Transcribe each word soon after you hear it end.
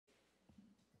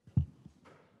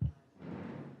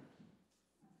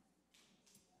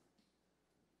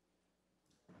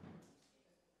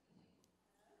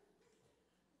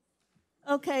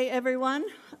Okay, everyone,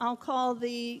 I'll call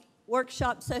the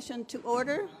workshop session to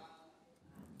order.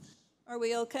 Are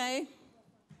we okay?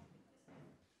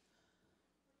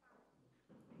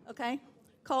 Okay.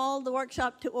 Call the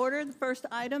workshop to order. The first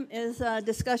item is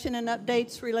discussion and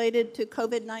updates related to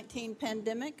COVID-19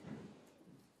 pandemic.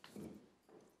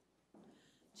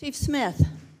 Chief Smith.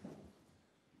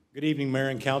 Good evening, Mayor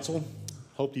and Council.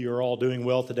 Hope you are all doing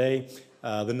well today.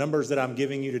 The numbers that I'm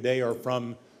giving you today are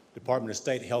from Department of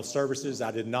State Health Services.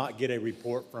 I did not get a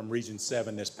report from Region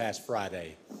 7 this past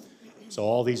Friday. So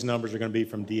all these numbers are going to be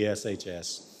from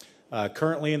DSHS.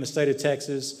 Currently in the state of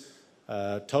Texas,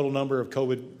 total number of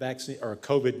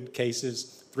COVID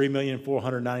cases,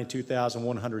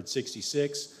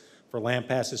 3,492,166. For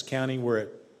Lampasas County, we're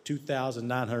at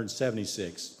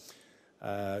 2,976.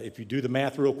 If you do the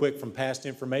math real quick from past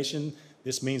information,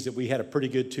 this means that we had a pretty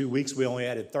good 2 weeks. We only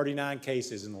added 39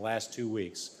 cases in the last 2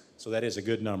 weeks. So that is a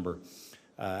good number.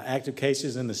 Active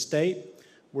cases in the state,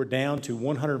 we're down to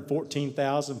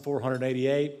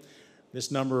 114,488.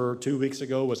 This number 2 weeks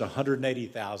ago was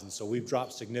 180,000, so we've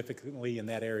dropped significantly in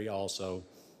that area also.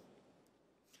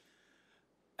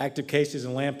 Active cases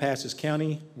in Lampasas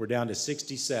County, we're down to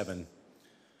 67.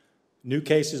 New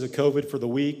cases of COVID for the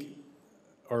week,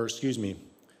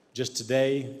 just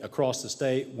today across the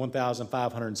state,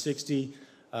 1,560.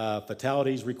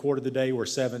 Fatalities recorded today were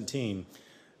 17.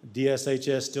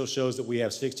 DSHS still shows that we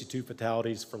have 62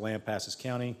 fatalities for Lampasas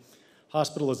County.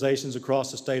 Hospitalizations across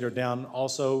the state are down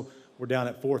also. We're down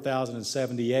at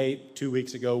 4,078. 2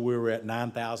 weeks ago, we were at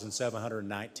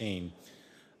 9,719.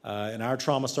 In our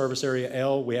trauma service area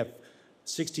L, we have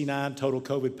 69 total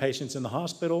COVID patients in the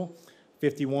hospital.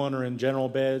 51 are in general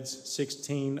beds,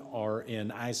 16 are in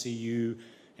ICU,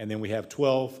 and then we have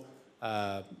 12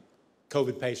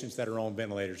 COVID patients that are on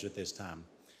ventilators at this time.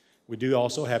 We do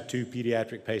also have 2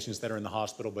 pediatric patients that are in the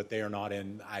hospital, but they are not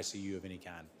in ICU of any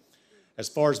kind. As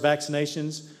far as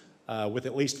vaccinations, with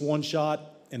at least one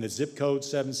shot in the zip code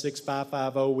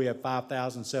 76550, we have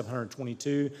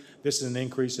 5,722. This is an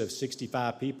increase of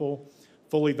 65 people.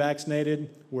 Fully vaccinated,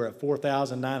 we're at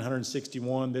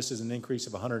 4,961. This is an increase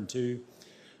of 102.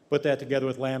 Put that together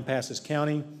with Lampasas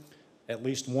County, at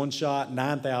least one shot,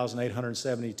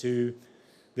 9,872.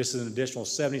 This is an additional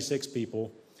 76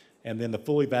 people. And then the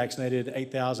fully vaccinated,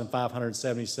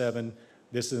 8,577.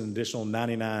 This is an additional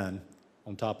 99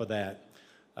 on top of that.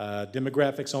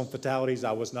 Demographics on fatalities,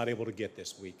 I was not able to get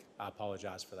this week. I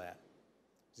apologize for that.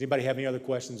 Does anybody have any other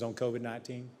questions on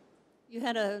COVID-19? You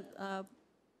had a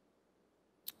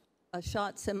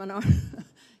shot seminar.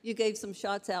 You gave some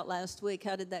shots out last week.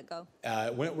 How did that go?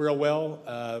 It went real well.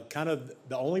 Kind of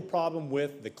the only problem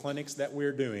with the clinics that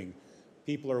we're doing,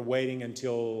 people are waiting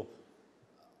until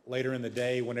later in the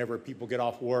day whenever people get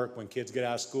off work, when kids get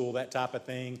out of school, that type of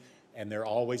thing, and they're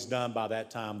always done by that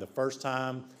time. The first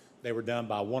time, they were done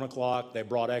by 1 o'clock. They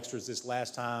brought extras this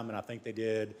last time, and I think they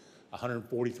did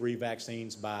 143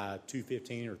 vaccines by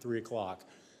 2:15 or 3 o'clock.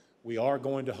 We are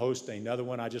going to host another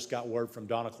one. I just got word from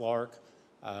Donna Clark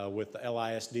with the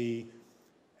LISD,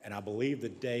 and I believe the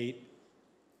date,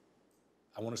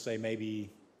 I want to say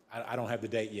maybe, I don't have the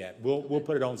date yet. We'll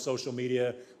put it on social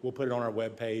media. We'll put it on our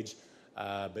webpage.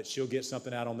 But she'll get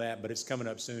something out on that, but it's coming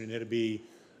up soon, and it'll be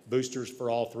boosters for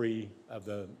all 3 of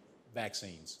the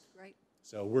vaccines. Great.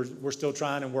 So we're still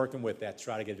trying and working with that to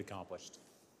try to get it accomplished.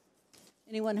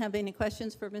 Anyone have any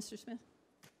questions for Mr. Smith?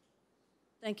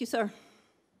 Thank you, sir.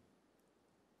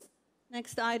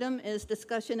 Next item is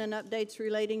discussion and updates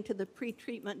relating to the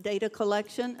pre-treatment data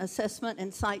collection, assessment,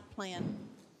 and site plan.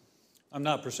 I'm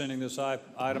not presenting this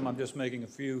item. I'm just making a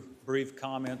few brief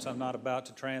comments. I'm not about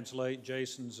to translate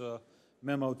Jason's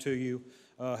memo to you.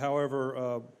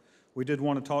 However, we did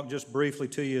want to talk just briefly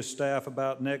to you as staff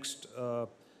about next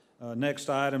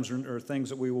items or things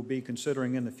that we will be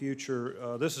considering in the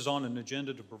future. This is on an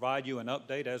agenda to provide you an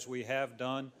update, as we have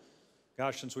done,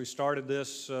 since we started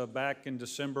this back in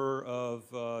December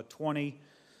of 20,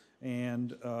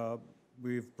 and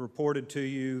we've reported to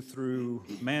you through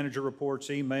manager reports,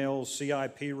 emails,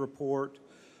 CIP report,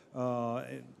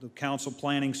 the council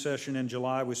planning session in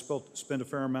July. We spent a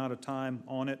fair amount of time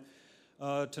on it.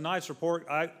 Tonight's report,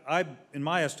 in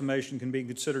my estimation, can be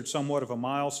considered somewhat of a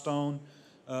milestone.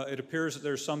 It appears that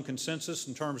there's some consensus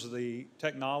in terms of the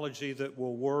technology that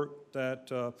will work,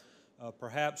 that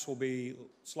perhaps will be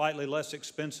slightly less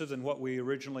expensive than what we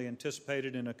originally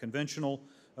anticipated in a conventional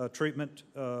treatment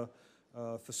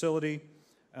facility.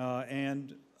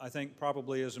 And I think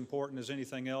probably as important as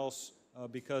anything else,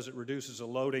 because it reduces the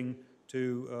loading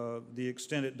to the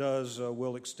extent it does,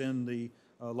 will extend the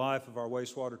life of our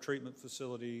wastewater treatment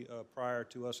facility prior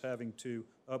to us having to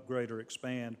upgrade or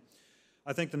expand.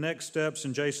 I think the next steps,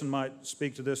 and Jason might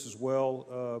speak to this as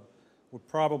well, would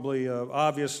probably,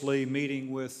 obviously, meeting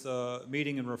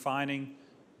and refining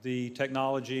the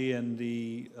technology and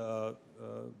the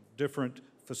different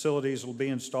facilities will be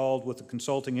installed with the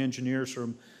consulting engineers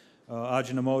from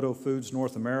Ajinomoto Foods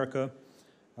North America,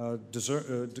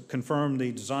 confirm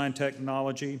the design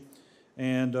technology,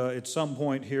 and at some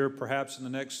point here, perhaps in the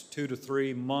next 2 to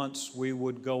 3 months, we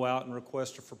would go out and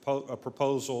request a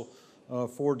proposal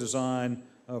for design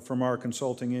from our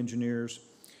consulting engineers.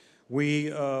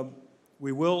 We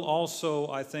will also,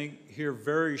 I think, here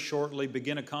very shortly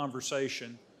begin a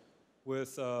conversation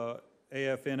with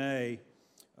AFNA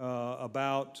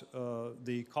about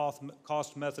the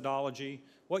cost methodology.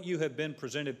 What you have been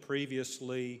presented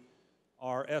previously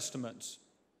are estimates,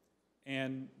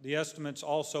 and the estimates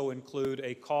also include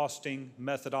a costing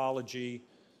methodology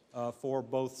for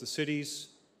both the city's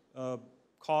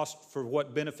cost for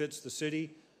what benefits the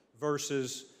city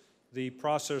versus the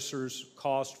processor's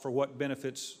cost for what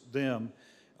benefits them.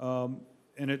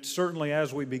 And it's certainly,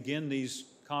 as we begin these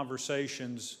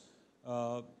conversations,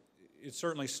 it's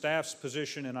certainly staff's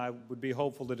position, and I would be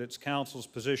hopeful that it's council's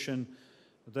position,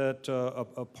 that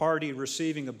a party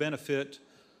receiving a benefit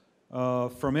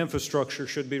from infrastructure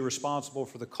should be responsible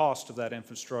for the cost of that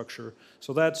infrastructure.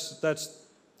 So that's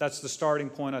the starting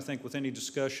point, I think, with any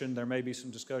discussion. There may be some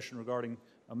discussion regarding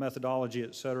a methodology,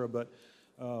 et cetera, but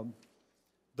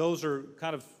those are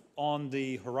kind of on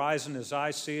the horizon as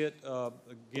I see it.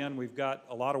 Again, we've got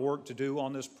a lot of work to do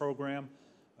on this program,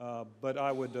 but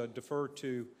I would defer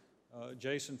to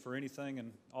Jason for anything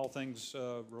and all things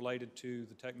related to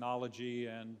the technology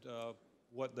and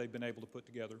what they've been able to put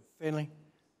together. Finley,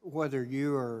 whether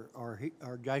you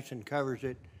or Jason covers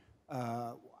it,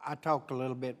 I talked a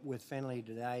little bit with Finley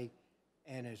today,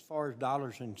 and as far as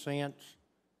dollars and cents,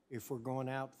 if we're going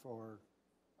out for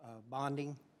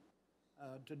bonding,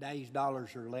 today's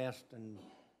dollars are less than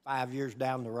 5 years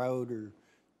down the road or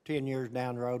 10 years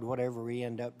down the road, whatever we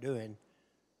end up doing.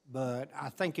 But I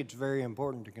think it's very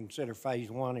important to consider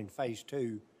phase 1 and phase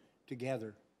 2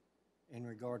 together in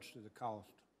regards to the cost.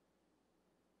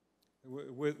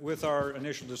 With our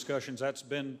initial discussions, that's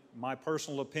been my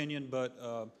personal opinion, but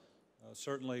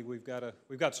certainly we've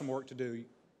got some work to do.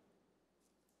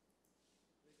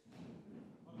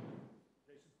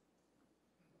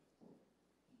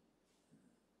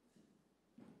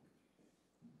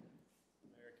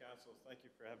 Thank you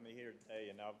for having me here today,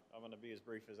 and I'm going to be as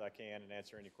brief as I can and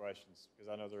answer any questions, because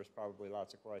I know there's probably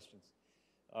lots of questions.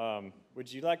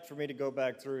 Would you like for me to go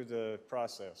back through the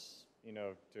process,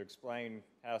 to explain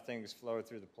how things flow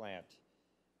through the plant?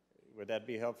 Would that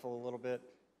be helpful a little bit?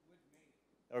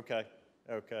 Okay,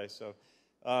 so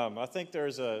I think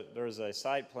there's a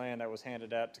site plan that was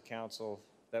handed out to council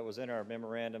that was in our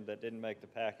memorandum that didn't make the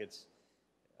packets,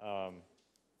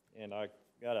 and I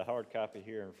got a hard copy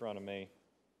here in front of me.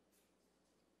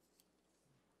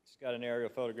 It's got an aerial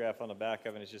photograph on the back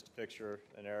of it. It's just a picture,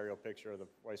 an aerial picture of the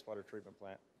wastewater treatment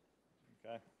plant.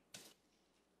 Okay.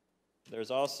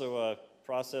 There's also a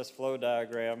process flow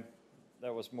diagram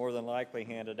that was more than likely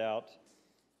handed out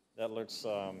that looks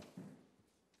a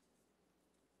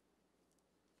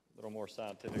little more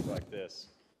scientific like this.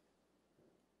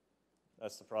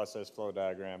 That's the process flow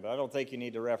diagram. But I don't think you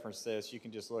need to reference this. You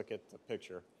can just look at the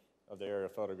picture of the aerial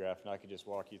photograph, and I can just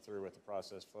walk you through what the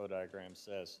process flow diagram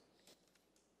says.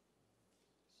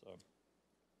 So,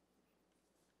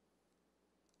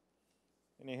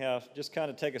 anyhow, just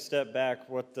kind of take a step back.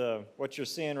 What you're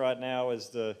seeing right now is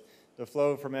the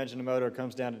flow from Ajinomoto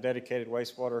comes down a dedicated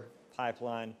wastewater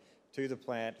pipeline to the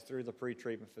plant through the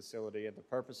pretreatment facility. And the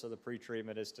purpose of the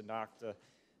pretreatment is to knock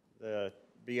the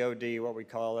BOD, what we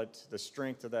call it, the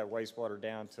strength of that wastewater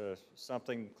down to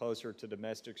something closer to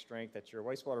domestic strength that your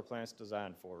wastewater plant's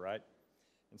designed for, right?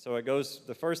 And so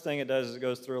the first thing it does is it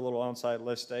goes through a little on-site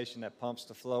lift station that pumps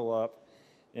the flow up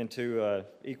into an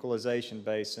equalization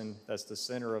basin that's the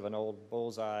center of an old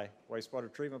bullseye wastewater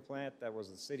treatment plant that was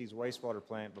the city's wastewater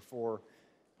plant before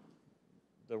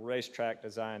the racetrack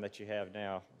design that you have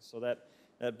now. So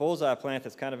that bullseye plant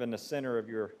that's kind of in the center of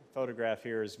your photograph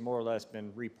here has more or less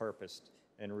been repurposed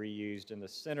and reused. And the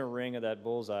center ring of that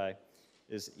bullseye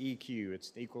is EQ.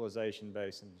 It's the equalization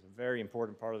basin. It's a very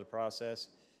important part of the process,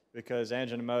 because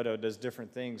Ajinomoto does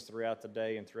different things throughout the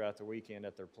day and throughout the weekend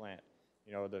at their plant.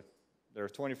 They're a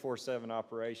 24/7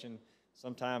 operation.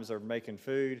 Sometimes they're making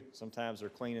food, sometimes they're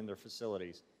cleaning their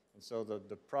facilities. And so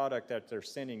the product that they're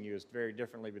sending you is very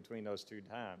differently between those two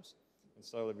times. And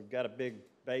so we've got a big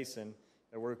basin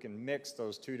that we can mix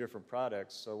those two different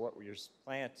products, so what your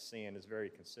plant's seeing is very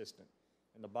consistent.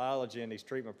 And the biology in these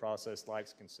treatment process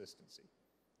likes consistency.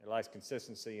 It likes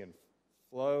consistency in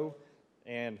flow,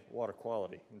 and water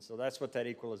quality. And so that's what that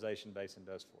equalization basin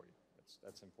does for you.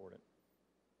 That's important.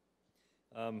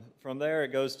 From there, it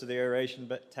goes to the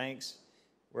aeration tanks,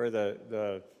 where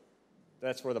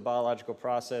that's where the biological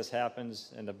process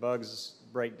happens, and the bugs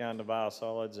break down the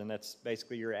biosolids, and that's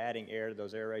basically you're adding air to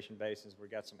those aeration basins.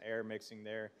 We've got some air mixing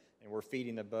there, and we're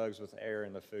feeding the bugs with air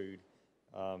in the food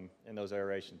in those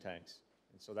aeration tanks.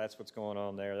 And so that's what's going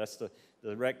on there. That's the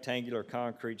rectangular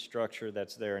concrete structure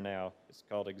that's there now. It's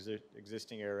called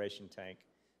existing aeration tank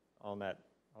on that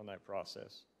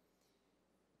process.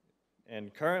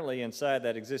 And currently inside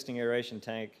that existing aeration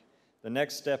tank, the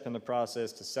next step in the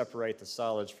process to separate the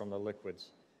solids from the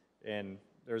liquids. And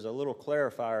there's a little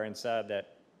clarifier inside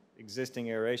that existing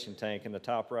aeration tank in the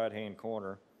top right-hand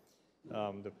corner.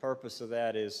 The purpose of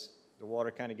that is the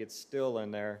water kind of gets still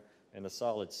in there and the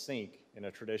solids sink in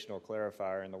a traditional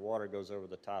clarifier, and the water goes over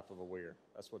the top of a weir.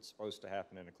 That's what's supposed to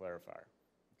happen in a clarifier.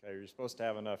 Okay, you're supposed to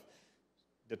have enough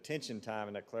detention time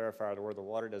in that clarifier to where the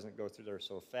water doesn't go through there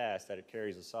so fast that it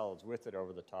carries the solids with it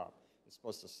over the top. It's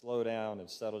supposed to slow down and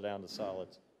settle down the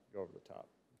solids, go over the top,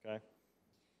 okay?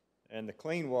 And the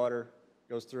clean water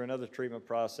goes through another treatment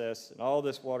process, and all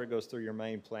this water goes through your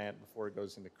main plant before it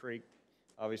goes in the creek.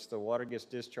 Obviously, the water gets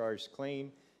discharged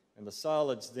clean, and the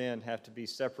solids then have to be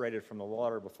separated from the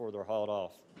water before they're hauled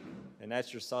off. And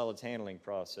that's your solids handling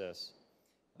process.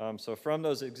 So from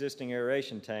those existing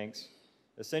aeration tanks,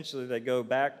 essentially they go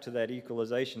back to that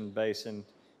equalization basin,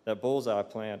 that bullseye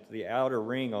plant. The outer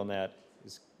ring on that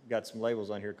is got some labels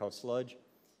on here called sludge,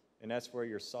 and that's where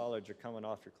your solids are coming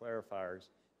off your clarifiers,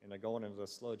 and they're going into the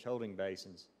sludge holding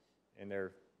basins. And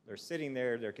they're sitting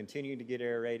there, they're continuing to get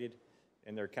aerated,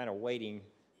 and they're kind of waiting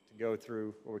to go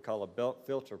through what we call a belt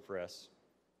filter press.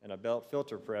 And a belt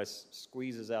filter press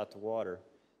squeezes out the water,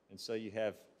 and so you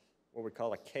have what we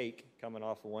call a cake coming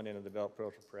off of one end of the belt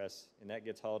filter press, and that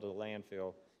gets hauled to the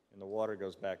landfill, and the water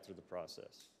goes back through the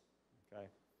process, okay?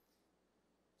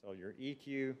 So your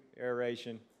EQ,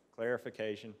 aeration,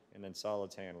 clarification, and then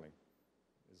solids handling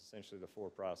is essentially the 4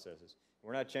 processes.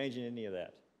 We're not changing any of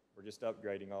that. We're just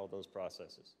upgrading all of those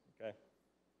processes, okay?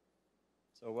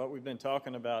 So what we've been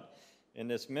talking about in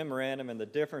this memorandum and the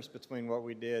difference between what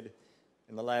we did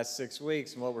in the last 6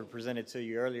 weeks and what we presented to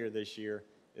you earlier this year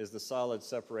is the solid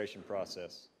separation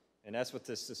process. And that's what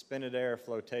this suspended air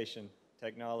flotation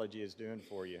technology is doing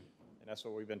for you. And that's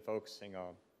what we've been focusing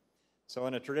on. So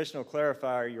in a traditional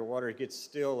clarifier, your water gets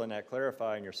still in that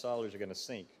clarifier and your solids are going to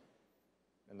sink.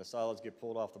 And the solids get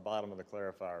pulled off the bottom of the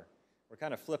clarifier. We're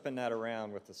kind of flipping that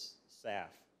around with the SAF.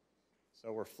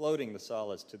 So we're floating the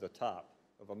solids to the top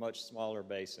of a much smaller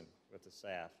basin with the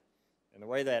SAF. And the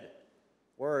way that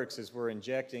works is we're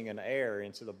injecting an air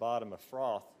into the bottom of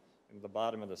froth, into the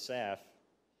bottom of the SAF.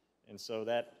 And so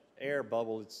that air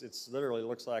bubble, it's literally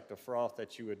looks like the froth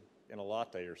that you would in a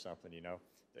latte or something, you know.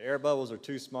 The air bubbles are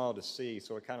too small to see,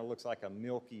 so it kind of looks like a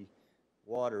milky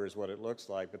water is what it looks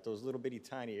like. But those little bitty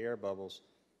tiny air bubbles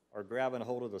are grabbing a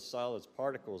hold of the solids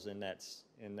particles in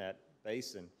that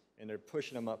basin, and they're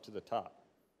pushing them up to the top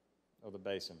of the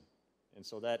basin. And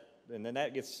so then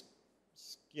that gets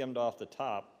skimmed off the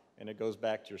top, and it goes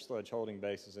back to your sludge holding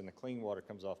basins, and the clean water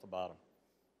comes off the bottom.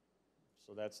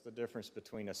 So that's the difference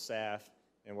between a SAF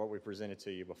and what we presented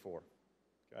to you before,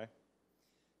 okay?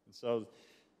 And so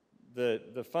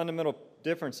the fundamental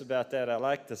difference about that, I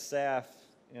like the SAF,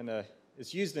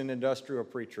 it's used in industrial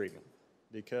pretreatment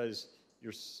because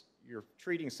you're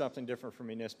treating something different from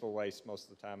municipal waste most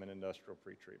of the time in industrial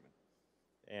pretreatment.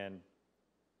 And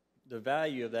the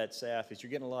value of that SAF is you're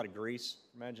getting a lot of grease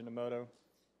from Ajinomoto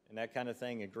and that kind of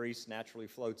thing, and grease naturally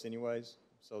floats anyways.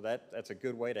 So that's a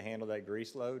good way to handle that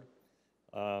grease load.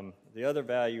 The other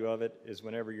value of it is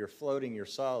whenever you're floating your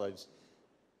solids,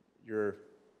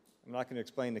 I'm not going to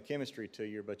explain the chemistry to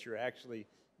you, but you're actually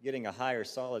getting a higher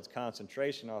solids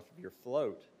concentration off of your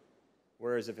float.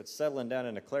 Whereas if it's settling down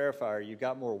in a clarifier, you've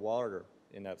got more water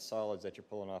in that solids that you're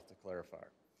pulling off the clarifier.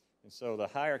 And so the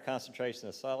higher concentration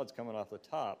of solids coming off the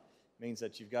top means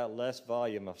that you've got less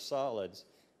volume of solids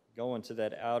going to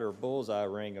that outer bullseye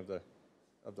ring of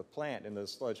the plant in the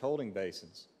sludge holding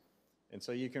basins. And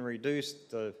so you can reduce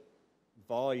the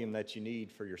volume that you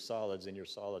need for your solids in your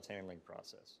solids handling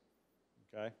process,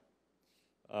 okay?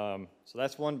 So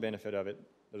that's one benefit of it.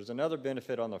 There's another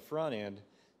benefit on the front end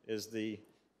is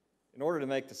in order to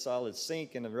make the solids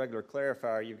sink in the regular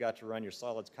clarifier, you've got to run your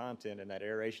solids content in that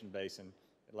aeration basin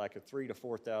at like a 3,000 to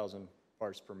 4,000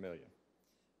 parts per million.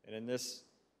 And in this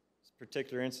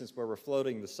particular instance where we're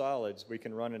floating the solids, we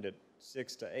can run it at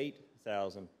 6,000 to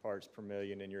 8,000 parts per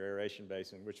million in your aeration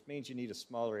basin, which means you need a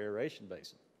smaller aeration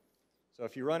basin. So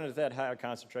if you run it at that higher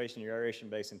concentration in your aeration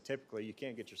basin, typically you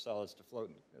can't get your solids to float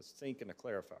and sink in a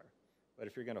clarifier. But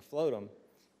if you're going to float them,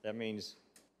 that means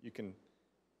you can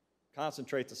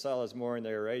concentrate the solids more in the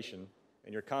aeration,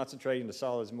 and you're concentrating the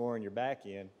solids more in your back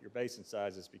end, your basin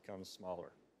sizes become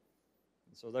smaller.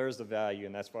 And so there's the value,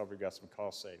 and that's why we've got some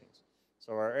cost savings.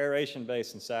 So our aeration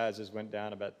basin sizes went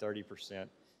down about 30%,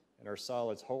 and our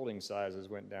solids holding sizes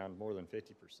went down more than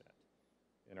 50%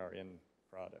 in our end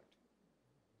product.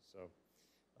 So,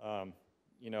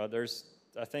 you know,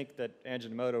 I think that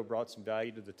Ajinomoto brought some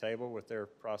value to the table with their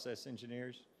process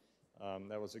engineers.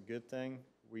 That was a good thing.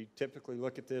 We typically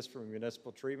look at this from a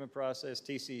municipal treatment process.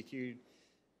 TCEQ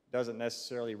doesn't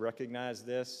necessarily recognize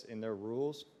this in their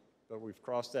rules, but we've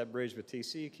crossed that bridge with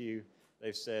TCEQ.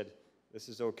 They've said, this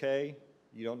is okay.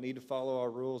 You don't need to follow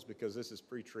our rules because this is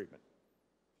pre-treatment.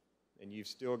 And you've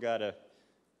still got a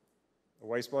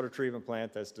wastewater treatment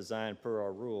plant that's designed per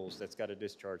our rules that's got a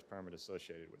discharge permit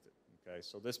associated with it. Okay,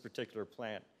 so this particular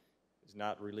plant is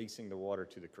not releasing the water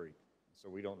to the creek, so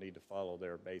we don't need to follow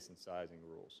their basin sizing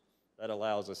rules. That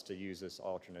allows us to use this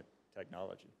alternate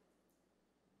technology.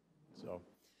 So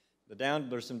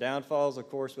there's some downfalls, of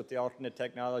course, with the alternate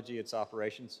technology. It's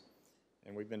operations,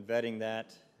 and we've been vetting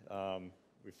that.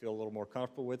 We feel a little more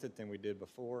comfortable with it than we did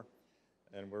before,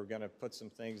 and we're going to put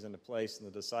some things into place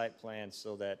in the site plan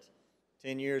so that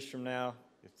 10 years from now,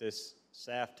 if this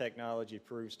SAF technology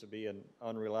proves to be an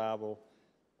unreliable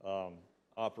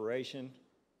operation,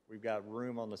 we've got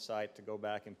room on the site to go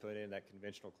back and put in that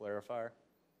conventional clarifier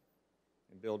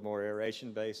and build more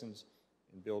aeration basins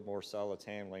and build more solids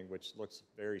handling, which looks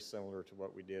very similar to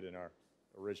what we did in our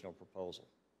original proposal.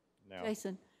 Now,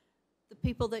 Jason, the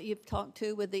people that you've talked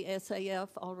to with the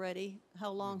SAF already,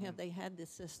 how long have they had this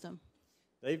system?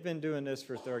 they've been doing this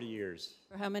for 30 years.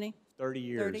 For how many? 30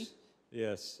 years. 30?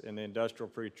 Yes, in the industrial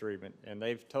pretreatment. And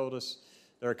they've told us,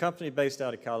 they're a company based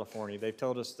out of California. They've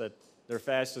told us that their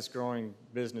fastest growing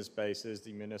business base is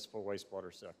the municipal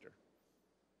wastewater sector.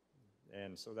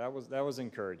 And so that was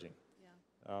encouraging.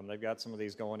 Yeah. They've got some of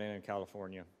these going in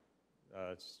California.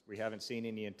 We haven't seen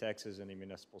any in Texas in the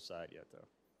municipal side yet, though.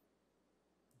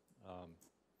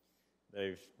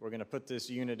 We're going to put this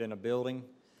unit in a building.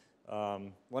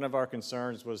 One of our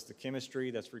concerns was the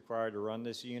chemistry that's required to run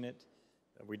this unit.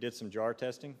 We did some jar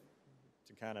testing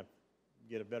to kind of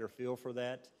get a better feel for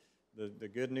that. The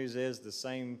good news is the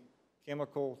same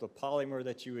chemical, the polymer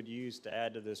that you would use to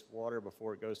add to this water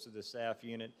before it goes to the SAF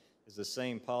unit is the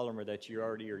same polymer that you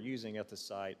already are using at the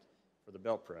site for the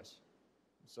belt press.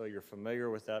 So you're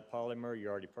familiar with that polymer, you're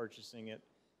already purchasing it,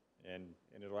 and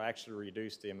it'll actually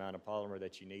reduce the amount of polymer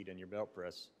that you need in your belt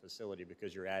press facility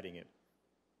because you're adding it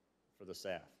for the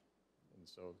SAF. And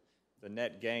so the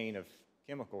net gain of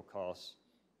chemical costs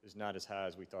is not as high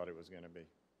as we thought it was going to be.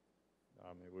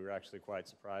 We were actually quite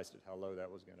surprised at how low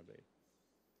that was going to be.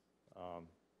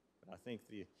 I think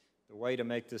the way to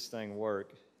make this thing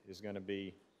work is going to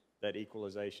be that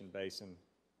equalization basin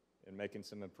and making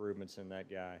some improvements in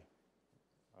that guy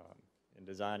and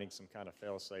designing some kind of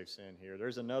fail-safes in here.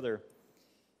 There's another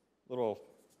little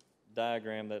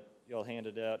diagram that y'all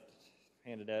handed out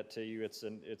to you.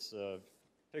 It's a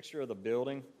picture of the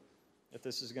building that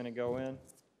this is going to go in.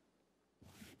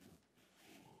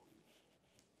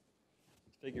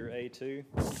 Figure A2.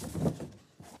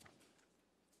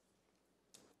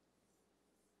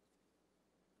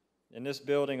 And this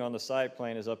building on the site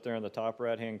plan is up there in the top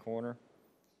right-hand corner.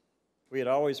 We had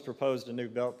always proposed a new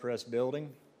belt press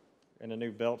building and a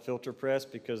new belt filter press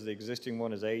because the existing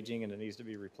one is aging and it needs to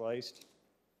be replaced.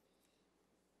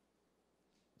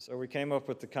 So we came up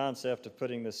with the concept of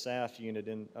putting the SAF unit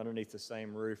in underneath the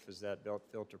same roof as that belt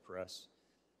filter press.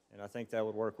 And I think that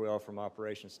would work well from an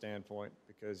operations standpoint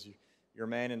because you're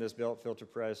manning this belt filter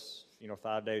press,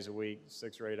 5 days a week,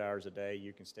 6 or 8 hours a day.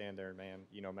 You can stand there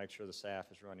and make sure the SAF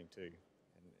is running too.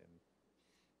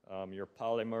 And your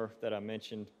polymer that I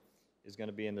mentioned is going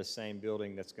to be in the same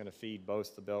building that's going to feed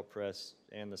both the belt press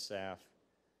and the SAF.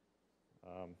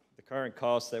 The current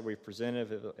costs that we've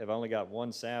presented have only got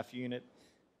one SAF unit.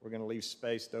 We're going to leave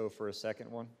space, though, for a second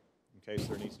one in case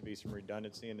there needs to be some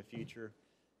redundancy in the future.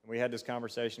 And we had this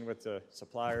conversation with the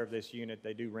supplier of this unit.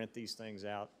 They do rent these things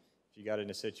out. If you got in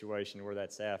a situation where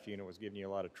that SAF unit was giving you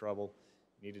a lot of trouble,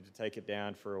 you needed to take it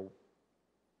down for a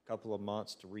couple of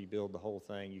months to rebuild the whole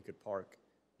thing, you could park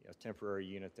a temporary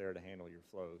unit there to handle your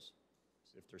flows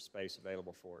if there's space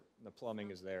available for it. And the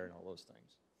plumbing is there and all those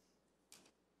things.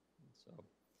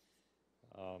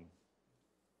 So,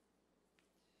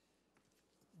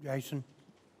 Jason?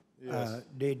 yes.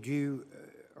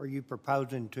 Are you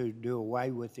proposing to do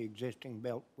away with the existing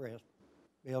belt press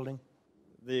building?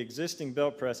 The existing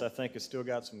belt press, I think, has still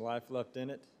got some life left in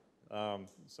it.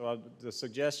 The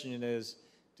suggestion is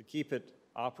to keep it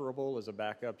operable as a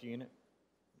backup unit.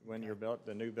 when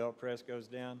the new belt press goes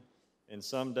down. And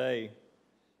someday,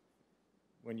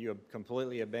 when you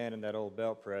completely abandon that old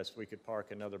belt press, we could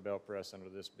park another belt press under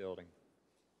this building.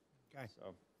 Okay.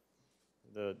 So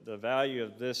the value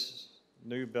of this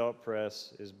new belt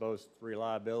press is both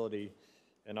reliability,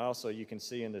 and also you can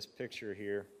see in this picture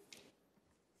here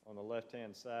on the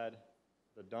left-hand side,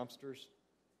 the dumpsters.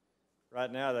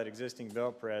 Right now, that existing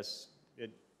belt press,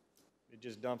 it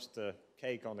just dumps the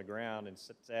cake on the ground, and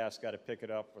staff's got to pick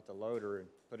it up with the loader and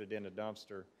put it in a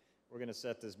dumpster. We're going to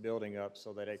set this building up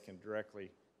so that it can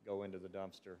directly go into the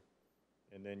dumpster.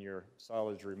 And then your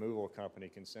solids removal company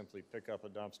can simply pick up a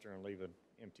dumpster and leave an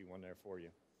empty one there for you.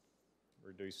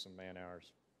 Reduce some man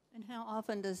hours. And how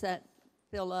often does that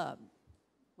fill up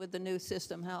with the new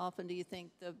system? How often do you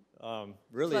think the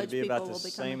Really, it'd sludge be about people the will be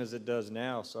same coming? as it does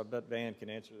now, so I bet Van can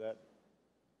answer that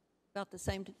about the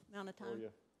same amount of for time? you.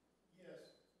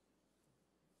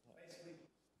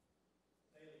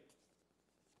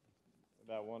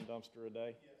 About one dumpster a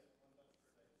day? Yes, one dumpster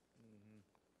a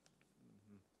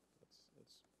day. That's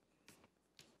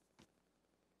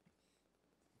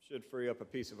should free up a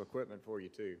piece of equipment for you,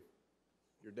 too.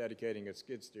 You're dedicating a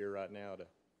skid steer right now to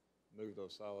move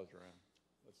those solids around.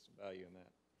 That's the value in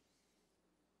that.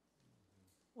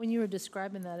 When you were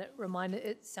describing that,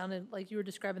 it sounded like you were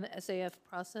describing the SAF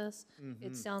process.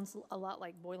 It sounds a lot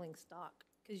like boiling stock,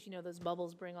 because you know those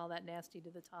bubbles bring all that nasty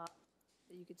to the top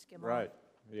that you could skim off. Right,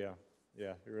 yeah,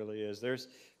 it really is. There's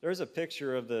a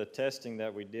picture of the testing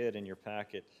that we did in your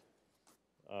packet.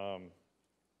 On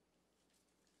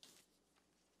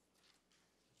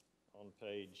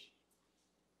page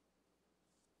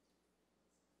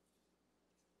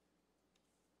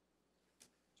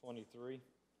 23.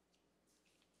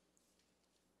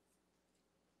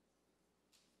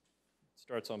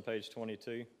 Starts on page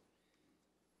 22.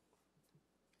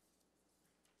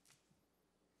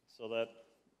 So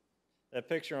that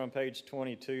picture on page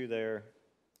 22 there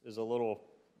is a little,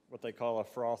 what they call a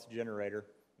froth generator.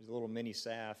 It's a little mini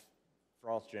SAF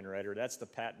froth generator. That's the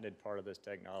patented part of this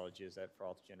technology, is that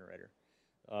froth generator.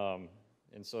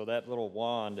 And so that little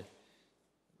wand,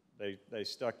 they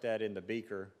stuck that in the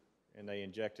beaker and they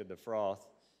injected the froth,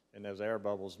 and those air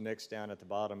bubbles mixed down at the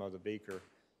bottom of the beaker,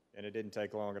 and it didn't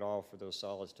take long at all for those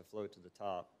solids to float to the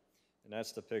top. And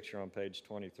that's the picture on page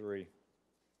 23.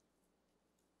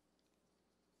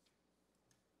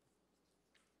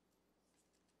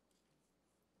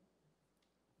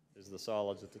 Is the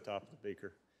solids at the top of the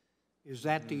beaker. Is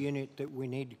that the unit that we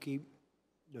need to keep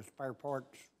the spare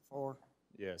parts for?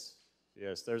 Yes,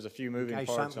 there's a few moving case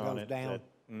parts something on goes it.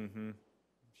 down.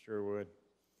 Sure would.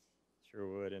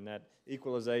 And that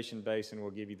equalization basin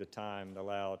will give you the time to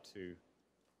allow to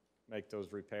make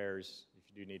those repairs if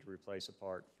you do need to replace a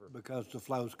part for. Because the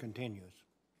flow's continuous.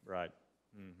 Right.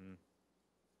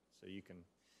 So you can,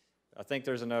 I think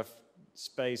there's enough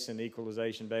space in the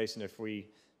equalization basin if we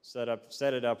set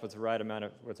it up with the right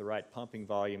with the right pumping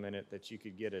volume in it, that you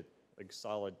could get a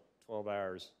solid 12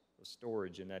 hours of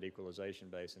storage in that equalization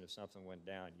basin. If something went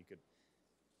down, you could,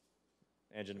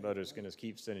 engine motor is going to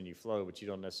keep sending you flow, but you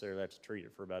don't necessarily have to treat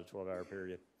it for about a 12-hour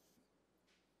period.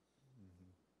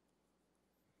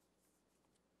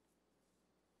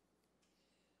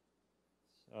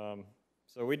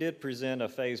 So we did present a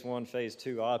phase 1, phase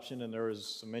 2 option, and there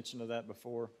was some mention of that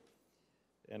before.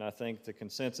 And I think the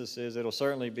consensus is it'll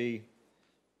certainly be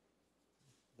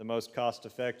the most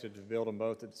cost-effective to build them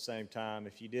both at the same time.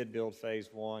 If you did build phase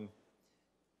 1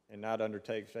 and not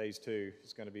undertake phase 2,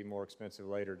 it's going to be more expensive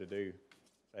later to do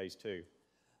phase 2.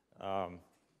 So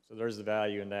there's the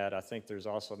value in that. I think there's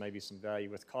also maybe some value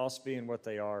with costs being what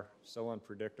they are, so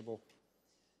unpredictable.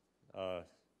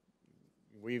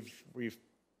 We've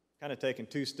kind of taken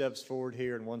 2 steps forward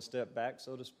here and 1 step back,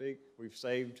 so to speak. We've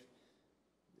saved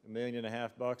 $1.5 million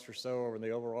or so over the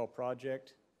overall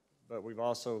project, but we've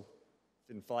also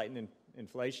been fighting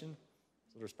inflation.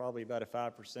 So there's probably about a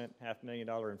 5%,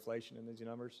 $500,000 inflation in these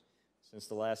numbers since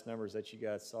the last numbers that you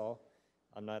guys saw.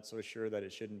 I'm not so sure that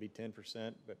it shouldn't be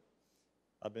 10%, but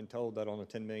I've been told that on a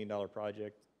 $10 million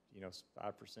project,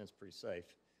 5% is pretty safe.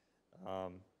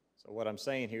 So what I'm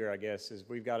saying here, I guess, is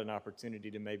we've got an opportunity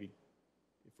to maybe,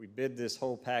 if we bid this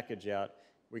whole package out,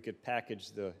 we could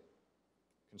package the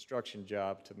construction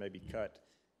job to maybe cut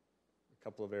a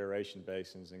couple of aeration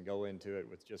basins and go into it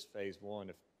with just phase 1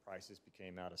 if prices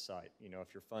became out of sight.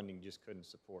 If your funding just couldn't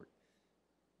support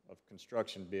a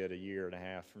construction bid a year and a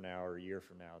half from now or a year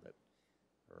from now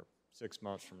or 6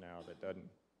 months from now that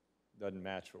doesn't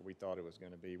match what we thought it was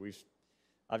going to be.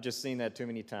 I've just seen that too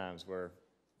many times where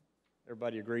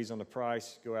everybody agrees on the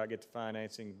price, go out, get the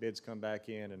financing, bids come back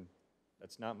in, and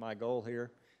that's not my goal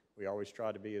here. We always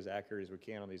try to be as accurate as we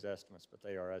can on these estimates, but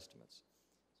they are estimates.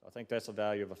 So I think that's the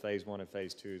value of a phase 1 and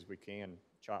phase 2 is we can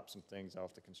chop some things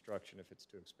off the construction if it's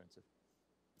too expensive.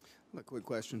 A quick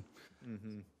question.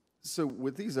 So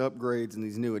with these upgrades and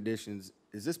these new additions,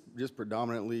 is this just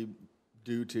predominantly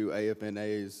due to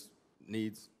AFNA's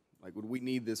needs? Like, would we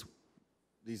need these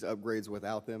upgrades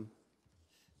without them?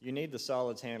 You need the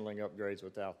solids handling upgrades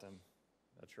without them.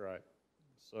 That's right.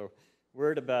 So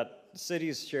we're at about, the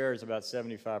city's share is about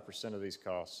 75% of these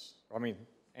costs. I mean,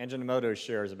 Ajinomoto's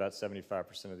share is about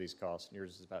 75% of these costs, and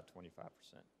yours is about 25%.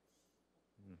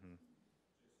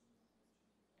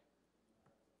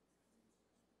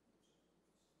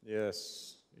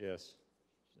 Yes, yes.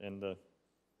 And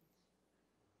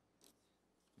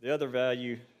the other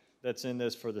value that's in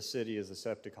this for the city is the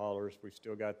septic haulers. We've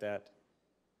still got that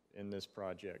in this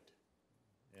project.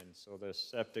 And so the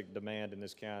septic demand in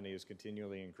this county is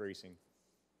continually increasing.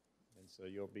 And so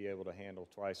you'll be able to handle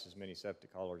twice as many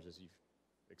septic haulers as you're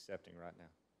accepting right now,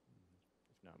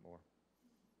 if not more.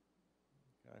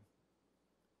 Okay.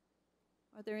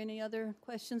 Are there any other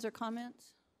questions or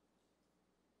comments?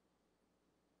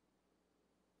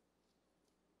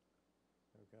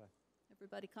 Okay.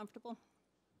 Everybody comfortable?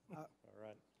 All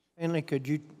right. Finley, could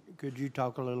you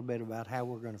talk a little bit about how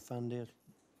we're going to fund this?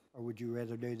 Or would you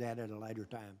rather do that at a later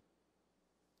time?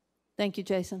 Thank you,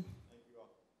 Jason.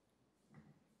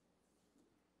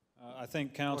 I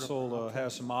think council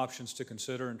has some options to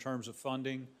consider in terms of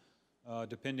funding,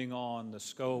 depending on the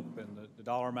scope and the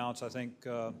dollar amounts. I think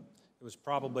it was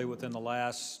probably within the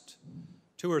last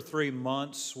 2 or 3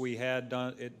 months we had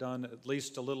done at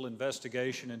least a little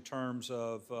investigation in terms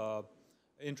of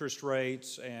interest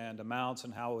rates and amounts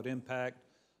and how it would impact,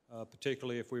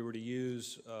 particularly if we were to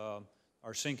use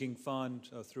our sinking fund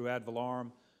through ad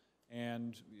valorem.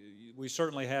 And we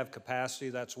certainly have capacity.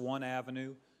 That's one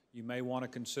avenue. You may want to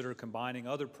consider combining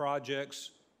other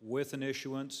projects with an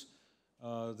issuance.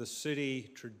 The city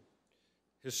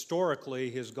historically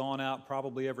has gone out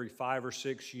probably every 5 or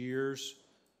 6 years.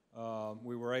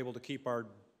 We were able to keep our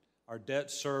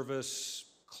debt service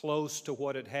close to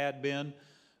what it had been.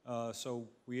 So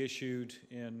we issued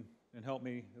and help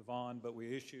me, Yvonne, but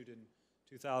we issued in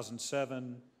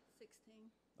 2007,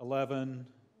 11,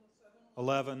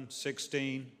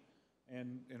 16,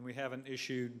 and we haven't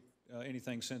issued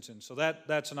anything since then. So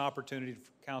that's an opportunity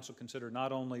for council to consider,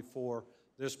 not only for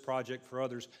this project, for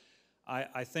others.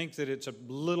 I think that it's a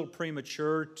little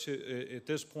premature at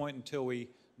this point until we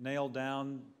nail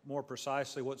down more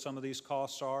precisely what some of these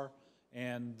costs are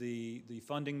and the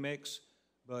funding mix.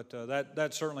 But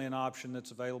that's certainly an option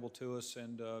that's available to us.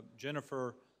 And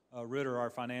Jennifer Ritter,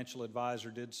 our financial advisor,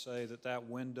 did say that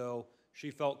window, she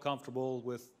felt comfortable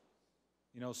with,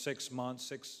 6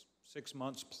 months, six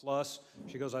months plus.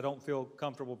 She goes, I don't feel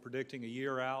comfortable predicting a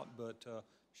year out, but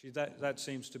that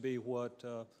seems to be what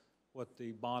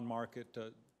the bond market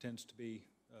tends to be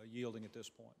yielding at this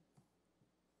point.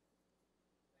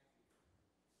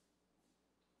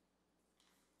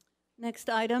 Next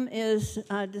item is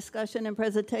discussion and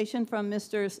presentation from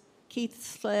Mr. Keith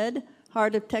Sled,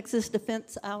 Heart of Texas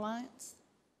Defense Alliance.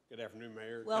 Good afternoon,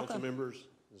 Mayor, Welcome. council members,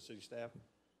 and the city staff.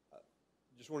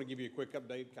 Just want to give you a quick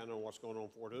update kind of on what's going on in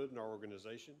Fort Hood and our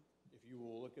organization. If you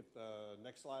will look at the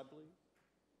next slide, please.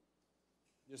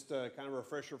 Just kind of a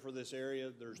refresher for this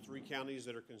area. There's 3 counties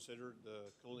that are considered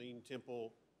the Killeen,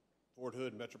 Temple, Fort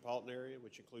Hood metropolitan area,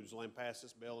 which includes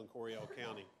Lampasas, Bell, and Coryell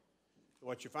County. So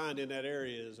what you find in that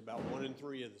area is about 1 in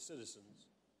 3 of the citizens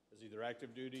is either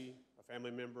active duty, a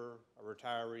family member, a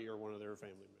retiree, or one of their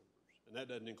family members. And that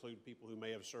doesn't include people who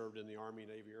may have served in the Army,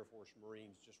 Navy, Air Force,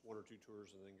 Marines, just 1 or 2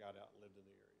 tours and then got out and lived in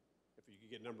the area. If you could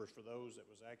get numbers for those that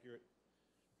was accurate,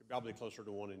 you're probably closer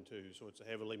to 1 in 2. So it's a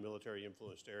heavily military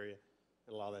influenced area.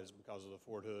 And a lot of that is because of the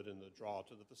Fort Hood and the draw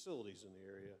to the facilities in the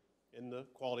area and the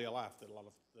quality of life that a lot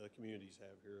of the communities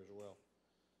have here as well.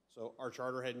 So our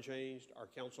charter hadn't changed. Our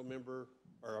council member,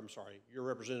 your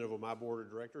representative of my board of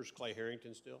directors, Clay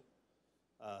Harrington still.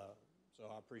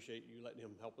 So I appreciate you letting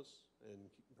him help us and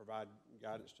provide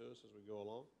guidance to us as we go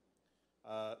along.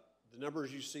 The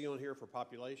numbers you see on here for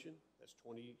population, that's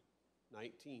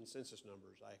 2019 census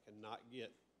numbers.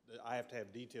 I have to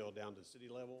have detail down to city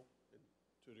level and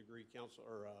to a degree council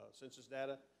or census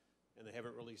data, and they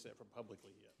haven't released that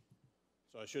publicly yet.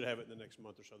 So I should have it in the next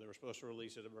month or so. They were supposed to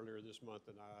release it earlier this month,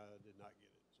 and I did not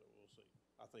get it. So we'll see.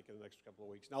 I think in the next couple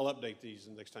of weeks. And I'll update these,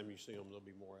 and next time you see them, they'll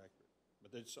be more accurate.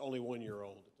 But it's only 1 year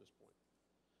old at this point.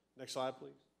 Next slide,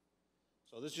 please.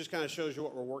 So this just kind of shows you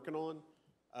what we're working on.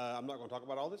 I'm not going to talk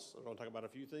about all this. I'm going to talk about a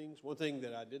few things. One thing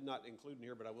that I did not include in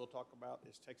here, but I will talk about,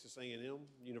 is Texas A&M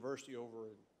University over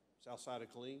in south side of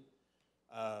Killeen.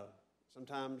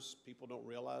 sometimes people don't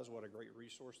realize what a great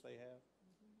resource they have.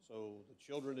 So the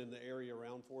children in the area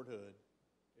around Fort Hood,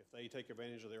 if they take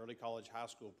advantage of the early college high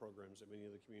school programs that many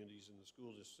of the communities and the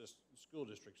school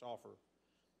districts offer,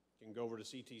 can go over to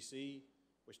CTC,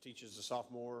 which teaches the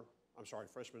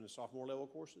freshman and sophomore level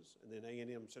courses, and then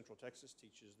A&M Central Texas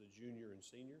teaches the junior and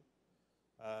senior.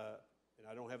 And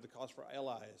I don't have the cost for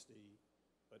LISD,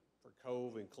 but for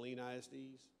Cove and Clean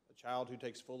ISDs, a child who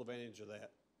takes full advantage of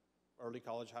that early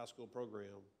college high school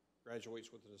program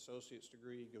graduates with an associate's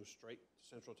degree, goes straight to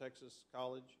Central Texas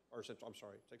College,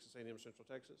 Texas A&M Central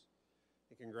Texas,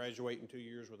 and can graduate in 2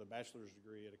 years with a bachelor's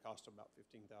degree at a cost of about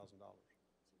 $15,000. It's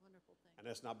a wonderful thing. And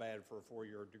that's not bad for a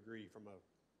 4-year degree from a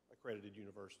accredited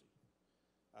university.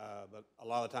 But a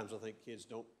lot of times I think kids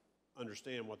don't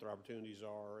understand what their opportunities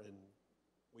are, and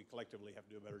we collectively have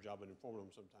to do a better job of informing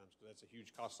them sometimes, because that's a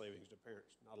huge cost savings to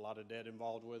parents. Not a lot of debt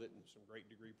involved with it, and some great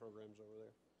degree programs over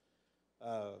there.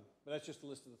 But that's just a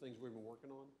list of the things we've been working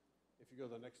on. If you go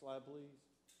to the next slide, please.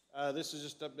 This is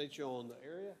just to update you on the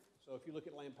area. So if you look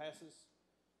at Lampasas,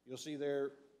 you'll see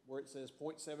there where it says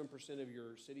 0.7% of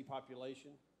your city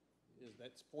population,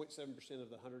 that's 0.7% of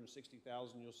the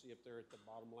 160,000 you'll see up there at the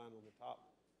bottom line on the top.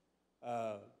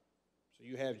 So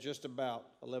you have just about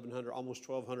 1,100, almost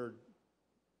 1,200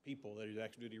 people that are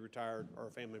active duty retired or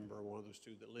a family member of one of those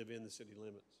two that live in the city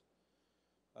limits.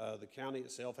 The county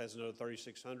itself has another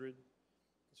 3,600.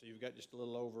 So you've got just a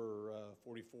little over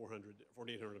 4,800,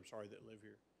 that live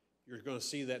here. You're going to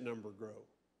see that number grow.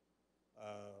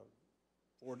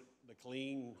 For the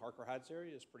Clean Harker Heights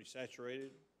area is pretty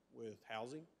saturated with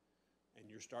housing, and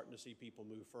you're starting to see people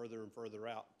move further and further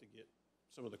out to get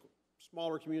some of the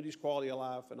smaller communities' quality of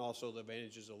life, and also the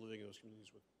advantages of living in those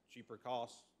communities with cheaper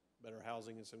costs, better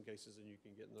housing in some cases than you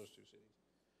can get in those two cities.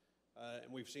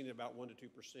 And we've seen about 1% to 2%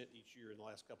 each year in the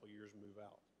last couple of years move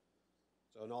out.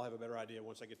 So, and I'll have a better idea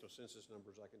once I get those census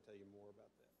numbers, I can tell you more about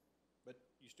that. But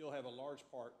you still have a large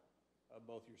part of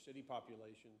both your city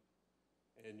population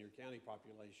and your county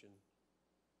population.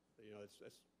 You know,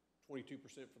 that's 22%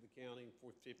 for the county,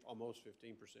 almost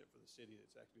 15% for the city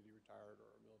that's active duty retired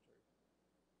or military.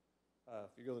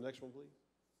 If you go to the next one, please.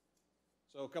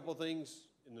 So a couple of things,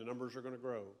 and the numbers are going to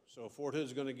grow. So Fort Hood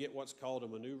is going to get what's called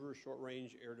a Maneuver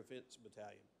Short-Range Air Defense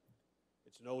Battalion.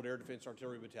 It's an old Air Defense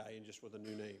Artillery Battalion, just with a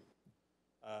new name.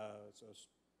 So it's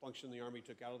function the Army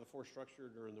took out of the force structure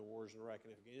during the wars in Iraq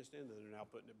and Afghanistan, and they're now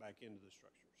putting it back into the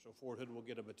structure. So Fort Hood will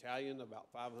get a battalion, about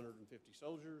 550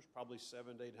 soldiers, probably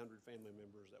 700 to 800 family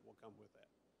members that will come with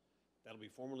that. That'll be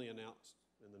formally announced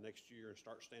in the next year and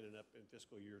start standing up in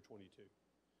fiscal year 22.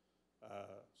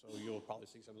 So you'll probably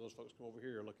see some of those folks come over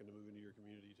here looking to move into your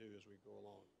community too as we go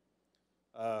along.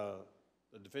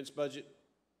 The defense budget,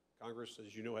 Congress,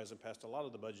 as you know, hasn't passed a lot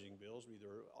of the budgeting bills,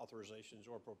 either authorizations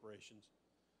or appropriations.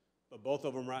 But both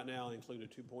of them right now include a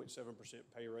 2.7%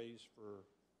 pay raise for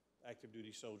active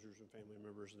duty soldiers and family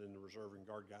members, and then the reserve and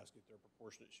guard guys get their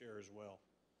proportionate share as well.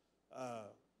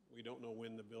 We don't know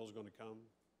when the bill's going to come.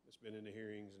 It's been in the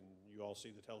hearings, and you all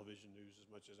see the television news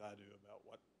as much as I do about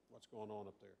what's going on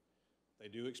up there. They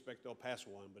do expect they'll pass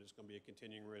one, but it's going to be a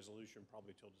continuing resolution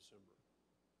probably till December.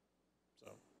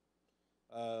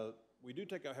 So we do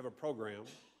have a program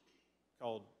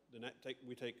called,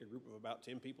 we take a group of about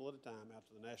 10 people at a time out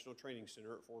to the National Training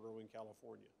Center at Fort Irwin,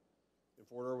 California. And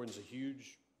Fort Irwin's a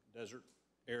huge desert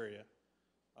area.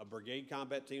 A brigade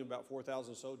combat team, about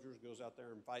 4,000 soldiers, goes out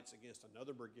there and fights against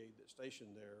another brigade that's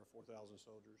stationed there, 4,000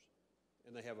 soldiers.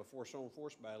 And they have a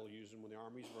force-on-force battle using the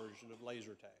Army's version of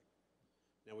laser tag.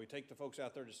 Now, we take the folks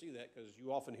out there to see that because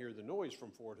you often hear the noise from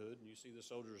Fort Hood and you see the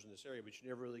soldiers in this area, but you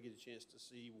never really get a chance to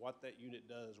see what that unit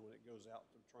does when it goes out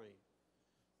to train.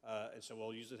 And so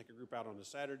we'll usually take a group out on a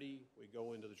Saturday, we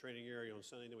go into the training area on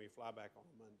Sunday, then we fly back on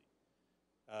a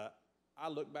Monday. I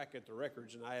look back at the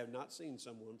records and I have not seen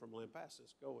someone from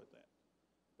Lampasas go with that.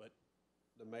 But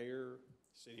the mayor,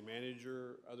 city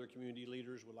manager, other community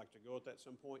leaders would like to go at that at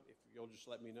some point. If you'll just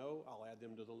let me know, I'll add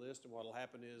them to the list. And what'll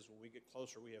happen is when we get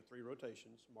closer, we have 3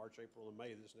 rotations, March, April, and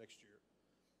May this next year.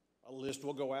 A list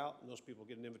will go out and those people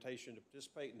get an invitation to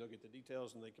participate and they'll get the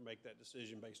details and they can make that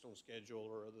decision based on schedule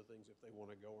or other things if they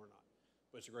want to go or not.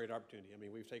 But it's a great opportunity. I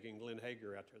mean, we've taken Glenn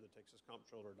Hager out there, the Texas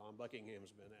Comptroller. Don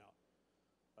Buckingham's been out.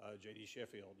 J.D.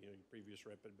 Sheffield, you know, your previous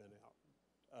rep had been out.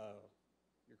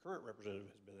 Your current representative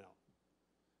has been out.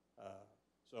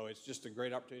 So it's just a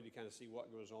great opportunity to kind of see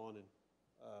what goes on and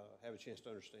have a chance to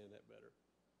understand that better.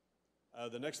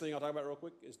 The next thing I'll talk about real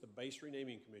quick is the Base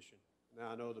Renaming Commission. Now,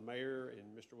 I know the mayor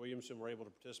and Mr. Williamson were able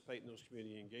to participate in those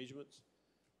community engagements,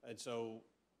 and so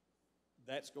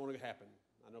that's going to happen.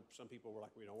 I know some people were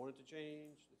like, we don't want it to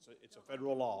change. It's a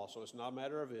federal law, so it's not a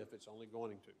matter of if, it's only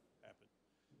going to happen.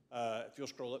 If you'll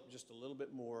scroll up just a little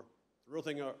bit more, the real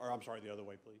thing, or I'm sorry, the other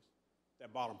way, please.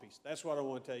 That bottom piece. That's what I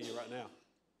want to tell you right now.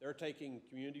 They're taking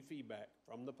community feedback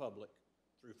from the public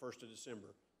through 1st of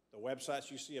December. The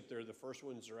websites you see up there, the first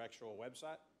one's their actual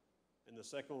website, and the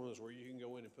second one is where you can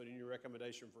go in and put in your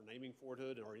recommendation for naming Fort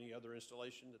Hood or any other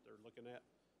installation that they're looking at,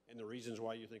 and the reasons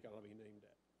why you think it ought to be named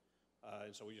that.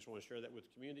 And so we just want to share that with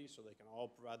the community so they can all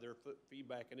provide their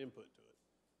feedback and input to it.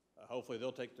 Hopefully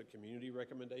they'll take the community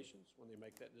recommendations when they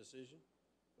make that decision,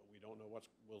 but we don't know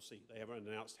we'll see. They haven't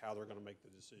announced how they're going to make the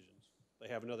decisions. They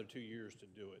have another 2 years to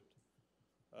do it,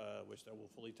 which they will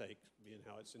fully take, being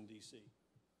how it's in DC.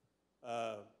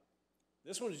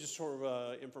 This one is just sort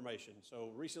of information. So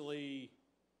recently,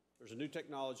 there's a new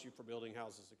technology for building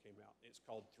houses that came out. It's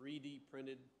called 3D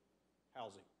printed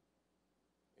housing.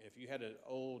 And if you had an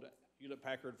old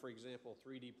Hewlett-Packard, for example,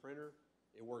 3D printer,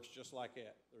 it works just like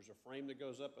that. There's a frame that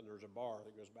goes up and there's a bar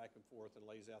that goes back and forth and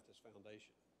lays out this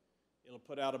foundation. It'll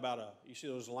put out you see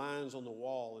those lines on the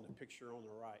wall in the picture on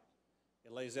the right.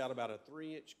 It lays out about a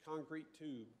 3-inch concrete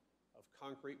tube of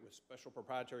concrete with special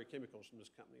proprietary chemicals from this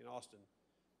company in Austin,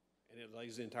 and it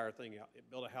lays the entire thing out. It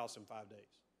built a house in 5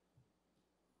 days.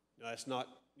 Now, that's not,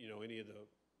 any of the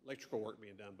electrical work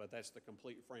being done, but that's the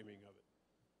complete framing of it.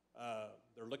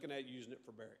 They're looking at using it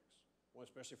for barracks,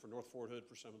 especially for North Fort Hood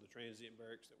for some of the transient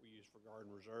barracks that we use for guard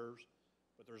and reserves.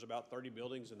 But there's about 30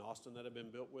 buildings in Austin that have been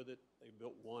built with it. They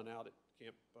built one out at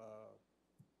Camp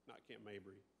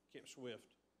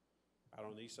Swift, out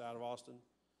on the east side of Austin,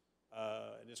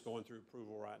 and it's going through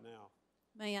approval right now.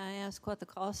 May I ask what the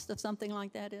cost of something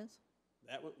like that is?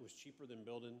 That one was cheaper than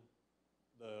building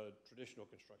the traditional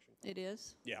construction. It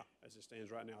is? Yeah, as it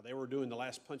stands right now. They were doing the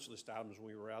last punch list items when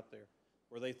we were out there.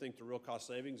 Where they think the real cost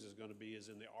savings is going to be is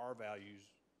in the R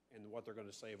values and what they're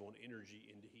going to save on energy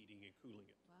into heating and cooling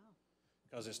it. Wow.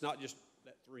 Because it's not just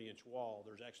that 3-inch wall.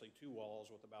 There's actually 2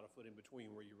 walls with about a foot in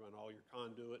between where you run all your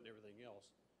conduit and everything else,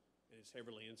 and it's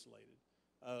heavily insulated.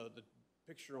 The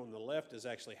picture on the left is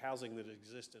actually housing that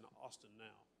exists in Austin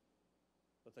now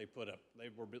that they put up. They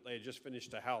had just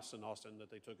finished a house in Austin that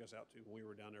they took us out to when we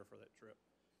were down there for that trip.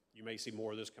 You may see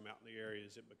more of this come out in the area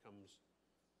as it becomes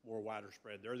more wider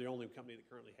spread. They're the only company that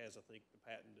currently has, I think, the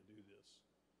patent to do this.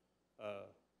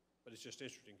 But it's just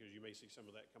interesting because you may see some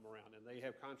of that come around. And they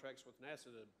have contracts with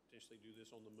NASA to potentially do this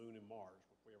on the moon and Mars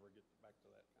if we ever get back to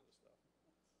that kind of stuff.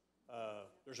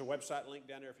 There's a website link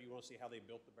down there if you want to see how they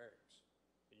built the barracks.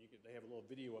 And they have a little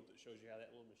video up that shows you how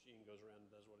that little machine goes around and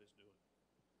does what it's doing.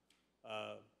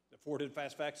 The Fort Hood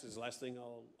Fast Facts is the last thing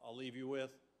I'll leave you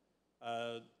with.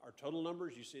 Our total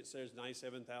numbers, you see it says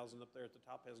 97,000 up there at the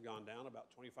top, has gone down about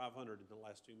 2,500 in the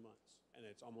last 2 months. And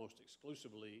it's almost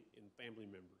exclusively in family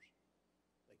members.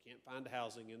 They can't find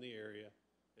housing in the area,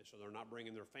 and so they're not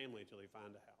bringing their family until they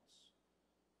find a house.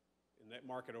 In that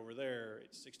market over there,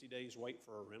 it's 60 days wait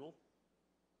for a rental,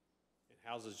 and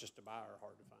houses just to buy are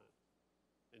hard to find.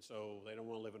 And so they don't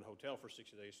want to live in a hotel for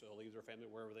 60 days, so they'll leave their family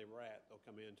wherever they were at. They'll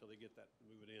come in until they get that and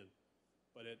move it in.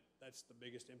 But that's the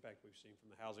biggest impact we've seen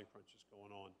from the housing crunch that's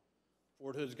going on.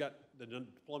 Fort Hood's got, the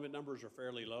deployment numbers are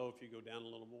fairly low if you go down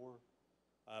a little more,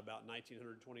 about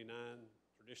 1,929.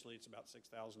 Traditionally, it's about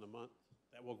 6,000 a month.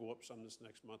 That will go up some this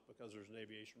next month because there's an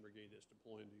aviation brigade that's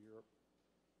deploying to Europe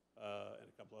and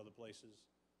a couple other places.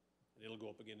 And it'll go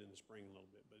up again in the spring a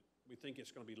little bit. But we think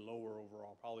it's going to be lower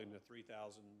overall, probably in the 3,000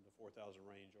 to 4,000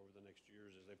 range over the next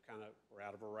years as we're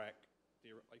out of Iraq,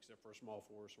 except for a small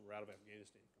force, and we're out of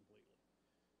Afghanistan completely.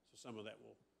 So some of that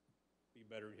will be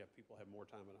better. People have more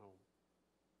time at home.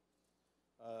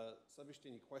 Subject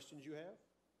to any questions you have,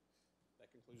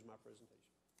 that concludes my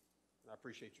presentation. And I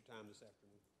appreciate your time this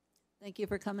afternoon. Thank you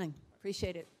for coming.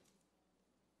 Appreciate it.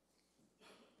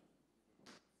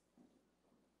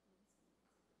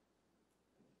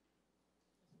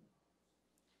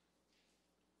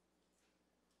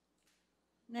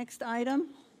 Next item,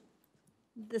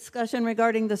 discussion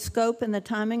regarding the scope and the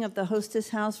timing of the Hostess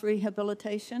House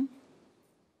rehabilitation.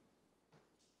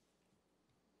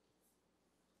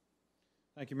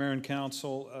 Thank you, Mayor and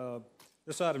Council.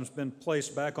 This item's been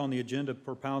placed back on the agenda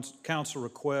per council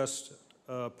request,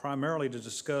 primarily to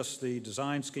discuss the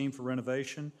design scheme for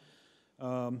renovation.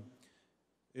 Although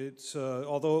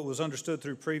it was understood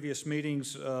through previous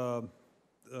meetings,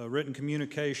 written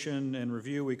communication and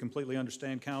review, we completely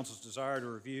understand council's desire to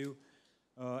review.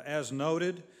 As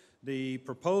noted, the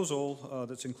proposal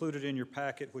that's included in your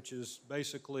packet, which is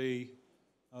basically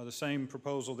the same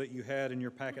proposal that you had in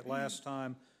your packet last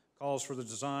time, calls for the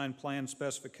design, plan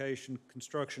specification,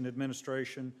 construction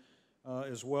administration,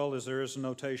 as well as there is a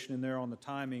notation in there on the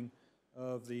timing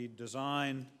of the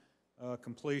design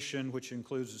completion, which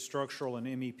includes the structural and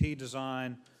MEP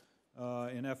design,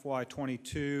 in FY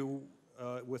 '22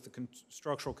 with the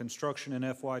structural construction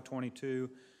in FY '22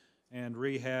 and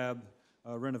rehab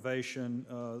renovation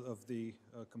of the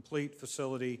complete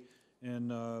facility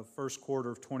in first quarter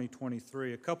of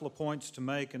 2023. A couple of points to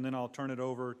make, and then I'll turn it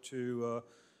over to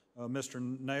Mr.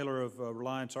 Naylor of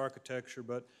Reliance Architecture,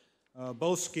 but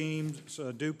both schemes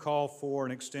do call for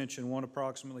an extension, one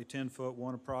approximately 10 foot,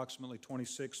 one approximately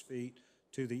 26 feet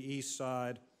to the east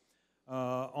side.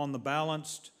 On the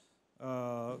balanced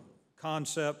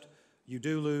concept, you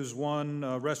do lose one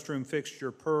restroom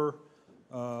fixture per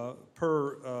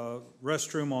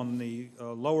restroom on the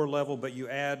lower level, but you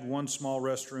add one small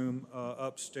restroom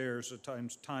upstairs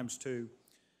times two.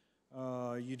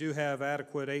 You do have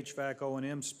adequate HVAC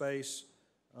O&M space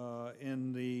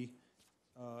in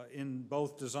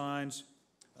both designs.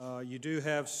 You do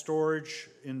have storage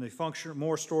in the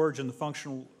more storage in the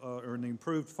functional or in the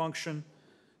improved function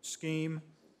scheme,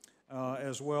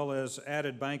 as well as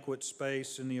added banquet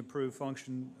space in the improved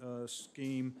function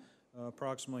scheme,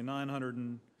 approximately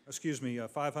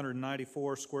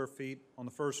 594 square feet on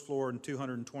the first floor and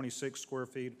 226 square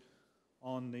feet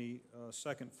on the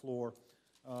second floor.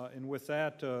 And with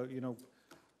that,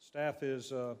 staff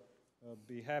is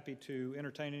be happy to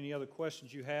entertain any other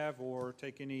questions you have or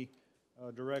take any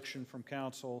direction from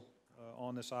council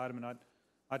on this item. And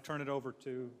I'd turn it over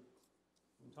to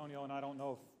Antonio, and I don't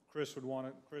know if Chris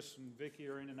and Vicky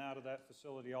are in and out of that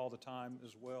facility all the time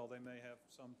as well. They may have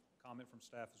some comment from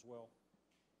staff as well.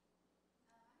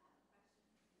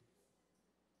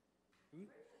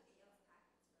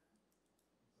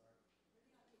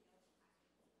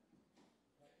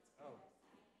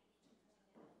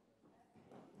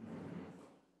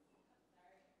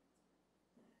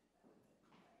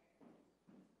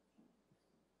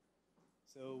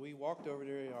 So we walked over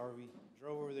there, or we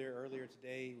drove over there earlier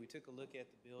today. We took a look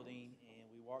at the building and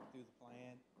we walked through the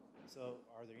plan. So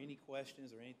are there any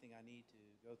questions or anything I need to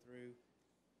go through?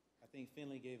 I think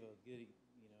Finley gave a good,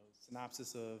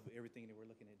 synopsis of everything that we're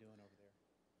looking at doing over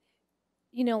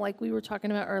there. Like we were talking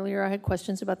about earlier, I had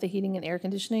questions about the heating and air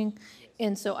conditioning. Yes.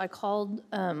 And so I called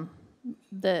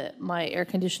my air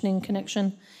conditioning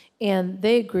connection, and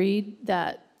they agreed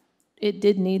that it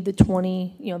did need the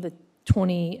 20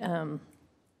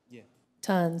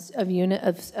 tons of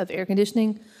air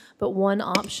conditioning, but one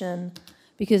option,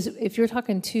 because if you're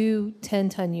talking two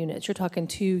 10-ton units, you're talking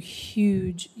two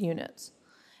huge units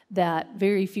that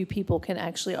very few people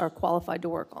are qualified to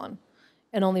work on,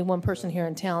 and only one person here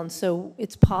in town. So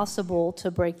it's possible to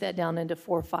break that down into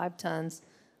 4 or 5 tons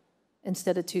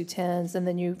instead of 2 10s, and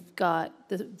then you've got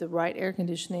the right air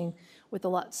conditioning with a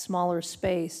lot smaller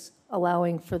space,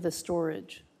 allowing for the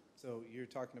storage. So you're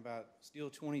talking about still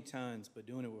 20 tons, but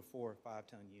doing it with 4 or 5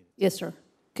 ton units? Yes, sir.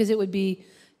 Because it would be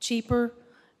cheaper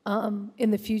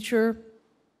in the future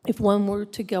if one were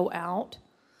to go out.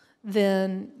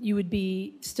 Then you would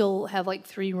still have like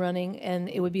 3 running, and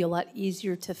it would be a lot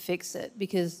easier to fix it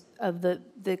because of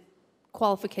the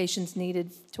qualifications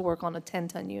needed to work on a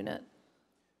 10-ton unit.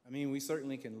 I mean, we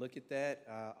certainly can look at that.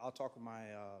 I'll talk with my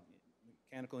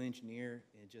mechanical engineer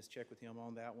and just check with him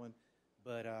on that one.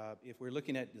 But if we're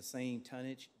looking at the same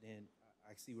tonnage, then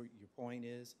I see where your point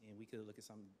is, and we could look at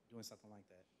doing something like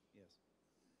that, yes.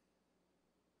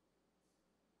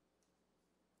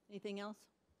 Anything else?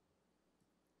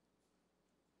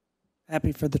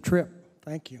 Happy for the trip.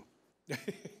 Thank you.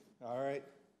 All right.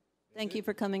 Thank you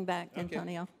for coming back,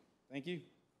 Antonio. Thank you.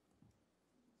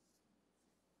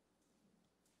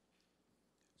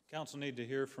 Council need to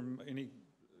hear from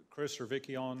Chris or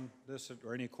Vicky on this,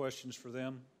 or any questions for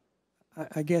them?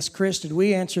 I guess, Chris, did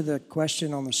we answer the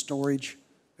question on the storage?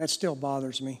 That still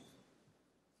bothers me.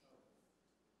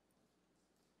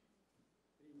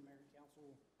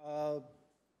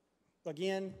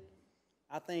 Again,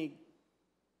 I think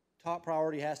top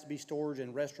priority has to be storage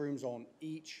and restrooms on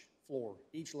each floor,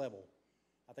 each level.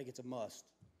 I think it's a must.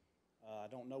 I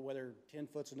don't know whether 10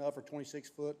 foot's enough or 26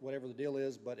 foot, whatever the deal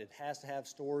is, but it has to have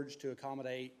storage to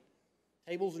accommodate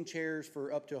tables and chairs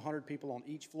for up to 100 people on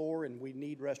each floor, and we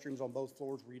need restrooms on both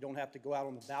floors where you don't have to go out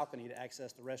on the balcony to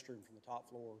access the restroom from the top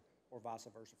floor or vice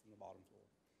versa from the bottom floor.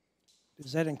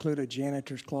 Does that include a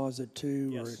janitor's closet too?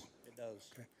 Yes, or? it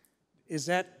does. Okay. Is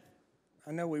that,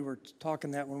 I know we were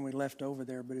talking that when we left over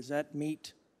there, but does that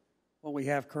meet what we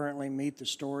have currently, meet the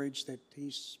storage that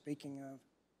he's speaking of?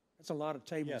 That's a lot of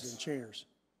tables and chairs.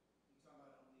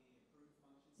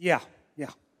 Yeah.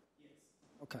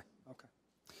 Okay.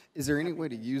 Is there any way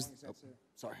to use,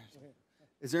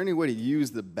 is there any way to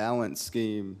use the balance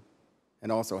scheme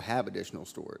and also have additional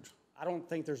storage? I don't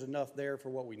think there's enough there for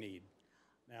what we need.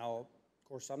 Now, of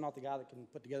course, I'm not the guy that can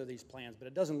put together these plans, but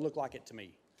it doesn't look like it to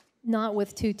me. Not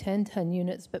with two 10-ton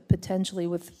units, but potentially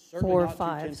with Certainly 4 or not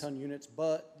 5s. two 10-ton units,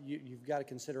 but you've got to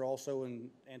consider also, and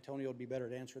Antonio would be better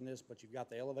at answering this, but you've got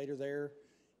the elevator there,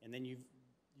 and then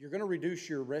you're going to reduce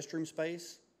your restroom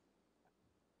space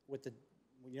with the,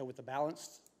 with the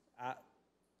balanced. I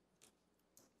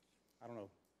don't know.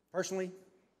 Personally,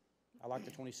 I like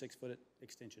the 26-foot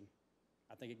extension.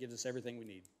 I think it gives us everything we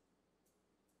need.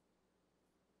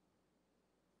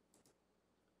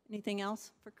 Anything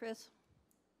else for Chris?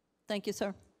 Thank you,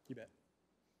 sir. You bet.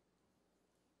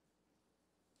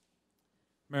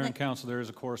 Mayor and council, there is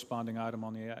a corresponding item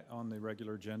on the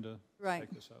regular agenda. Right.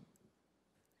 Take this up.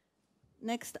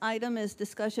 Next item is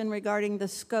discussion regarding the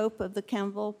scope of the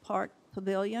Campbell Park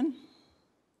Pavilion.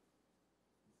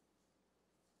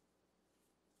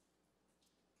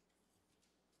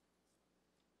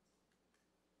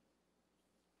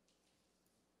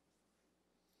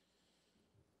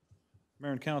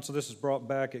 Mayor and council, this is brought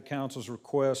back at council's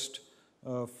request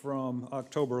from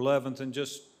October 11th, and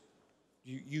just,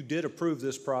 you did approve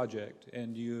this project,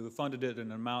 and you funded it in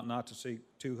an amount not to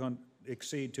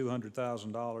exceed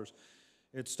 $200,000.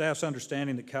 It's staff's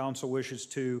understanding that council wishes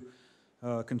to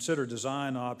consider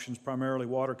design options, primarily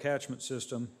water catchment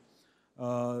system.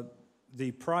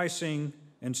 The pricing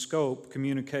and scope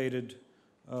communicated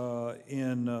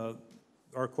in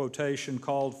our quotation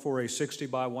called for a 60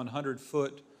 by 100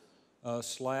 foot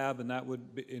slab, and that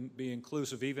would be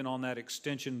inclusive even on that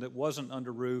extension that wasn't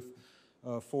under roof,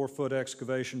 4-foot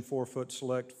excavation, 4-foot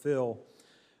select fill.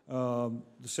 The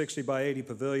 60 by 80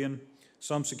 pavilion,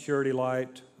 some security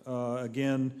light,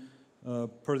 again,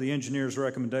 per the engineer's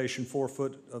recommendation, 4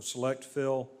 foot of select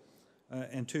fill,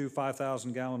 and 2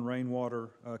 5,000-gallon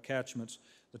rainwater catchments.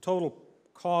 The total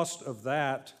cost of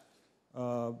that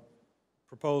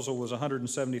proposal was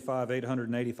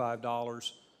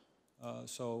 $175,885.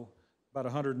 So about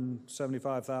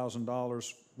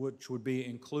 $175,000, which would be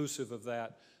inclusive of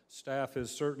that. Staff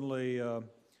is certainly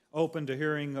open to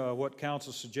hearing what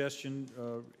council's suggestion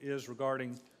is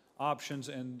regarding options,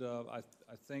 and I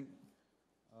think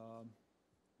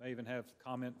may even have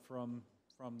comment from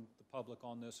the public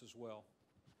on this as well.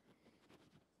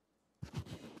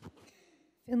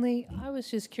 Finley, I was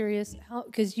just curious, how,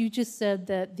 because you just said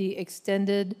that the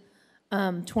extended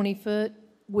 20-foot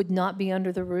would not be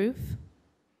under the roof?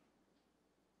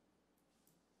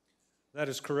 That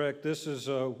is correct. This is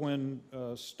when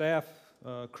staff,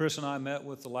 Chris and I met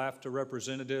with the LAFTA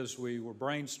representatives. We were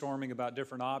brainstorming about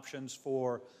different options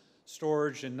for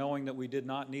storage, and knowing that we did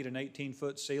not need an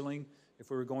 18-foot ceiling if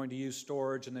we were going to use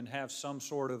storage, and then have some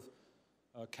sort of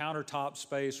countertop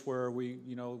space where we,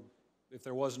 if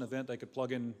there was an event, they could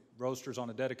plug in roasters on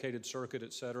a dedicated circuit,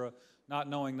 et cetera. Not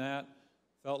knowing that,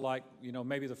 felt like,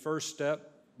 maybe the first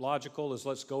step, logical, is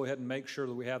let's go ahead and make sure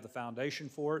that we have the foundation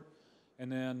for it.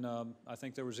 And then I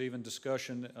think there was even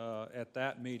discussion at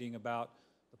that meeting about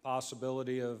the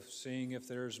possibility of seeing if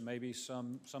there's maybe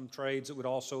some trades that would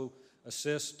also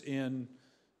assist in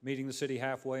meeting the city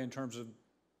halfway in terms of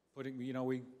putting,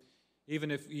 even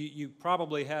if you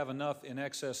probably have enough in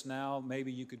excess now,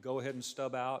 maybe you could go ahead and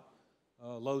stub out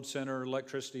load center,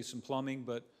 electricity, some plumbing,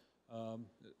 but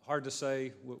hard to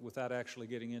say without actually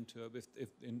getting into it.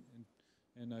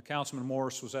 And Councilman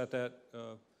Morris was at that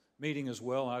meeting as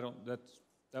well. That's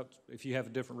if you have a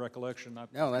different recollection.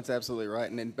 No, that's absolutely right.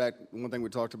 And in fact, one thing we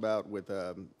talked about with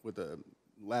the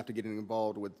LAFTA getting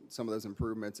involved with some of those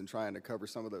improvements and trying to cover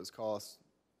some of those costs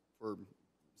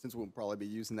since we'll probably be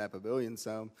using that pavilion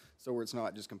so where it's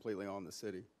not just completely on the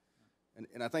city.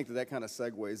 And I think that kind of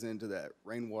segues into that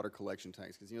rainwater collection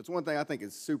tanks, because it's one thing I think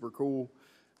is super cool.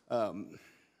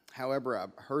 However,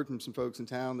 I've heard from some folks in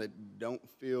town that don't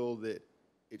feel that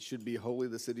it should be wholly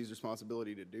the city's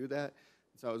responsibility to do that.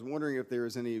 So I was wondering if there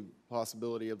is any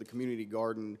possibility of the community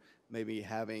garden maybe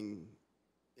having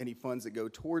any funds that go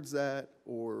towards that,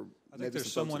 or I think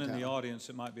there's someone in the audience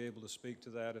that might be able to speak to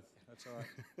that, if that's all right.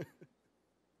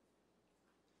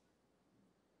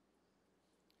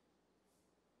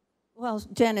 Well,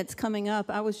 Janet's coming up.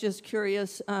 I was just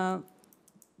curious,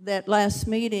 that last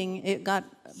meeting, it got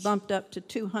bumped up to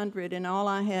 200, and all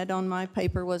I had on my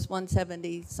paper was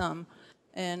 170 some.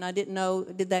 And I didn't know,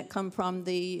 did that come from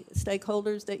the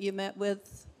stakeholders that you met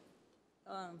with,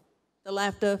 the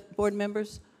LAFTA board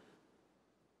members?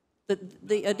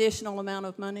 The additional amount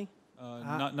of money?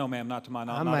 No, ma'am, not to my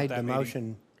knowledge. I Not at made that the meeting.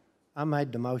 motion. I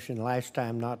made the motion last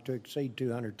time not to exceed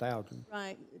 200,000.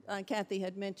 Right. Kathy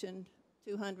had mentioned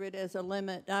 200 as a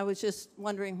limit. I was just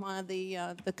wondering why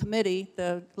the committee,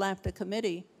 the LAFTA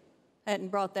committee, hadn't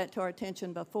brought that to our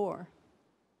attention before.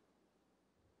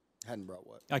 Hadn't brought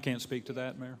what? I can't speak to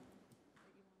that, Mayor.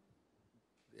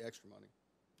 The extra money.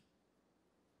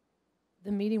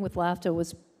 The meeting with LAFTA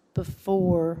was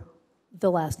before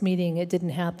the last meeting. It didn't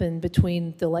happen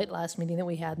between the last meeting that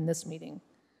we had and this meeting.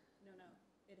 No,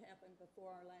 it happened before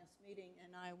our last meeting,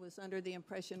 and I was under the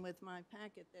impression with my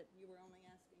packet that you were only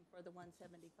asking for the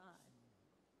 175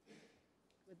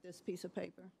 with this piece of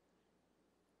paper.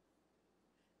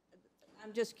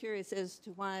 I'm just curious as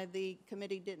to why the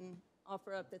committee didn't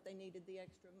offer up that they needed the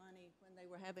extra money when they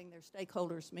were having their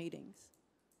stakeholders meetings,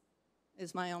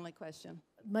 is my only question.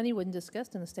 Money wasn't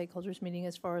discussed in the stakeholders meeting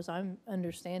as far as I'm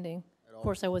understanding. Of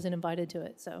course, I wasn't invited to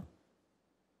it, so.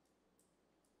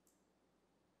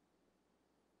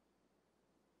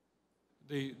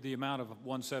 The amount of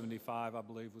 175, I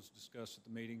believe, was discussed at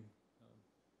the meeting.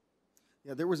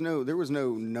 Yeah, there was no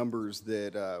numbers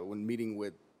that, when meeting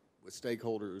with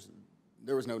stakeholders,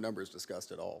 there was no numbers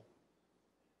discussed at all,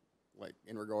 like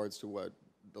in regards to what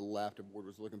the LAFTA board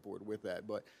was looking for with that.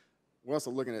 But we're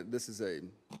also looking at this as a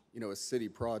city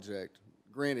project.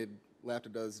 Granted,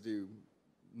 LAFTA does do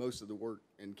most of the work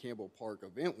in Campbell Park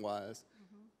event-wise,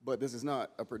 but this is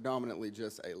not a predominantly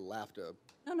just a LAFTA.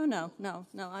 No,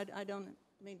 I don't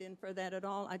mean to infer that at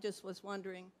all. I just was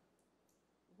wondering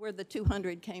where the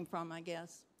 200 came from, I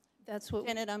guess. That's what.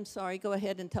 Janet, I'm sorry, go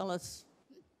ahead and tell us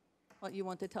what you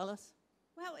want to tell us.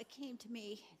 Well, it came to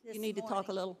me this You need to talk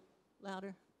a morning. little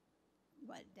louder.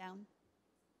 What, down?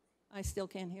 I still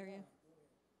can't hear you.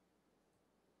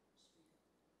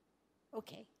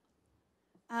 Okay.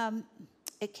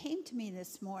 It came to me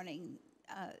this morning,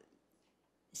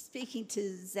 speaking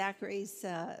to Zachary's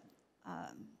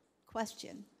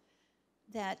question,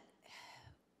 that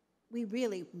we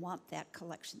really want that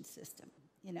collection system.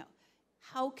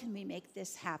 How can we make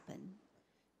this happen?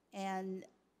 And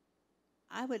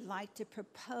I would like to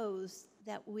propose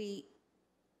that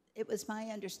it was my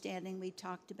understanding we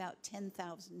talked about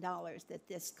 $10,000 that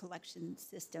this collection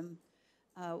system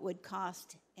would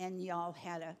cost, and y'all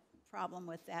had a problem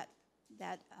with that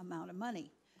amount of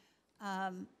money.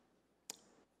 I'm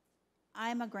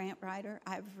a grant writer.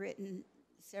 I've written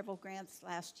several grants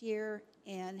last year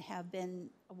and have been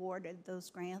awarded those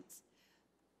grants.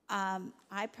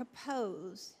 I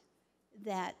propose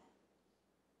that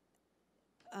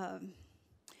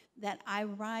I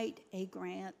write a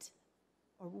grant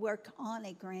or work on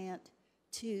a grant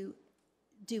to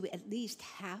do at least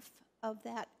half of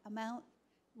that amount.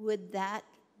 Would that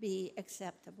be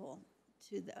acceptable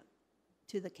to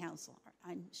the council?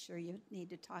 I'm sure you need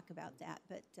to talk about that,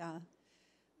 but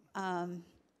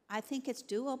I think it's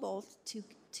doable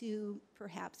to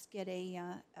perhaps get a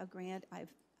grant.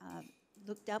 I've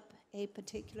looked up a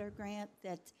particular grant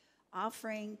that's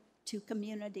offering to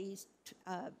communities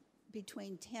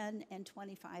between $10,000 and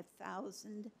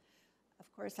 $25,000.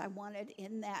 Of course, I wanted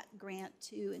in that grant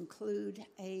to include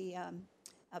a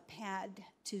pad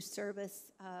to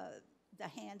service the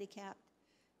handicapped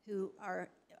who are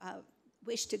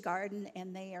wish to garden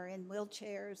and they are in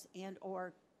wheelchairs and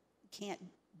or can't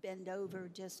bend over.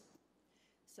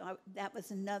 That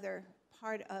was another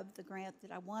part of the grant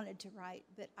that I wanted to write,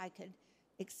 but I could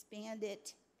expand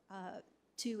it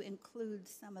to include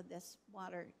some of this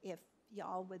water if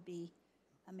y'all would be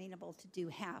amenable to do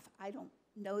half. I don't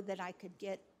know that I could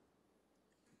get,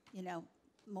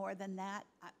 more than that.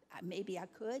 Maybe I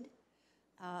could.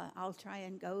 I'll try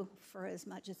and go for as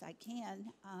much as I can,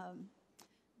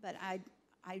 but I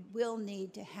will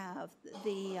need to have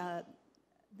the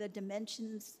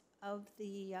dimensions of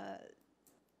the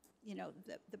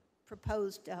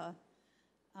proposed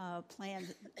plan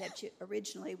that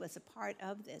originally was a part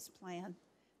of this plan,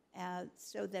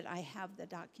 so that I have the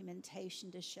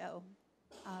documentation to show.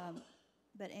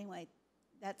 But anyway,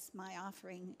 that's my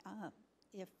offering.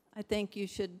 I think you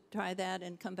should try that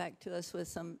and come back to us with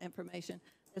some information.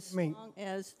 As long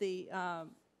as the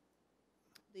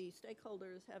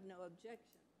stakeholders have no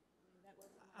objection.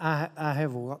 I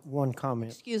have one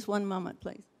comment. Excuse one moment,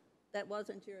 please. That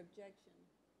wasn't your objection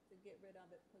to get rid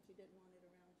of it because you didn't want it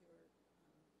around your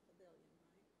pavilion,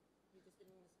 right? You just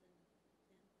didn't want to spend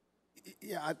the 10?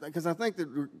 Yeah, because I think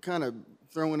that we're kind of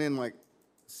throwing in like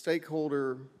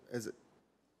stakeholder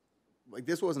like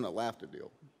this wasn't a LAFTA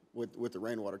deal with the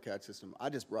rainwater catch system. I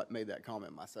just made that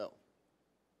comment myself.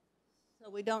 So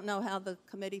we don't know how the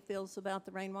committee feels about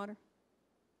the rainwater?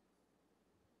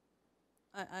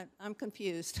 I'm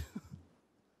confused.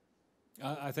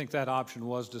 I think that option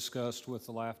was discussed with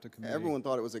the LAFTA committee. Everyone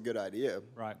thought it was a good idea.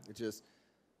 Right. It just,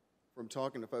 from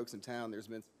talking to folks in town, there's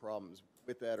been some problems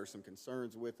with that or some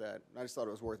concerns with that. And I just thought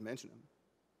it was worth mentioning.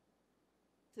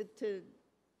 To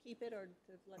keep it or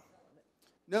to let go of it?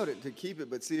 No, to keep it,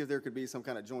 but see if there could be some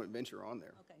kind of joint venture on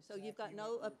there. Okay, so you've got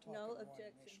no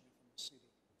objection.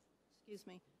 Excuse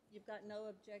me. You've got no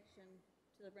objection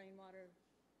to the rainwater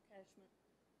catchment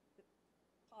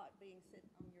pot being sit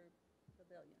on your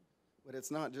pavilion. But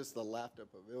it's not just the LAFTA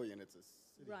pavilion, it's a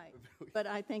city Right, pavilion. but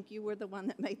I think you were the one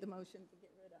that made the motion to get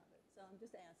rid of it, so I'm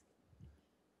just asking.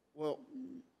 Well,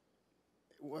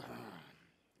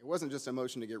 it wasn't just a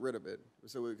motion to get rid of it,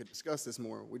 so we could discuss this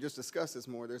more. We just discussed this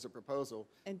more. There's a proposal.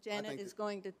 And I Janet think is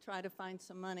going to try to find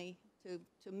some money to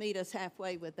meet us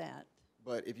halfway with that.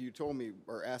 But if you told me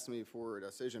or asked me for a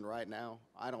decision right now,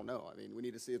 I don't know. I mean, we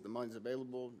need to see if the money's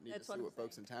available, need That's to what see I'm what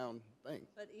folks in town think.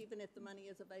 But even if the money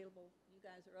is available, you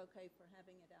guys are okay for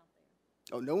having it out there?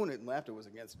 Oh, no one at LAFTA was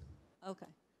against it. Okay.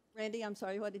 Randy, I'm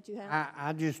sorry, what did you have?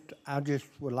 I just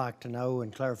would like to know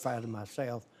and clarify to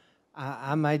myself,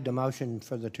 I made the motion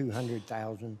for the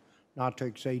 200,000, not to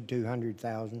exceed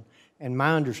 200,000, and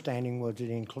my understanding was it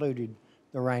included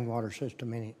the rainwater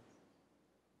system in it.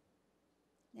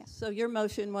 So your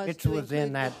motion was It's to within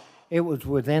include that, it was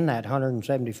within that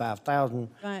 175,000.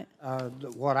 Right.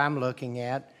 What I'm looking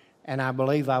at, and I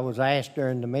believe I was asked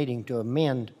during the meeting to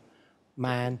amend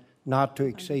mine not to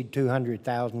exceed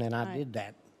 200,000, and I Right. did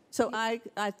that. So I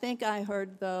think I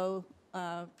heard, though,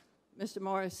 Mr.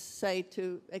 Morris say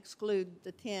to exclude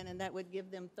the 10, and that would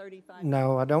give them 35.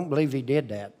 No, I don't believe he did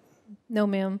that. No,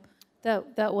 ma'am,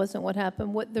 that wasn't what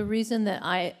happened. The reason that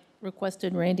I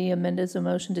requested Randy amend his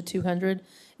motion to 200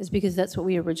 is because that's what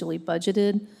we originally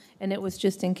budgeted, and it was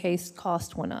just in case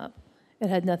cost went up. It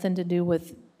had nothing to do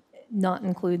with not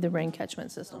include the rain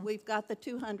catchment system. We've got the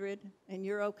 200, and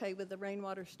you're okay with the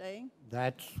rainwater staying?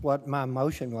 That's what my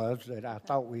motion was that I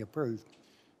thought we approved.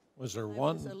 Was there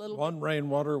was a little one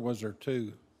rainwater, or was there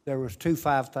two? There was two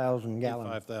 5,000 gallon,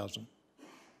 5,000.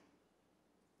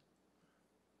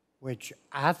 which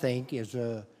I think is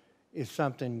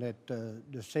something that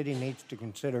the city needs to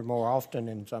consider more often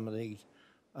in some of these.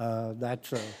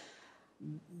 That's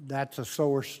a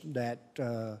source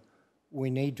that we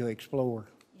need to explore.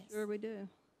 Sure we do.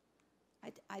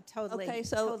 I totally, Okay,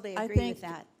 so totally I agree think, with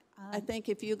that. I think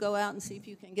if you go out and see if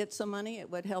you can get some money, it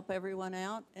would help everyone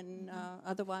out, and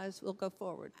otherwise, we'll go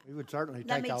forward. We would certainly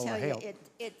Let me take all the tell you, help.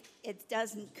 it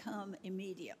doesn't come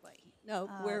immediately. No,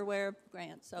 we're aware of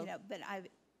grants, so. You know, but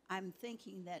I'm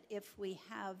thinking that if we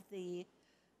have the,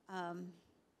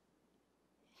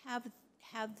 have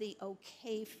the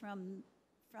okay from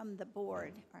the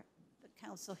board, or the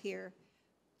council here,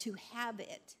 to have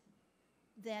it,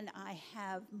 then I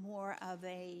have more of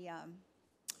a,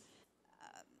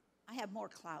 I have more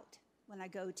clout when I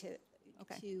go to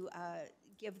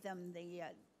give them the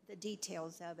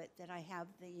details of it, that I have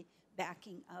the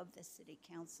backing of the city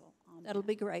council on That'll that.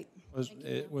 be great. Was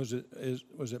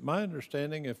it my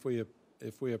understanding if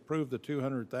we approved the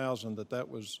 200,000 that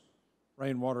was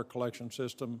rainwater collection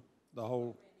system, the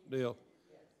whole deal?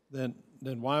 Then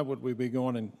why would we be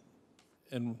going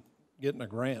and getting a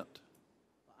grant?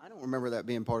 I don't remember that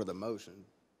being part of the motion.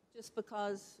 Just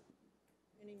because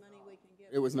any money we can get.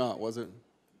 It was not, was it?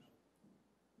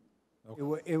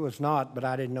 It was not, but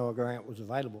I didn't know a grant was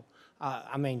available.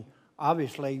 I mean,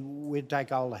 obviously, we'd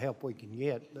take all the help we can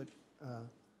get, but,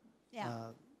 Yeah.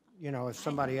 you know, if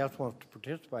somebody else wants to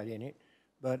participate in it.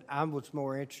 But I was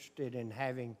more interested in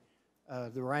having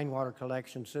the rainwater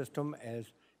collection system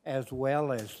as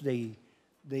well as the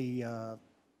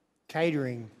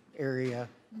catering area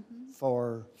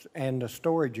and the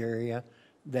storage area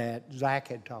that Zach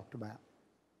had talked about.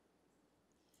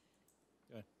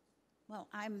 Okay. Well,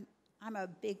 I'm a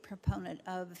big proponent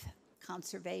of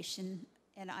conservation,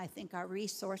 and I think our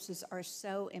resources are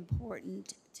so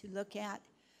important to look at,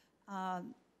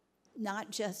 not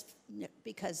just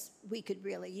because we could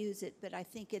really use it, but I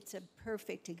think it's a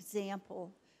perfect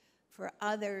example for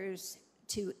others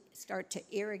to start to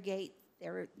irrigate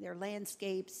their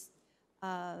landscapes,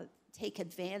 take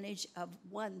advantage of,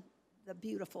 the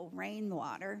beautiful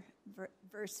rainwater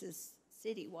versus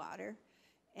city water.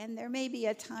 And there may be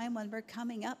a time when we're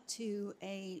coming up to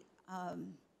a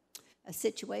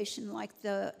situation like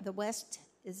the West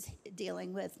is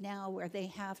dealing with now, where they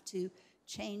have to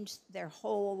change their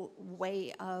whole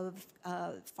way of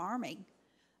farming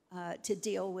to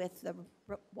deal with the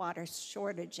water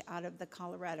shortage out of the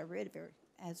Colorado River,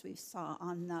 as we saw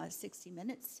on 60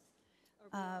 Minutes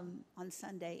on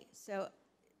Sunday. So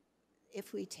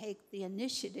if we take the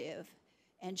initiative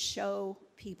and show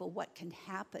people what can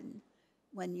happen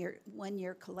when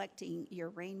you're collecting your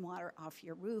rainwater off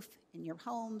your roof in your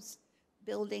homes,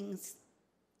 buildings,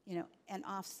 you know, and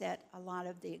offset a lot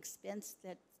of the expense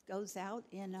that goes out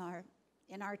in our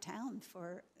town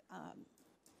for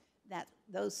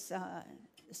those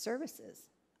services.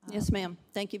 Yes, ma'am.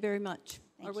 Thank you very much.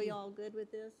 Thank Are we you. all good with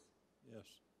this? Yes.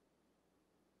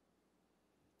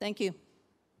 Thank you.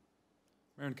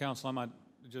 Mayor and council, I might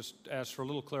just ask for a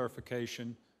little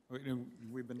clarification.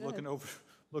 We've been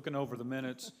looking over the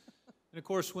minutes. And of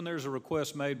course, when there's a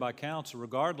request made by council,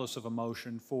 regardless of a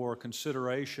motion for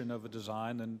consideration of a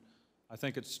design, then I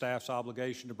think it's staff's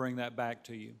obligation to bring that back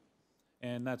to you.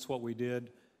 And that's what we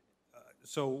did.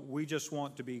 So we just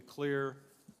want to be clear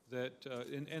that,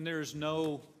 and there's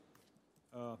no,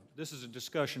 this is a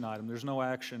discussion item, there's no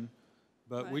action,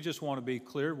 but we just want to be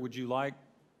clear. Would you like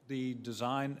the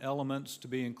design elements to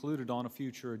be included on a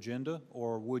future agenda,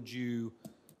 or would you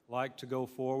like to go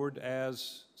forward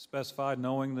as specified,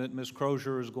 knowing that Ms.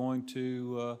 Crozier is going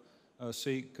to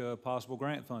seek possible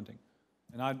grant funding?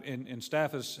 And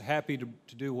staff is happy to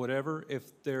do whatever.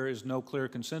 If there is no clear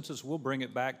consensus, we'll bring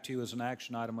it back to you as an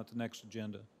action item at the next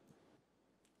agenda.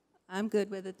 I'm good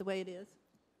with it the way it is.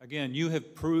 Again, you have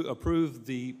approved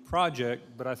the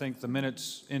project, but I think the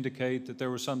minutes indicate that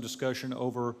there was some discussion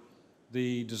over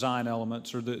the design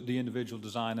elements, or the individual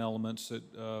design elements that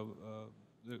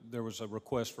there was a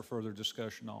request for further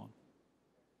discussion on.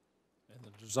 And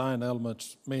the design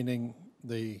elements, meaning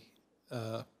the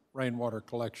rainwater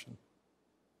collection?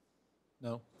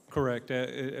 No? Correct,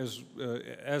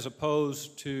 as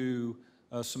opposed to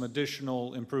some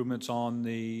additional improvements on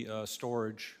the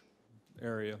storage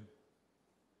area.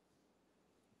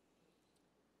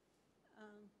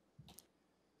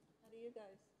 How do you guys?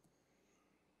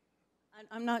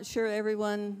 I'm not sure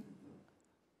everyone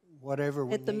Whatever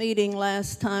we at the need, meeting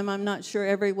last time, I'm not sure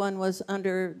everyone was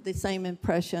under the same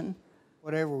impression.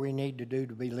 whatever we need to do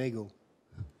to be legal.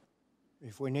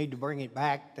 If we need to bring it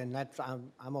back, then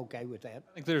I'm okay with that.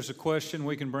 I think there's a question,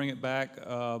 we can bring it back.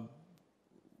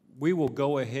 We will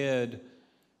go ahead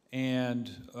and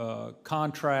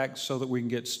contract so that we can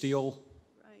get steel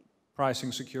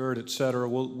pricing secured, et cetera.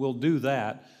 We'll do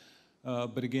that,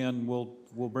 but again,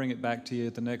 we'll bring it back to you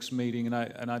at the next meeting. And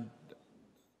I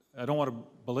don't want to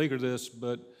beleaguer this,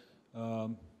 but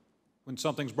when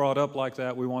something's brought up like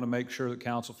that, we want to make sure that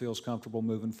council feels comfortable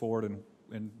moving forward in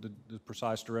the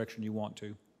precise direction you want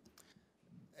to.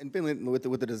 And Finley,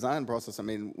 with the design process, I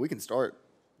mean, we can start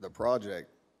the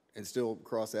project and still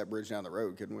cross that bridge down the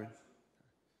road, couldn't we? Everybody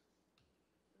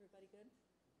good?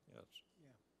 Yes.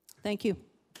 Thank you.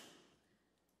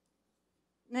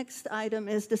 Next item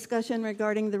is discussion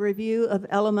regarding the review of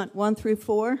element 1 through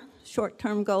 4,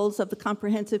 short-term goals of the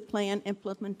comprehensive plan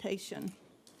implementation.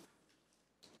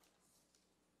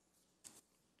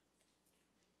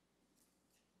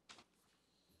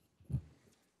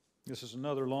 This is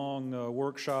another long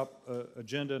workshop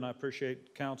agenda, and I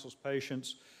appreciate council's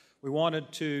patience. We wanted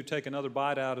to take another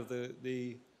bite out of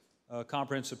the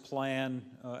comprehensive plan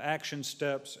action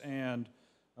steps and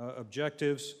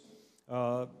objectives.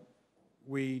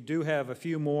 We do have a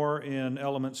few more in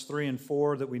elements 3 and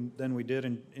 4 than we did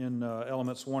in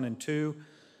elements 1 and 2.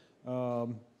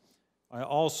 I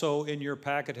also, in your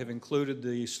packet, have included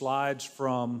the slides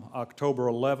from October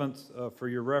 11th for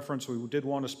your reference. We did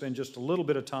want to spend just a little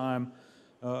bit of time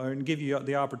and give you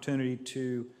the opportunity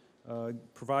to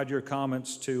provide your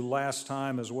comments to last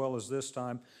time as well as this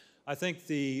time. I think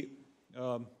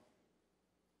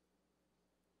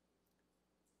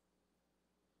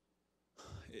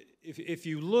if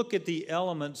you look at the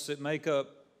elements that make up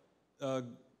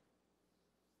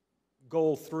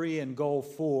Goal 3 and Goal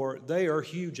 4, they are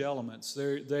huge elements.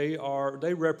 They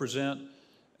represent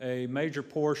a major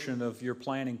portion of your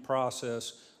planning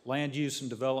process, land use and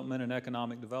development and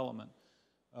economic development.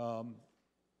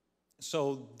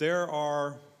 So there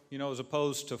are, as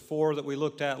opposed to 4 that we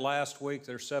looked at last week,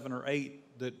 there's 7 or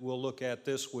 8 that we'll look at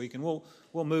this week, and we'll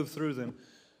move through them.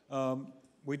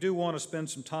 We do want to spend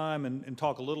some time and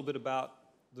talk a little bit about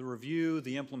the review,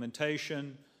 the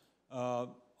implementation.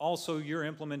 Also, your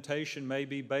implementation may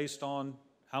be based on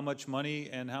how much money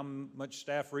and how much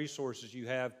staff resources you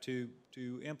have to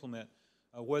implement.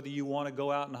 Whether you want to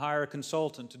go out and hire a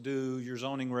consultant to do your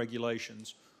zoning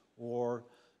regulations, or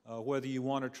whether you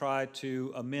want to try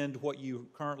to amend what you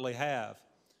currently have.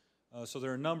 So there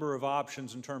are a number of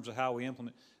options in terms of how we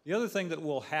implement. The other thing that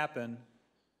will happen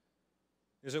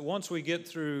is that once we get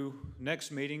through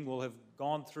next meeting, we'll have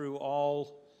gone through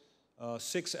all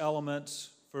 6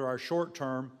 elements for our short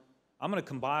term. I'm going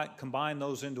to combine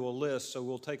those into a list, so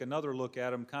we'll take another look at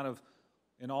them kind of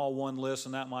in all one list,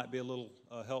 and that might be a little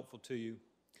helpful to you.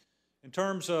 In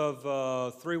terms of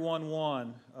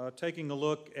 311, taking a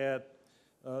look at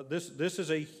this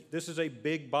is a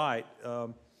big bite,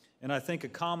 and I think a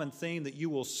common theme that you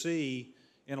will see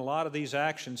in a lot of these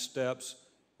action steps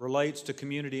relates to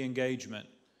community engagement.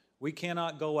 We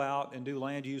cannot go out and do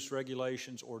land use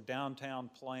regulations or downtown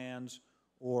plans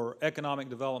or economic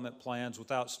development plans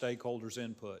without stakeholders'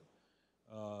 input.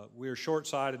 We are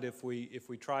short-sighted if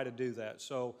we try to do that.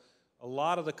 So a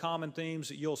lot of the common themes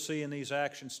that you'll see in these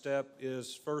action steps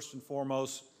is, first and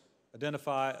foremost,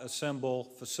 identify, assemble,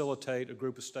 facilitate a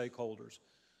group of stakeholders.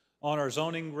 On our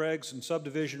zoning regs and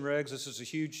subdivision regs, this is a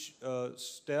huge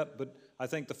step, but I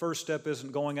think the first step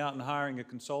isn't going out and hiring a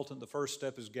consultant. The first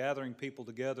step is gathering people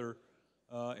together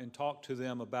and talk to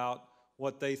them about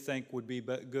what they think would be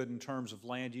good in terms of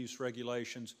land use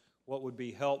regulations, what would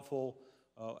be helpful,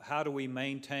 how do we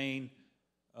maintain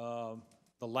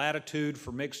the latitude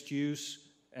for mixed use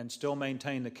and still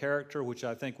maintain the character, which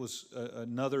I think was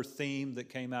another theme that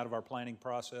came out of our planning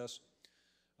process.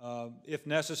 If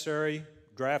necessary,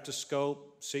 draft a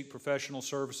scope, seek professional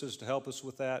services to help us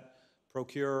with that,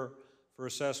 procure for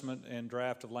assessment and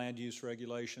draft of land use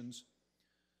regulations.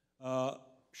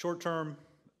 Short-term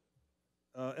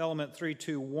element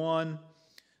 321,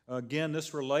 again,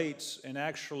 this relates, and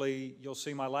actually you'll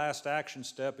see my last action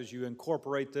step as you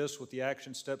incorporate this with the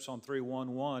action steps on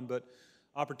 311, but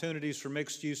opportunities for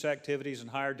mixed-use activities and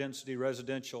higher density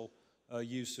residential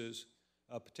uses,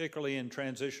 particularly in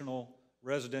transitional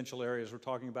residential areas. We're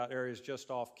talking about areas just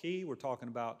off Key. We're talking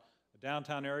about a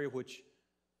downtown area, which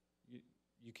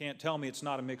you can't tell me it's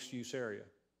not a mixed-use area.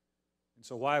 And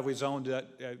so why have we zoned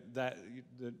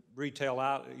the retail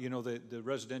out, the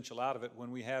residential out of it when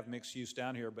we have mixed use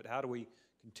down here? But how do we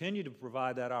continue to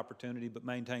provide that opportunity but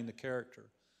maintain the character?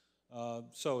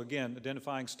 So again,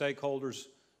 identifying stakeholders,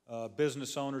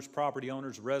 business owners, property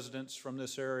owners, residents from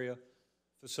this area,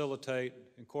 facilitate,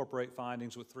 incorporate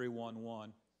findings with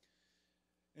 311.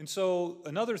 And so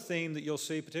another theme that you'll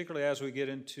see, particularly as we get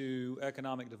into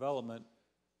economic development,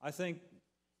 I think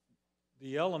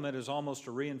the element is almost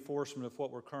a reinforcement of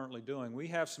what we're currently doing. We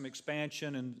have some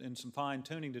expansion and some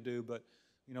fine-tuning to do, but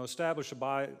establish a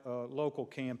buy local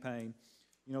campaign.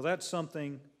 That's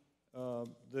something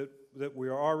that we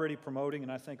are already promoting,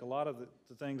 and I think a lot of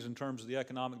the things in terms of the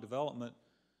economic development,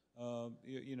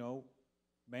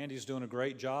 Mandy's doing a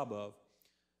great job of.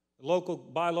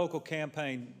 Buy local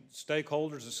campaign,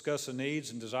 stakeholders discuss the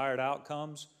needs and desired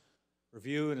outcomes,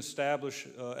 review and establish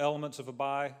elements of a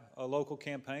buy local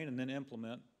campaign, and then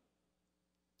implement.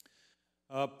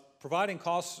 Providing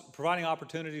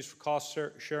opportunities for cost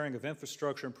sharing of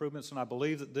infrastructure improvements, and I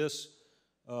believe that this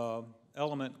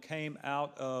element came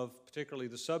out of particularly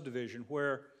the subdivision,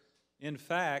 where in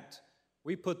fact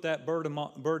we put that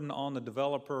burden on the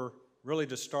developer really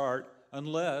to start,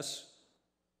 unless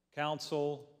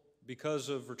council, because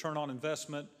of return on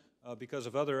investment, because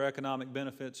of other economic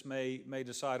benefits, may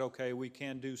decide, okay, we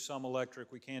can do some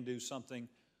electric, we can do something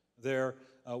there,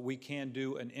 we can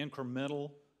do an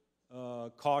incremental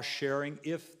cost sharing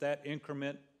if that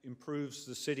increment improves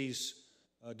the city's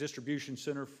distribution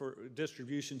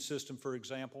system, for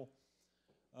example.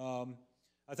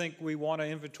 I think we want to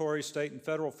inventory state and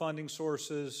federal funding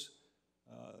sources,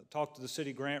 talk to the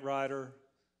city grant writer,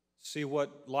 see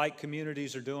what like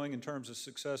communities are doing in terms of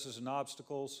successes and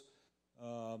obstacles.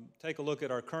 Take a look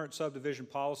at our current subdivision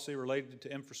policy related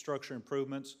to infrastructure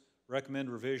improvements,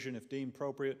 recommend revision if deemed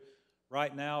appropriate.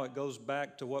 Right now, it goes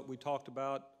back to what we talked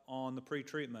about on the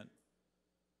pre-treatment.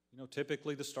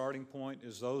 Typically the starting point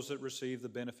is those that receive the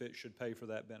benefit should pay for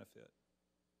that benefit.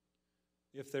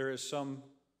 If there is some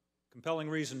compelling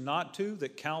reason not to,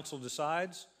 that council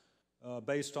decides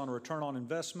based on a return on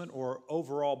investment or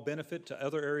overall benefit to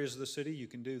other areas of the city, you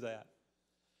can do that.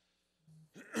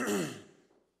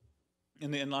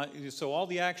 So all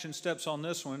the action steps on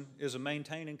this one is a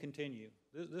maintain and continue.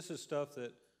 This is stuff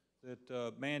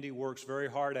that Mandy works very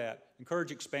hard at.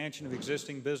 Encourage expansion of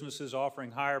existing businesses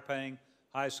offering higher paying,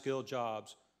 high-skilled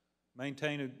jobs.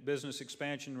 Maintain a business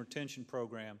expansion and retention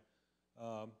program.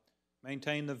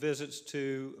 Maintain the visits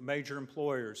to major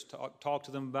employers. Talk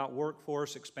to them about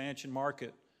workforce expansion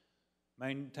market.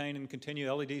 Maintain and continue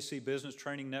LEDC business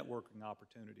training networking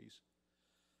opportunities.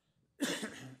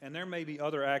 And there may be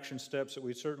other action steps that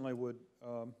we certainly would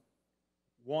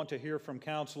want to hear from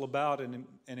council about and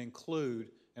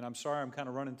include. And I'm sorry I'm kind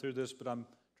of running through this, but I'm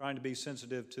trying to be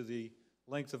sensitive to the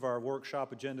length of our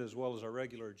workshop agenda as well as our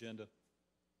regular agenda.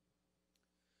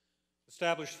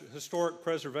 Establish historic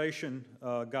preservation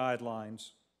guidelines.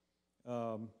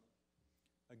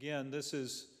 Again, this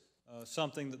is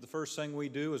something that the first thing we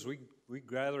do is we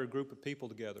gather a group of people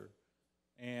together.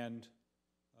 And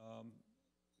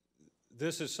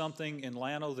this is something in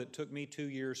Llano that took me 2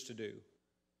 years to do.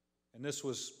 And this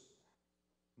was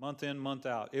month in, month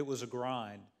out. It was a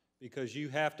grind because you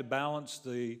have to balance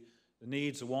the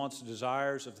needs, the wants, the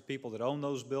desires of the people that own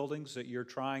those buildings that you're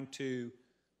trying to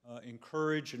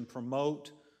encourage and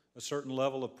promote a certain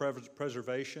level of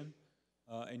preservation.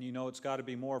 And it's got to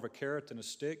be more of a carrot than a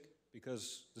stick.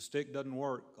 because the stick doesn't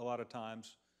work a lot of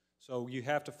times. So you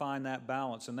have to find that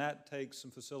balance, and that takes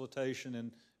some facilitation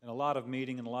and a lot of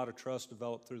meeting and a lot of trust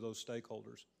developed through those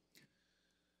stakeholders.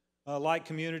 Like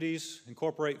communities,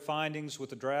 incorporate findings with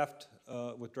the draft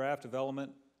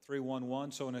development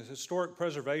 311. So in a historic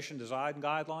preservation design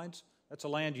guidelines, that's a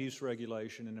land use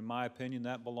regulation, and in my opinion,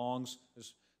 that belongs,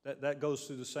 that goes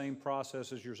through the same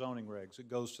process as your zoning regs. It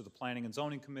goes to the Planning and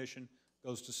Zoning Commission,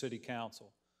 goes to City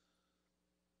Council.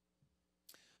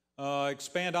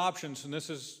 Expand options, and this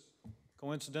is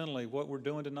coincidentally what we're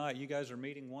doing tonight. You guys are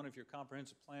meeting one of your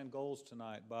comprehensive plan goals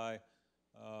tonight by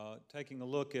taking a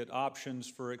look at options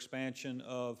for expansion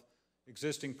of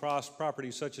existing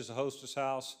properties such as a hostess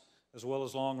house, as well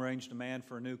as long-range demand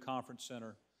for a new conference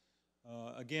center.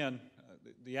 Again,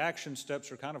 the action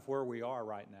steps are kind of where we are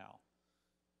right now.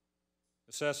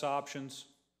 Assess options.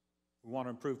 We want to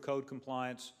improve code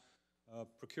compliance,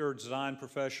 procure design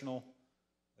professional,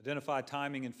 identify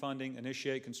timing and funding,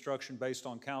 initiate construction based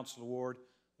on council award,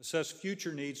 assess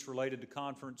future needs related to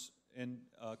conference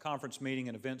meeting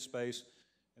and event space,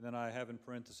 and then I have in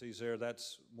parentheses there,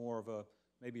 that's more of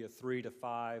maybe a 3 to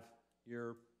 5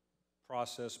 year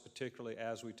process, particularly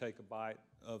as we take a bite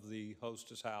of the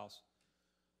hostess house.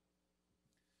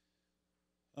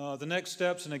 The next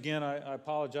steps, and again, I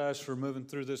apologize for moving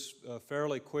through this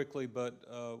fairly quickly, but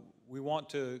we want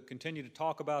to continue to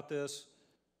talk about this.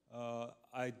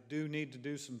 I do need to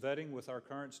do some vetting with our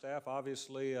current staff.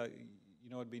 Obviously, you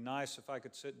know, it'd be nice if I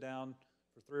could sit down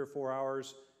for 3 or 4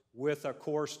 hours with a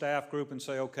core staff group and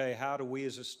say, okay, how do we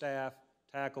as a staff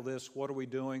tackle this? What are we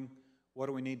doing? What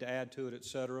do we need to add to it, et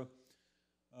cetera?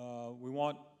 We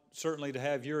want certainly to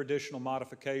have your additional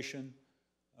modification.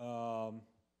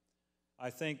 I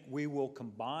think we will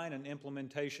combine an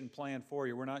implementation plan for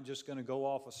you. We're not just going to go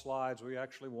off of slides. We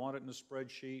actually want it in a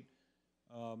spreadsheet.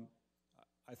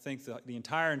 I think the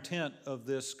entire intent of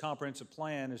this comprehensive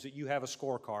plan is that you have a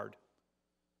scorecard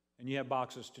and you have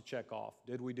boxes to check off.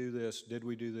 Did we do this? Did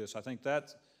we do this? I think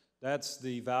that's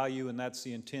the value and that's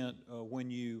the intent when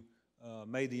you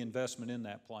made the investment in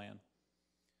that plan.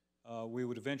 We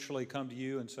would eventually come to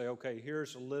you and say, okay,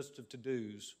 here's a list of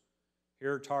to-dos.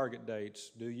 Here are target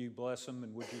dates. Do you bless them,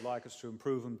 and would you like us to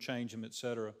improve them, change them, et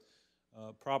cetera?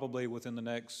 Probably within the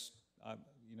next,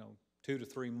 2 to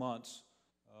 3 months,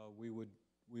 we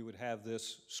would have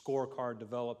this scorecard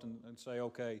developed and say,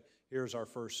 okay, here's our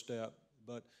first step.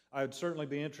 But I would certainly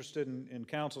be interested in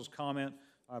council's comment.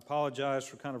 I apologize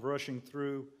for kind of rushing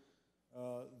through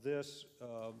this.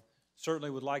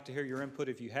 Certainly would like to hear your input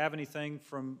if you have anything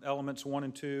from elements 1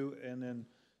 and 2, and then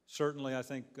certainly I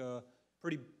think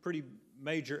pretty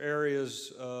major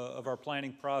areas of our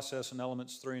planning process in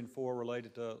elements 3 and 4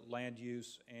 related to land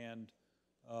use and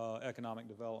economic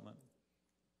development.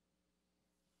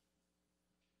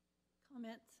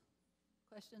 Comments?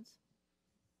 Questions?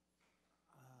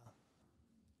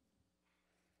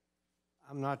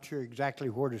 I'm not sure exactly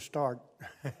where to start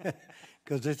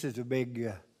because this is a big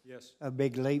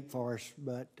leap for us.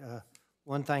 But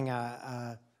one thing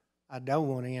I don't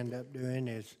want to end up doing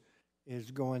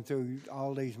is going through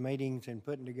all these meetings and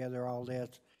putting together all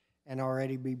this and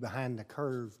already be behind the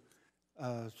curve,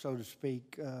 so to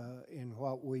speak, in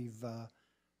what we've.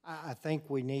 I think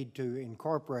we need to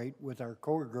incorporate with our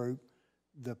core group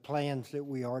the plans that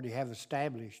we already have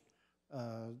established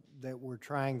that we're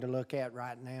trying to look at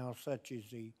right now, such as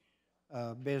the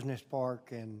business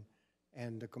park and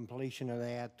the completion of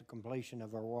that, the completion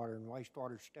of our water and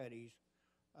wastewater studies,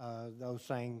 those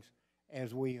things.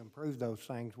 As we improve those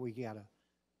things, we got to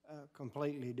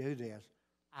completely do this.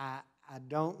 I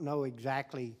don't know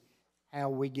exactly how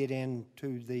we get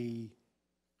into the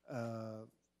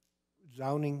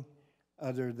zoning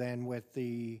other than with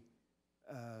the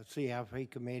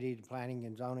CIP committee, the Planning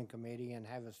and Zoning Committee, and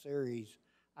have a series.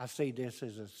 I see this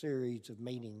as a series of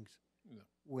meetings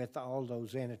with all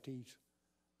those entities,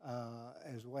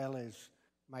 as well as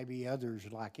maybe others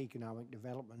like economic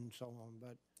development and so on.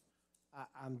 But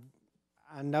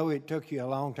I know it took you a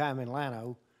long time in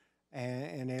Llano,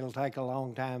 and it'll take a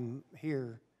long time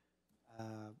here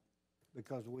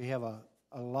because we have a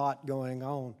lot going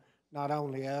on, not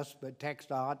only us, but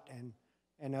TxDOT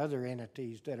and other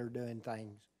entities that are doing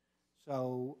things.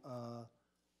 So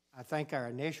I think our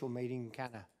initial meeting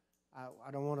kind of,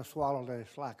 I don't want to swallow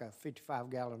this like a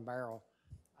 55-gallon barrel.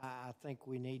 I think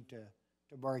we need to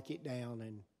break it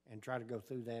down and try to go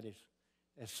through that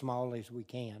as small as we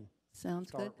can. Sounds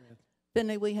good.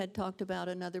 Finley, we had talked about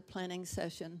another planning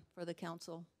session for the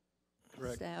council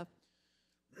staff.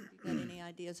 You got any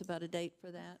ideas about a date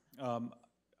for that?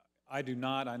 I do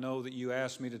not. I know that you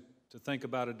asked me to think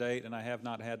about a date, and I have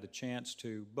not had the chance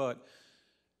to. But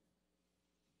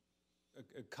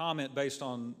a comment based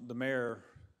on the mayor,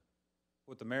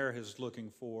 what the mayor is looking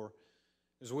for,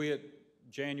 is we at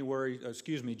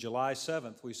July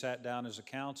 7th, we sat down as a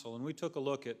council and we took a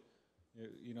look at,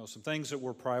 you know, some things that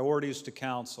were priorities to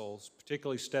council,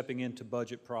 particularly stepping into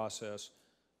budget process.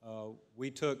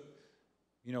 We took,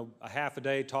 you know, a half a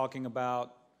day talking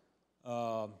about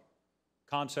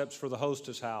concepts for the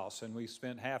hostess house, and we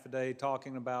spent half a day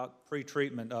talking about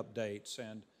pre-treatment updates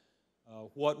and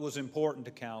what was important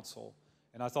to council.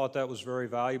 And I thought that was very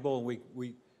valuable, and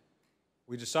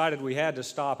we decided we had to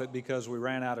stop it because we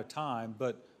ran out of time,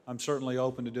 but I'm certainly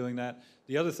open to doing that.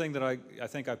 The other thing that I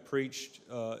think I preached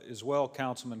as well,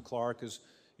 Councilman Clark, is,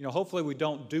 you know, hopefully we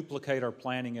don't duplicate our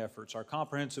planning efforts. Our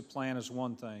comprehensive plan is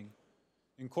one thing.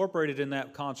 Incorporated in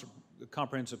that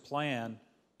comprehensive plan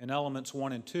in elements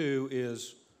 1 and 2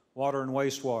 is water and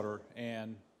wastewater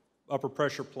and upper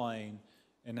pressure plane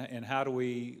and how do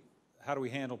we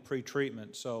handle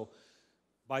pre-treatment. So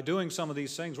by doing some of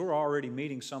these things, we're already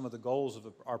meeting some of the goals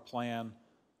of our plan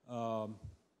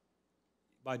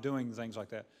by doing things like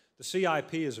that. The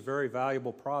CIP is a very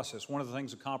valuable process. One of the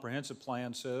things the comprehensive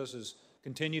plan says is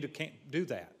continue to do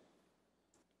that.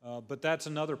 But that's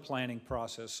another planning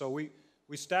process. So we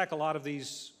stack a lot of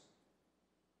this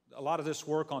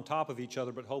work on top of each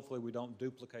other, but hopefully we don't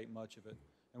duplicate much of it.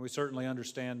 And we certainly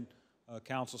understand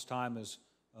council's time is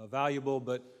valuable,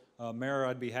 but Mayor,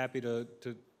 I'd be happy to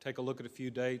take a look at a few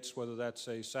dates, whether that's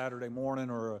a Saturday morning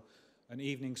or an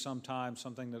evening sometime,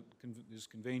 something that is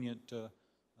convenient,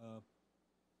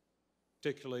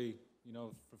 particularly, you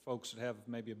know, for folks that have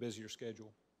maybe a busier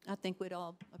schedule. I think we'd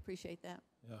all appreciate that.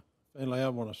 Yeah. Finally, I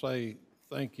want to say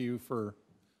thank you for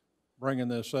bringing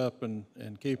this up and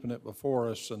keeping it before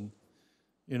us. And,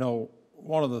 you know,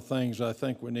 one of the things I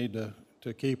think we need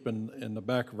to keep in the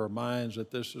back of our minds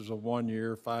that this is a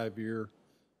 1-year, 5-year,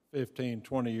 15,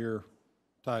 20-year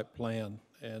type plan.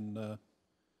 And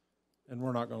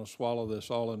we're not going to swallow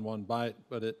this all in one bite,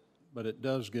 but it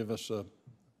does give us a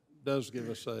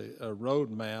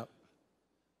roadmap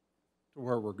to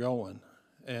where we're going.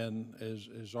 And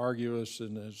as arduous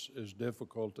and as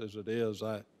difficult as it is,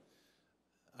 I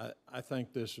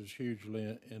think this is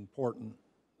hugely important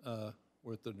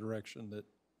with the direction that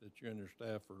you and your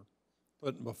staff are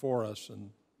putting before us, and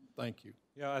thank you.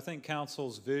 Yeah, I think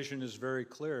council's vision is very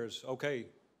clear. Is okay,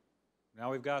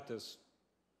 now we've got this.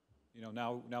 You know,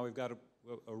 now we've got a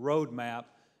roadmap,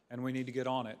 and we need to get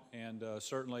on it. And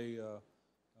certainly,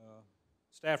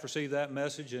 staff received that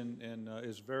message and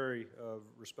is very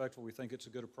respectful. We think it's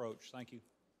a good approach. Thank you.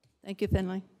 Thank you,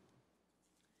 Finley.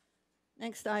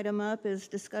 Next item up is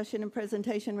discussion and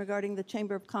presentation regarding the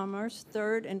Chamber of Commerce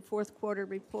third and fourth quarter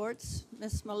reports.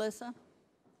 Ms. Melissa.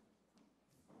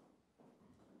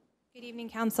 Good evening,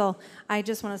 Council. I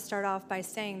just want to start off by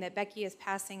saying that Becky is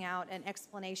passing out an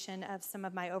explanation of some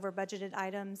of my over-budgeted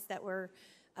items that were,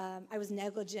 I was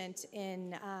negligent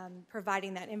in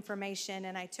providing that information,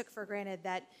 and I took for granted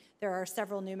that there are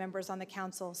several new members on the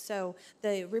council. So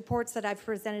the reports that I've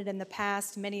presented in the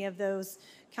past, many of those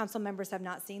council members have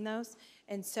not seen those.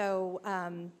 And so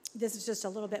this is just a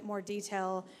little bit more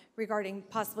detail regarding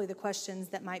possibly the questions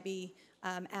that might be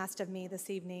asked of me this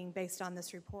evening based on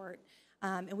this report.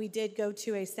 And we did go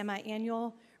to a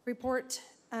semi-annual report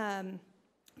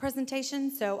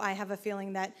presentation, so I have a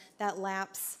feeling that that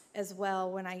lapse as well,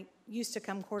 when I used to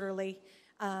come quarterly,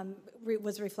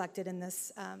 was reflected in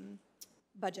this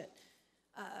budget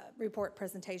report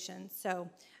presentation. So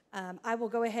I will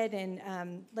go ahead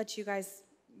and let you guys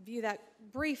view that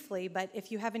briefly, but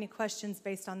if you have any questions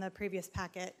based on the previous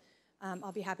packet,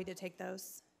 I'll be happy to take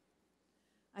those.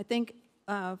 I think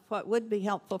what would be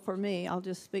helpful for me, I'll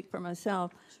just speak for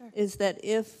myself, Sure. is that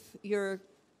if your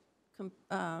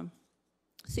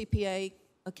CPA,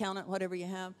 accountant, whatever you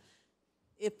have,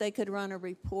 if they could run a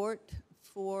report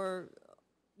for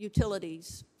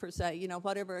utilities per se, you know,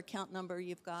 whatever account number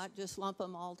you've got, just lump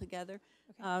them all together.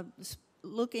 Okay.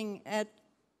 Looking at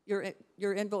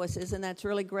your invoices, and that's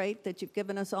really great that you've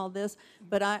given us all this,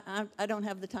 but I don't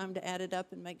have the time to add it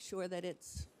up and make sure that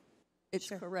it's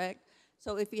Sure. correct.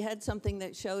 So if you had something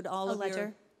that showed all A of ledger.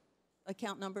 your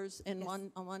account numbers in Yes.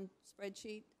 on one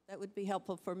spreadsheet, that would be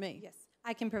helpful for me. Yes,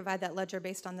 I can provide that ledger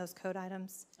based on those code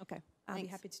items. Okay. I'll be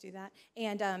Thanks. happy to do that.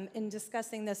 And in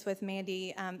discussing this with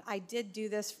Mandy, I did do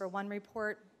this for one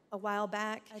report a while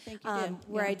back. I think you did,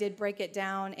 Where yeah. I did break it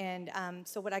down, and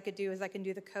so what I could do is I can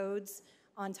do the codes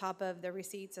on top of the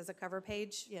receipts as a cover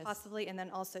page, Yes. possibly, and then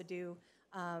also do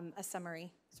a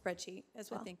summary spreadsheet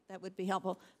as well. I think that would be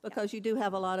helpful, because you do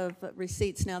have a lot of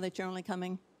receipts now that you're only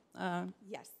coming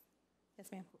Yes,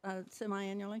 yes, ma'am.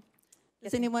 semi-annually. Does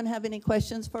Yes, ma'am. anyone have any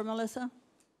questions for Melissa?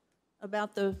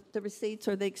 about the receipts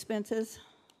or the expenses?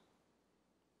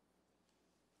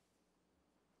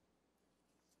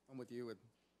 I'm with you with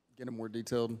getting more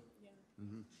detailed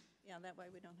Yeah, that way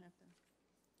we don't have to.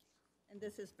 And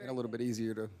this is very and a little bit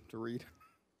easier to read.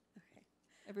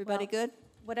 Everybody Well, good?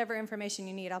 Whatever information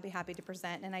you need, I'll be happy to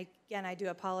present. And again, I do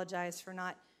apologize for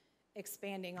not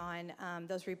expanding on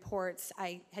those reports.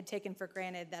 I had taken for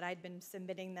granted that I'd been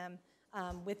submitting them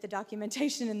with the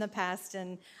documentation in the past,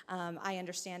 and I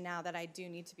understand now that I do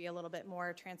need to be a little bit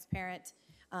more transparent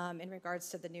in regards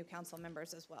to the new council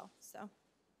members as well. So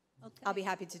I'll be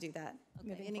happy to do that.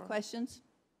 Okay, any questions?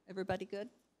 Everybody good?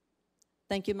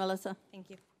 Thank you, Melissa. Thank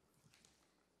you.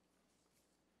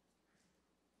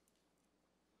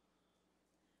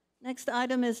 Next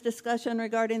item is discussion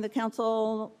regarding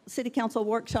the city council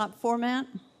workshop format.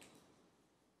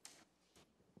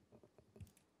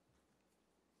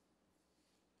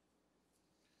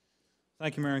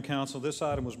 Thank you, Mayor and Council. This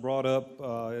item was brought up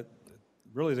at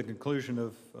really the conclusion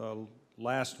of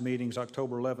last meeting's,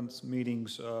 October 11th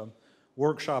meeting's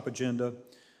workshop agenda.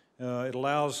 It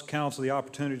allows council the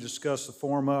opportunity to discuss the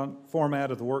format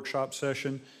of the workshop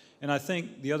session. And I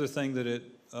think the other thing that it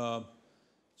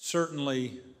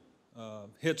certainly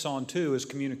hits on too is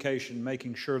communication,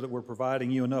 making sure that we're providing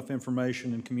you enough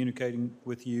information and communicating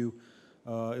with you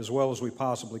as well as we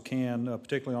possibly can,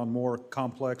 particularly on more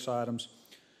complex items.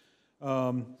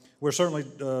 We're certainly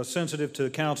sensitive to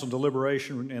council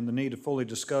deliberation and the need to fully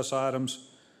discuss items.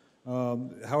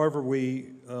 However,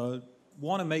 we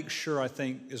want to make sure, I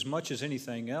think, as much as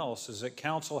anything else, is that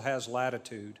council has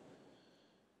latitude.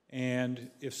 And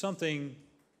if something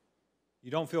you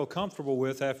don't feel comfortable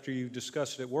with after you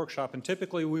discuss it at workshop, and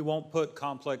typically we won't put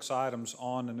complex items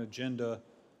on an agenda,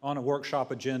 on a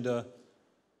workshop agenda,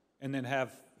 and then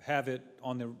have it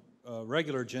on the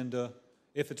regular agenda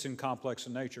if it's in complex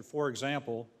in nature. For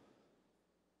example,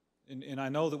 and I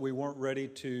know that we weren't ready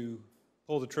to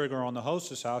pull the trigger on the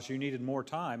hostess house, you needed more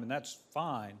time, and that's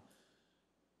fine.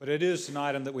 But it is an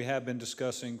item that we have been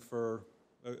discussing for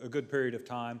a good period of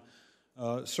time.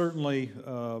 Certainly,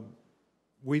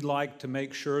 we'd like to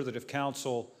make sure that if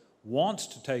council wants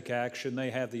to take action,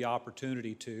 they have the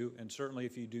opportunity to, and certainly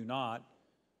if you do not,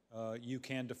 you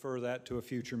can defer that to a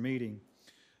future meeting.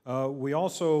 We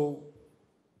also,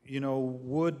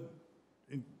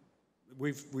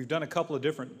 we've done a couple of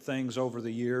different things over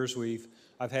the years.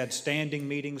 I've had standing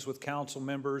meetings with council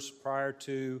members prior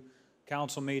to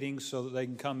council meetings so that they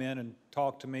can come in and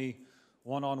talk to me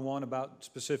one-on-one about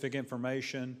specific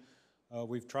information.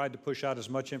 We've tried to push out as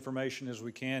much information as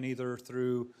we can, either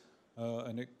through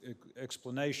an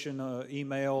explanation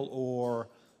email or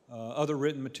other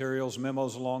written materials,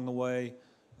 memos along the way,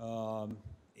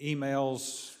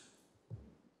 emails,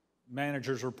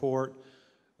 manager's report.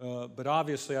 But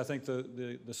obviously, I think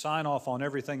the sign-off on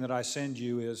everything that I send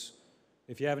you is,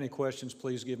 if you have any questions,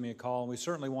 please give me a call. And we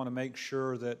certainly want to make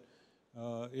sure that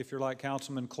if you're like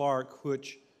Councilman Clark,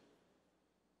 which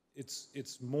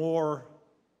it's more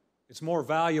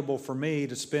valuable for me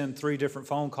to spend 3 different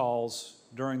phone calls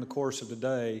during the course of the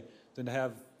day than to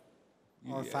have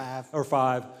or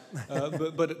five.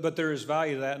 But there is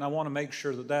value to that, and I want to make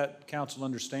sure that council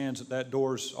understands that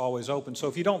door's always open. So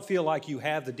if you don't feel like you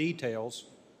have the details,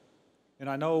 and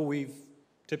I know we've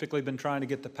typically been trying to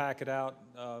get the packet out,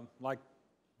 like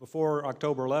before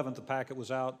October 11th, the packet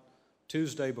was out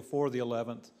Tuesday before the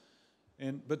 11th.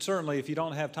 But certainly, if you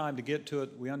don't have time to get to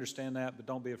it, we understand that, but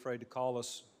don't be afraid to call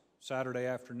us Saturday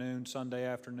afternoon, Sunday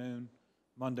afternoon,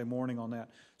 Monday morning on that.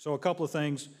 So a couple of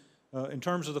things. In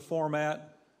terms of the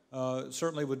format,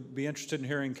 certainly would be interested in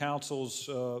hearing council's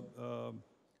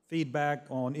feedback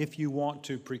on if you want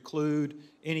to preclude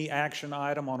any action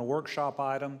item on a workshop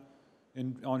item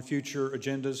on future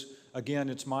agendas. Again,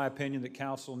 it's my opinion that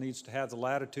council needs to have the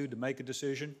latitude to make a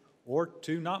decision or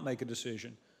to not make a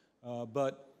decision.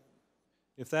 But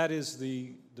if that is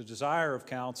the desire of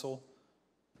council,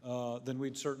 then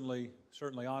we'd certainly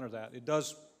honor that. It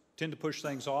does tend to push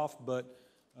things off, but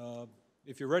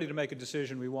if you're ready to make a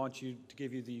decision, we want you to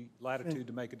give you the latitude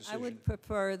to make a decision. I would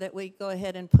prefer that we go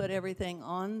ahead and put everything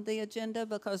on the agenda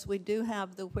because we do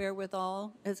have the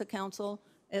wherewithal as a council,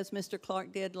 as Mr.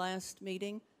 Clark did last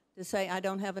meeting, to say, I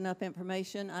don't have enough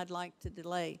information, I'd like to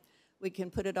delay. We can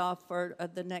put it off for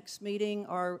the next meeting,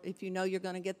 or if you know you're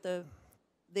going to get the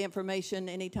information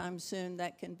anytime soon,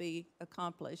 that can be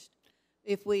accomplished.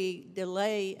 If we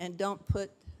delay and don't put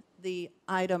the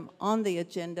item on the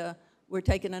agenda, we're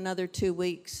taking another 2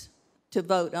 weeks to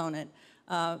vote on it.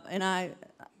 And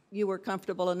you were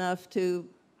comfortable enough to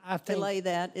delay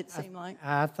that, it seemed like.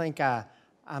 I think I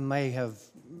may have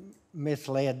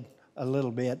misled a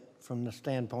little bit from the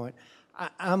standpoint.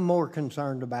 I'm more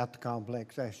concerned about the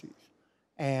complex issues.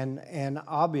 And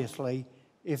obviously,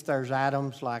 if there's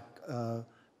items like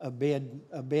a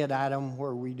bid item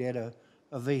where we did a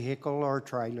vehicle or a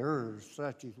trailer or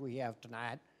such as we have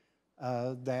tonight,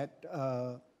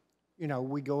 you know,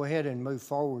 we go ahead and move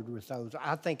forward with those.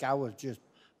 I think I was just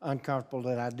uncomfortable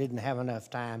that I didn't have enough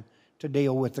time to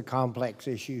deal with the complex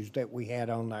issues that we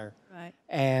had on there. Right.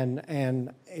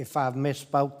 And if I've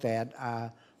misspoke that,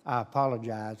 I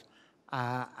apologize.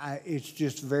 It's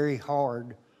just very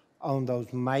hard on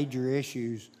those major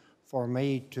issues for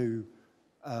me to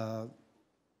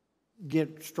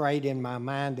get straight in my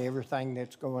mind everything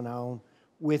that's going on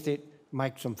with it,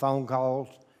 make some phone calls,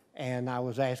 and I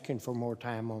was asking for more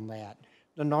time on that.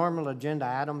 The normal agenda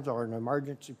items are an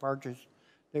emergency purchase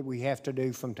that we have to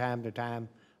do from time to time.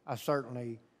 I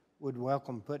certainly would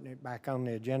welcome putting it back on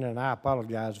the agenda, and I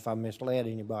apologize if I misled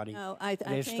anybody. No, I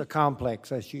It's think. the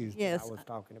complex issues that Yes. I was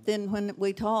talking about. Then when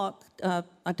we talked,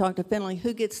 I talked to Finley,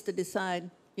 who gets to decide,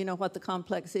 you know, what the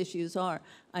complex issues are?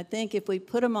 I think if we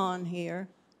put them on here,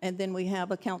 and then we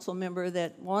have a council member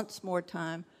that wants more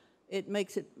time, it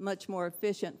makes it much more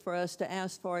efficient for us to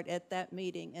ask for it at that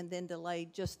meeting and then delay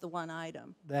just the one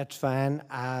item. That's fine.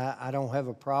 I don't have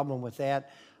a problem with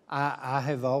that. I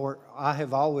have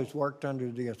always worked under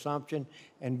the assumption,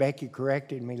 and Becky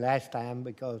corrected me last time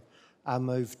because I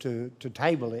moved to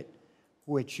table it,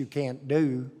 which you can't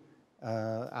do.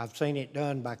 I've seen it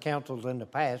done by councils in the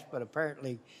past, but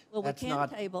apparently that's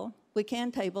not. We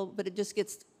can table, but it just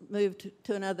gets moved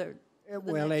to another.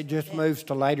 Well, it just moves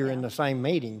to later in the same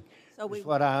meeting, is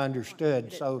what I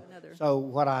understood. So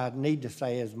what I need to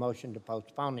say is motion to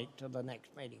postpone it to the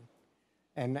next meeting.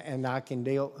 And I can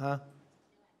deal, huh?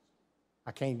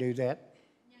 I can't do that?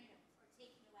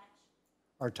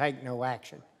 Or take no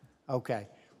action. Okay.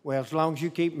 Well, as long as you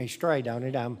keep me straight on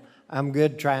it, I'm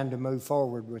good trying to move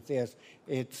forward with this.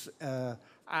 It's,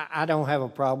 I don't have a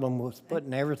problem with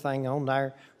putting everything on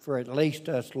there for at least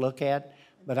us to look at,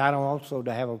 but I don't also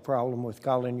have a problem with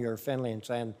calling your Finley and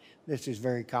saying, this is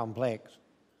very complex.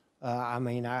 I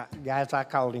mean, guys, I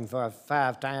called him for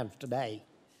 5 times today.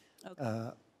 Okay.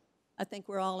 I think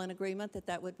we're all in agreement that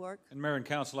that would work. And Mayor and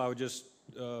Council, I would just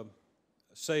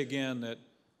say again that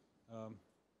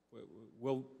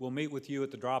we'll meet with you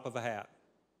at the drop of a hat.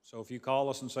 So if you call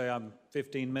us and say, I'm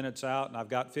 15 minutes out and I've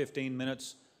got 15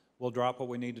 minutes, we'll drop what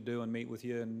we need to do and meet with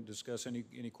you and discuss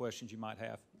any questions you might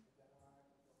have.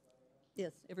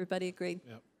 Yes, everybody agreed?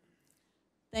 Yep.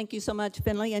 Thank you so much,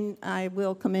 Finley, and I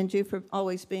will commend you for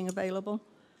always being available.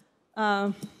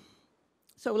 So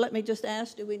let me just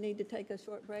ask, do we need to take a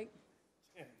short break?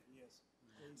 Yes.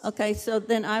 Okay, so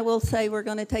then I will say we're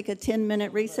going to take a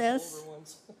 10-minute recess.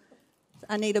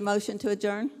 I need a motion to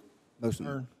adjourn.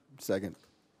 Motion. Second.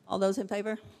 All those in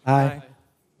favor? Aye.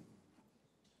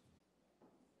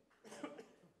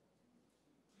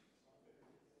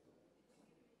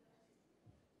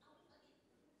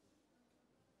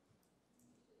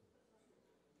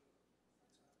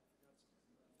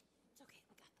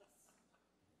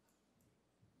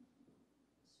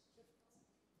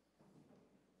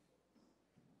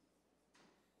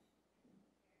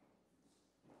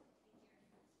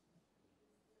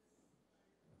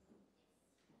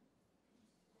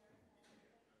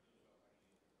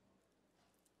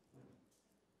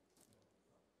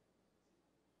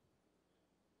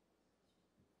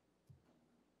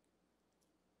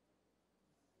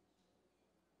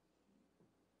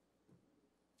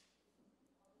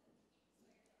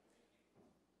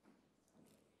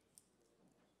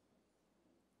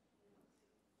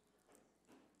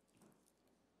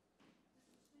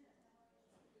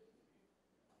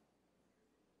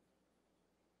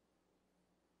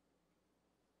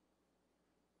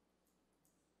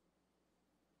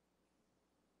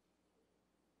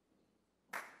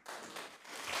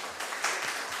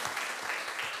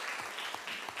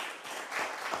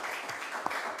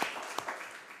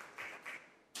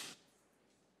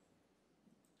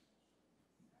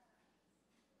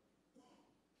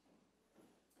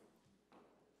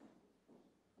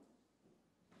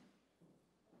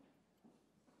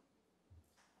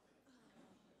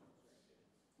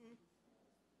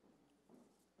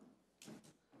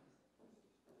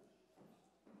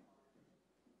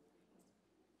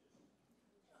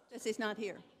 Jesse's not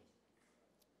here.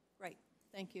 Great,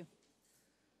 thank you.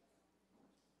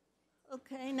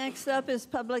 Okay, next up is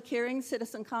public hearing,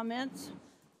 citizen comments.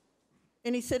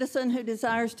 Any citizen who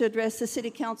desires to address the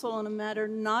City Council on a matter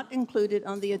not included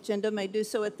on the agenda may do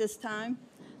so at this time.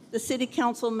 The City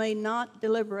Council may not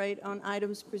deliberate on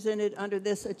items presented under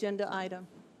this agenda item.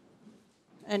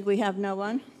 And we have no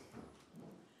one.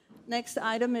 Next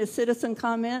item is citizen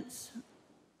comments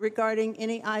regarding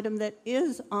any item that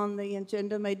is on the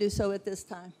agenda may do so at this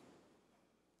time.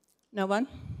 No one?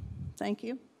 Thank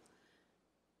you.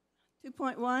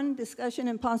 2.1, discussion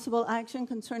and possible action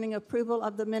concerning approval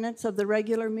of the minutes of the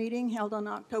regular meeting held on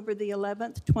October the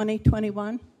 11th,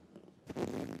 2021.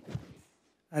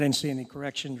 I didn't see any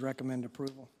corrections, recommend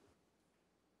approval.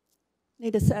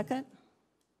 Need a second?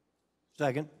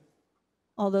 Second.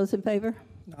 All those in favor?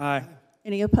 Aye.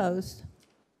 Any opposed?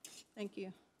 Thank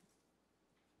you.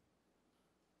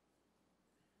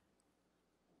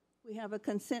 We have a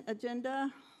consent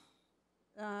agenda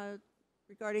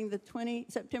regarding the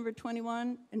September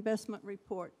 21 investment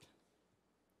report.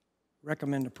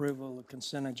 Recommend approval of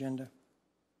consent agenda.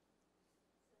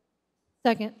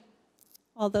 Second.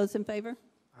 All those in favor?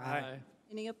 Aye.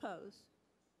 Any opposed?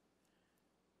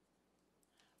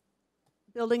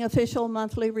 Building official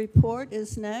monthly report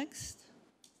is next.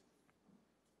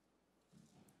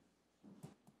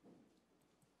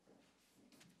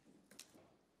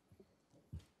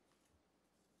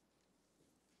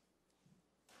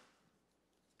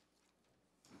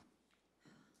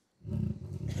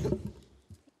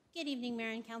 Good evening, Mayor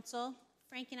and Council.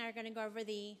 Frank and I are going to go over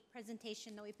the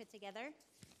presentation that we put together.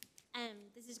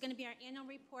 This is going to be our annual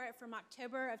report from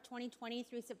October of 2020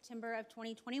 through September of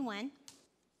 2021.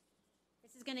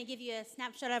 This is going to give you a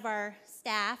snapshot of our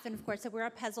staff, and of course, we're a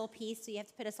puzzle piece, so you have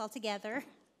to put us all together.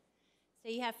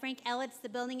 So you have Frank Ellitz, the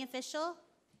building official.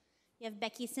 You have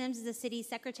Becky Sims, the city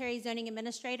secretary, zoning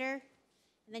administrator.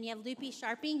 And then you have Loopy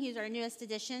Sharping, who's our newest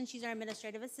addition. She's our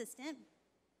administrative assistant.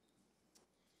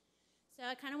 So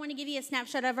I kind of want to give you a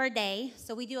snapshot of our day.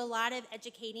 So we do a lot of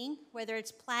educating, whether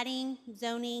it's plating,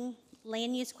 zoning,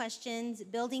 land use questions,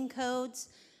 building codes,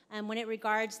 when it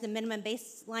regards the minimum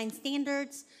baseline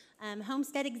standards,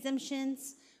 homestead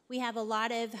exemptions. We have a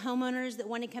lot of homeowners that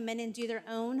want to come in and do their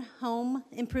own home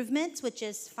improvements, which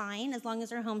is fine as long as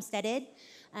they're homesteaded.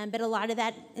 But a lot of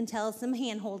that entails some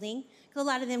hand-holding, because a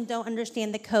lot of them don't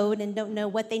understand the code and don't know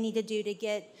what they need to do to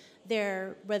get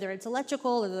their, whether it's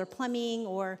electrical or their plumbing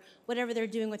or whatever they're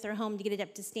doing with their home to get it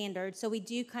up to standard. So we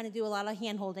do kind of do a lot of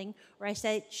hand-holding, or I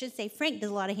should say Frank does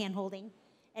a lot of hand-holding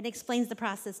and explains the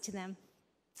process to them.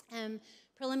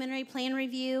 Preliminary plan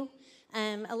review.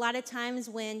 A lot of times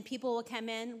when people will come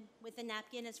in with a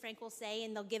napkin, as Frank will say,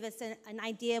 and they'll give us an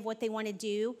idea of what they want to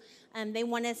do, they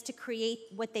want us to create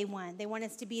what they want. They want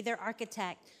us to be their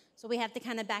architect. So we have to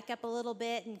kind of back up a little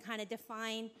bit and kind of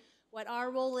define what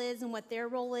our role is and what their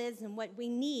role is and what we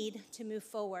need to move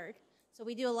forward. So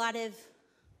we do a lot of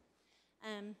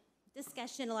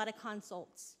discussion, a lot of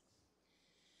consults.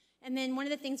 And then one of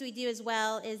the things we do as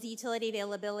well is utility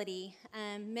availability,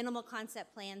 minimal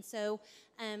concept plan. So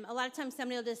a lot of times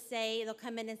somebody will just say, they'll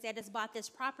come in and say, I just bought this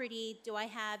property, do I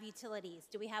have utilities?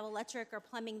 Do we have electric or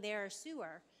plumbing there or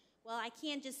sewer? Well, I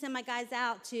can't just send my guys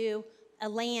out to a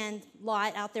land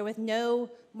lot out there with no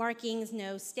markings,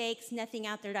 no stakes, nothing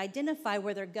out there to identify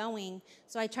where they're going.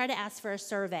 So I try to ask for a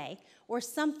survey or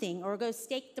something, or go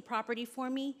stake the property for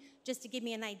me just to give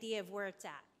me an idea of where it's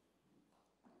at.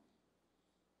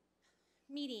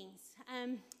 Meetings.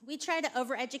 We try to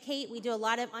over-educate. We do a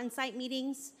lot of on-site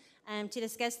meetings to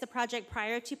discuss the project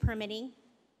prior to permitting.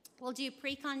 We'll do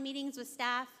pre-con meetings with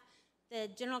staff, the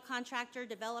general contractor,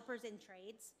 developers, and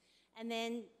trades. And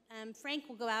then Frank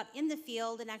will go out in the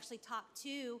field and actually talk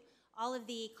to all of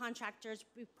the contractors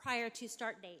prior to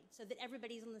start date so that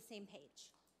everybody's on the same page.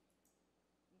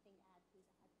 Anything to add, please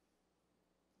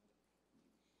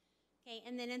add. Okay,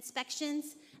 and then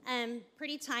inspections,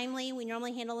 pretty timely. We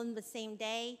normally handle them the same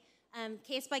day.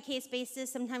 Case-by-case basis,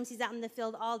 sometimes he's out in the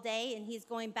field all day and he's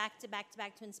going back to back to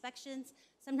back to inspections.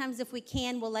 Sometimes if we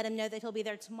can, we'll let him know that he'll be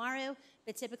there tomorrow,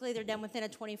 but typically they're done within a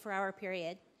 24-hour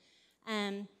period.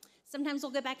 Sometimes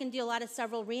we'll go back and do a lot of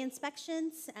several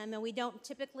re-inspections, and we don't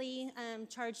typically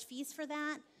charge fees for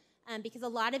that because a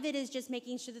lot of it is just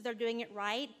making sure that they're doing it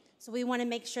right. So we want to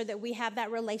make sure that we have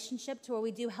that relationship to where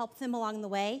we do help them along the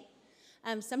way.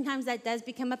 Sometimes that does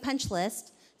become a punch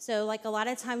list. So like a lot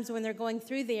of times when they're going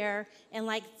through there and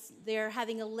like they're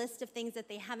having a list of things that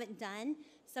they haven't done,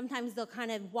 sometimes they'll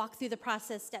kind of walk through the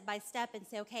process step by step and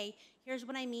say, okay, here's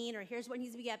what I mean, or here's what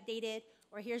needs to be updated,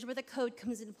 or here's where the code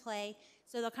comes into play.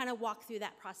 So they'll kind of walk through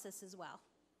that process as well.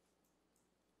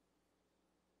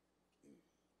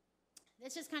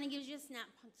 This just kind of gives you a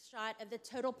snapshot of the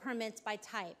total permits by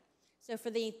type. So for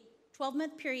the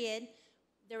 12-month period,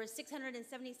 there were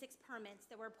 676 permits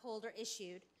that were pulled or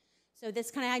issued. So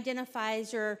this kind of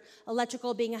identifies your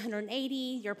electrical being 180,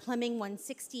 your plumbing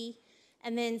 160,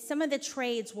 and then some of the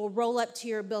trades will roll up to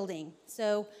your building.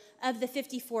 So of the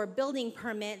 54 building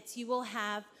permits, you will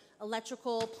have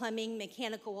electrical, plumbing,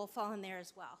 mechanical will fall in there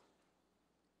as well.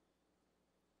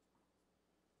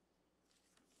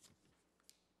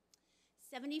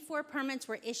 74 permits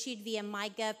were issued via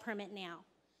MyGov Permit Now.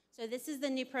 So this is the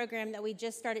new program that we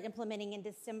just started implementing in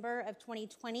December of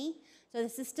 2020. So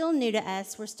this is still new to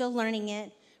us. We're still learning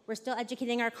it. We're still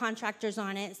educating our contractors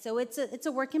on it. So it's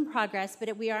a work in progress,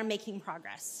 but we are making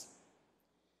progress.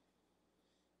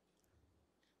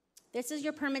 This is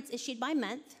your permits issued by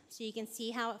month. So you can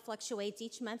see how it fluctuates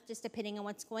each month just depending on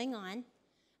what's going on.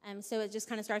 So it just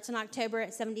kind of starts in October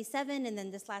at 77, and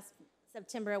then this last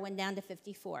September it went down to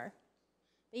 54.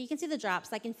 But you can see the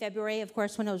drops, like in February, of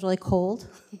course, when it was really cold.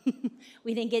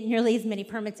 We didn't get nearly as many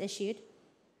permits issued.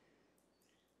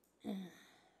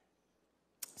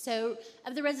 So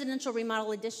of the residential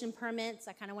remodel addition permits,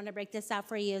 I kind of want to break this out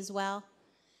for you as well.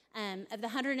 Of the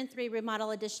 103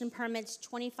 remodel addition permits,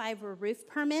 25 were roof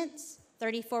permits,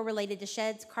 34 related to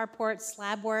sheds, carports,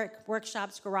 slab work,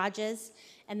 workshops, garages,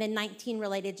 and then 19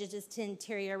 related to just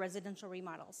interior residential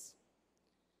remodels.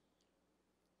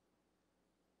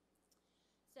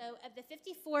 So of the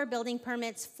 54 building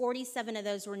permits, 47 of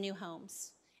those were new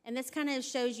homes. And this kind of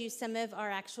shows you some of our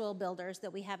actual builders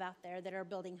that we have out there that are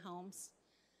building homes.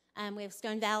 We have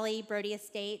Stone Valley, Brody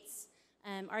Estates,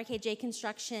 RKJ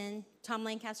Construction, Tom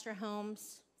Lancaster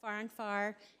Homes, Far and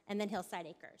Far, and then Hillside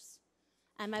Acres.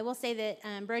 I will say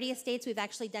that Brody Estates, we've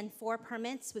actually done 4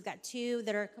 permits. We've got 2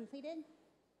 that are completed.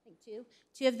 I think 2.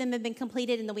 2 of them have been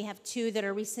completed, and then we have 2 that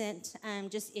are recent,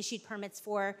 just issued permits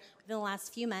for within the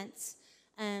last few months.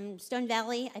 Stone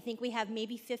Valley, I think we have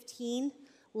maybe 15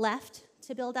 left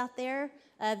to build out there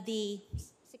of the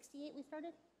 68 we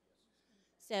started.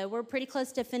 So we're pretty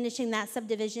close to finishing that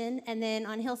subdivision. And then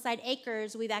on Hillside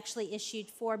Acres, we've actually issued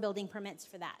 4 building permits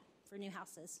for that, for new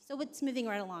houses. So it's moving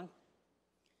right along.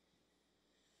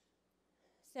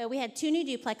 So we had 2 new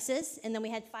duplexes, and then we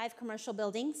had 5 commercial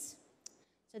buildings.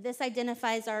 So this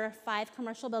identifies our 5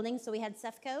 commercial buildings. So we had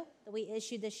Sefco that we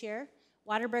issued this year,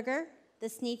 Waterburger, the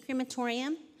Sneed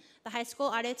Crematorium, the High School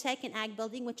Auto Tech and Ag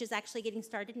Building, which is actually getting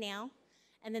started now,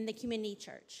 and then the Community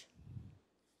Church.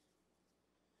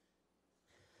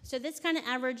 So this kind of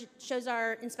average shows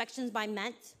our inspections by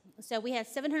month. So we had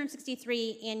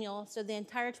 763 annual, so the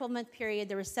entire 12-month period,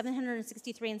 there were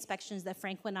 763 inspections that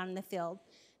Frank went on in the field.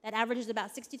 That averages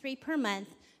about 63 per month,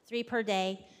 3 per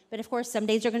day, but of course some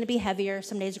days are going to be heavier,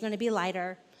 some days are going to be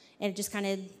lighter, and it just kind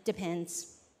of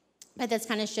depends. But this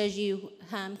kind of shows you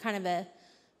kind of a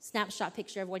snapshot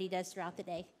picture of what he does throughout the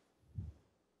day,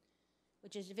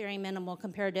 which is very minimal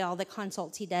compared to all the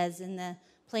consults he does and the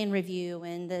plan review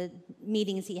and the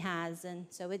meetings he has, and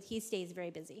so he stays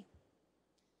very busy.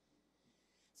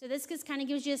 So this just kind of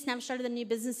gives you a snapshot of the new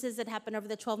businesses that happened over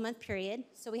the 12-month period.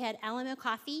 So we had Alamo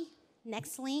Coffee,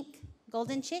 NextLink,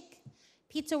 Golden Chick,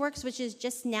 Pizza Works, which has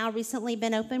just now recently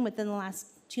been open within the last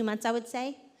 2 months, I would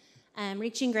say.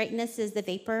 Reaching Greatness is the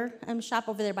vapor shop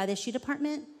over there by the shoe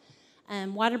department.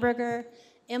 Waterburger,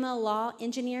 Emma Law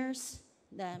Engineers,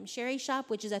 the Sherry Shop,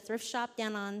 which is a thrift shop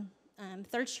down on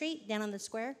 3rd Street, down on the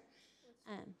square.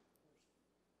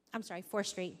 I'm sorry, 4th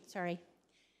Street, sorry.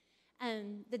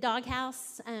 The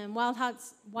Doghouse,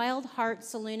 Wild Heart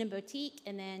Saloon and Boutique,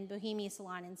 and then Bohemia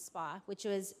Salon and Spa, which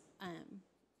was,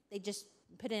 they just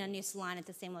put in a new salon at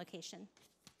the same location.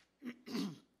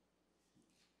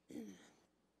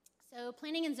 So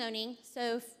planning and zoning.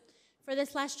 So for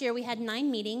this last year, we had 9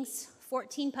 meetings,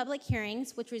 14 public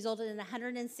hearings, which resulted in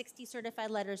 160 certified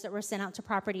letters that were sent out to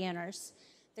property owners.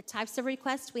 The types of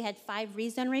requests, we had 5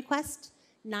 rezone requests,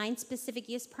 9 specific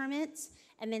use permits,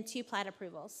 and then 2 plat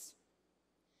approvals.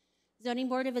 Zoning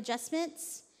Board of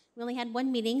Adjustments, we only had 1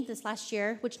 meeting this last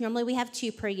year, which normally we have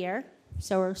 2 per year,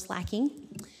 so we're slacking.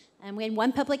 We had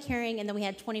 1 public hearing, and then we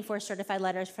had 24 certified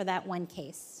letters for that 1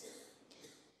 case.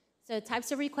 So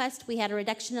types of requests, we had a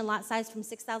reduction in lot size from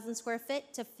 6,000 square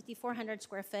foot to 5,400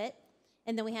 square foot,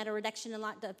 and then we had a reduction in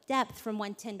lot depth from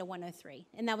 110 to 103,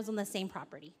 and that was on the same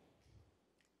property.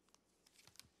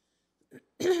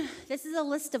 This is a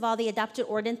list of all the adopted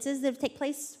ordinances that have taken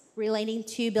place relating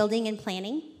to building and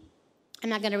planning. I'm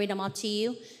not going to read them all to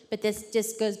you, but this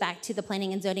just goes back to the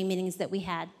planning and zoning meetings that we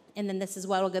had, and then this is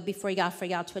what will go before y'all for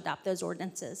y'all to adopt those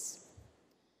ordinances.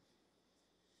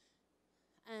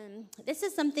 This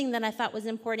is something that I thought was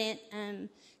important,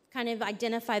 kind of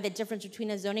identify the difference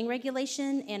between a zoning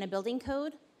regulation and a building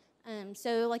code.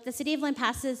 So like the city of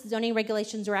Lampasas, zoning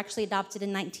regulations were actually adopted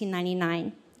in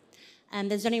 1999.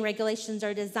 The zoning regulations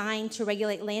are designed to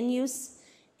regulate land use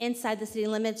inside the city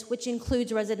limits, which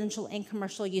includes residential and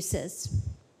commercial uses.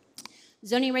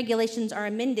 Zoning regulations are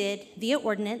amended via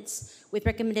ordinance with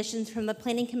recommendations from the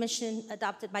Planning Commission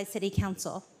adopted by City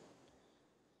Council.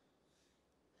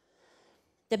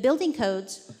 The building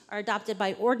codes are adopted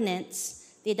by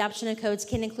ordinance. The adoption of codes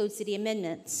can include city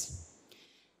amendments.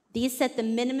 These set the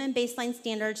minimum baseline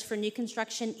standards for new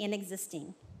construction and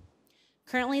existing.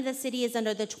 Currently, the city is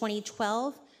under the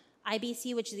 2012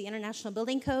 IBC, which is the International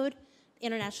Building Code,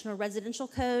 International Residential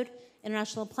Code,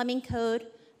 International Plumbing Code,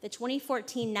 the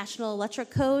 2014 National Electric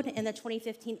Code, and the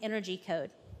 2015 Energy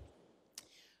Code.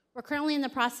 We're currently in the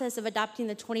process of adopting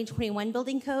the 2021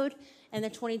 Building Code and the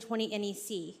 2020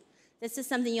 NEC. This is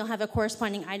something you'll have a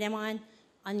corresponding item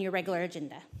on your regular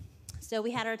agenda. So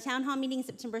we had our town hall meeting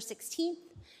September 16th,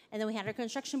 and then we had our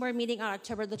construction board meeting on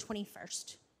October the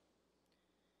 21st.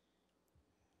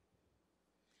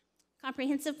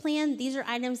 Comprehensive plan, these are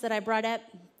items that I brought up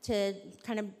to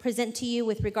kind of present to you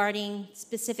with regarding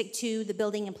specific to the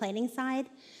building and planning side.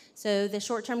 So the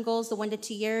short-term goals, the 1 to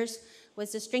 2 years,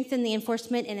 was to strengthen the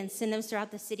enforcement and incentives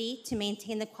throughout the city to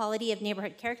maintain the quality of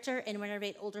neighborhood character and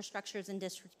renovate older structures in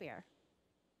disrepair.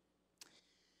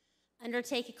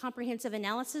 Undertake a comprehensive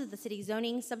analysis of the city's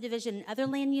zoning, subdivision, and other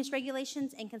land use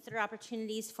regulations and consider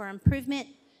opportunities for improvement,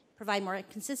 provide more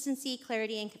consistency,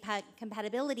 clarity, and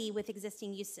compatibility with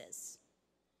existing uses.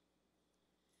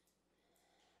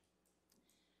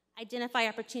 Identify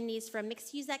opportunities for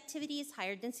mixed-use activities,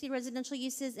 higher density residential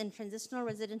uses, and transitional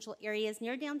residential areas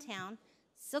near downtown,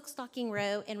 Silk Stocking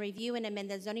Row, and review and amend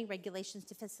the zoning regulations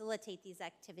to facilitate these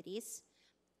activities.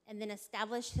 And then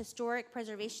establish historic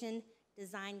preservation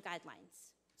design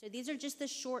guidelines. So these are just the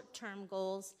short-term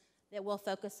goals that we'll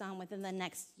focus on within the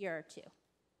next year or two.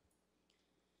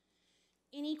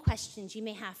 Any questions you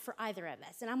may have for either of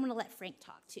us? And I'm going to let Frank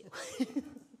talk too.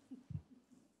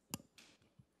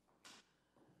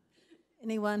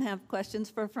 Anyone have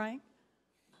questions for Frank?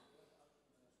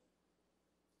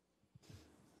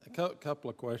 A couple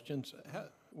of questions.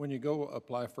 When you go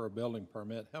apply for a building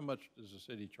permit, how much does the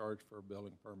city charge for a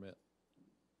building permit?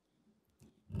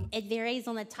 It varies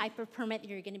on the type of permit that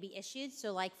you're going to be issued.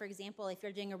 So like, for example, if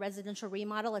you're doing a residential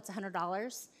remodel, it's $100.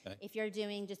 Okay. If you're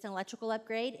doing just an electrical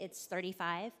upgrade, it's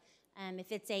 $35.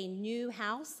 If it's a new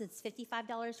house, it's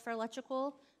 $55 for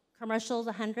electrical. Commercial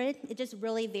is $100. It just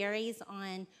really varies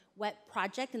on what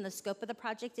project and the scope of the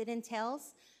project it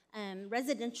entails.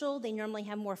 Residential, they normally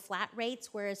have more flat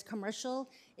rates, whereas commercial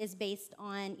is based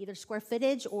on either square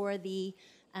footage or the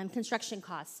construction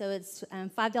cost. So it's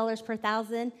 $5 per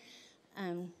thousand.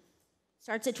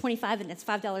 Starts at $25 and it's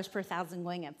 $5 per thousand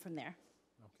going up from there.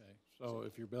 Okay, so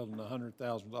if you're building a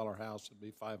 $100,000 house, it'd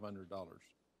be $500.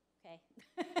 Okay.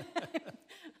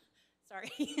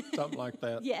 Sorry. Something like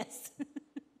that? Yes.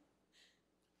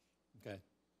 Okay.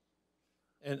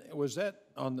 And was that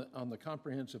on the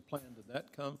comprehensive plan, did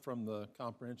that come from the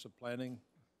comprehensive planning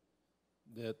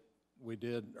that we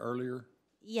did earlier?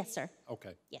 Yes, sir.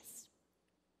 Okay. Yes.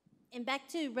 And back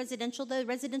to residential, though,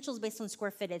 residential is based on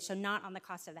square footage, so not on the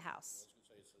cost of the house.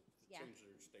 Yeah.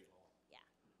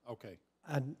 Yeah. Okay.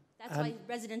 That's why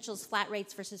residential is flat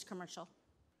rates versus commercial.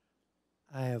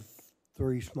 I have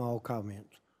 3 small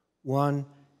comments. One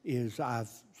is I've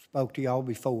spoke to y'all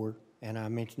before, and I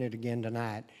mentioned it again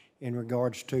tonight, in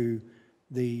regards to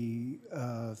the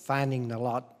finding the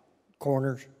lot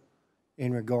corners,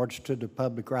 in regards to the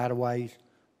public right-of-ways,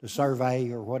 the survey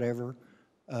or whatever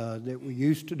that we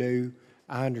used to do.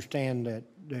 I understand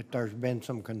that there's been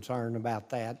some concern about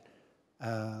that.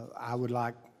 I would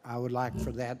like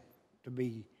for that to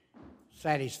be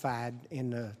satisfied in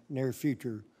the near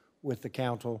future with the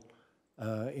council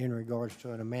in regards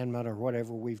to an amendment or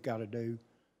whatever we've got to do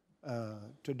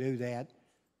that.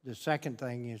 The second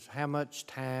thing is, how much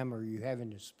time are you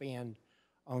having to spend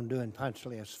on doing punch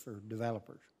lists for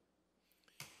developers?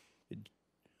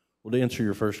 Well, to answer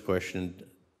your first question,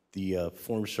 the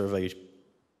form survey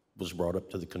was brought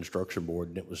up to the construction board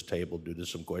and it was tabled due to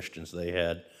some questions they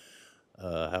had.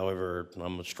 However,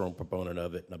 I'm a strong proponent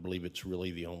of it, and I believe it's really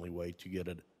the only way to get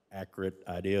an accurate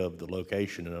idea of the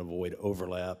location and avoid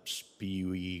overlaps,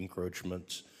 PUE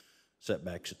encroachments,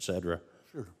 setbacks, et cetera.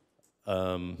 Sure.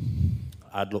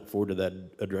 I'd look forward to that,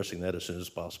 addressing that as soon as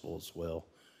possible as well.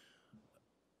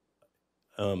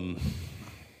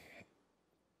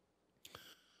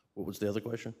 What was the other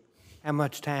question? How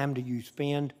much time do you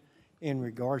spend in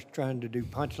regards to trying to do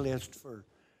punch lists for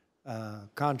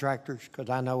contractors? Because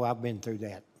I know I've been through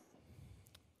that.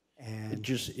 And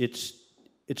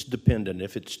it's dependent.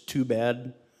 If it's too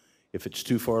bad, if it's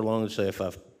too far along, say if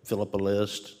I fill up a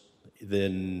list,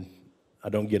 then I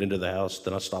don't get into the house,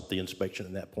 then I stop the inspection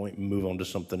at that point and move on to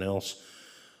something else.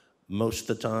 Most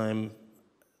of the time,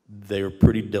 they're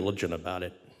pretty diligent about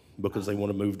it because they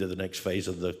want to move to the next phase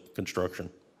of the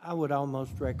construction. I would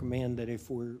almost recommend that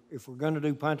if we're going to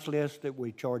do punch lists, that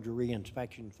we charge a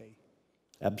re-inspection fee.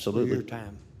 Absolutely. For your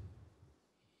time.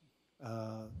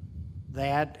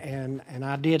 That, and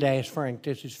I did ask Frank,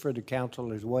 this is for the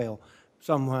council as well,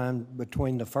 sometime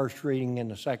between the first reading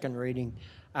and the second reading.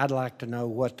 I'd like to know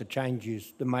what the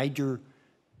changes, the major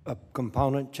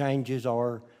component changes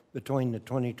are between the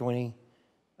 2020,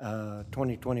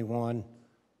 2021,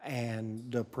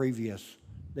 and the previous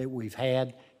that we've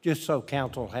had, just so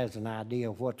council has an idea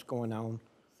of what's going on.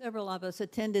 Several of us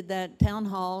attended that town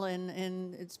hall,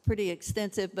 and it's pretty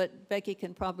extensive, but Becky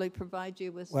can probably provide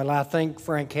you with. Well, I think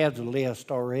Frank has a list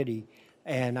already,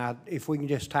 and if we can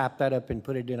just type that up and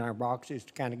put it in our boxes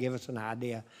to kind of give us an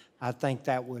idea, I think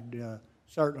that would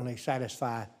certainly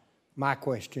satisfy my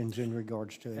questions in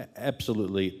regards to it.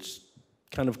 Absolutely. It's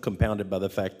kind of compounded by the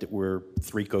fact that we're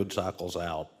 3 code cycles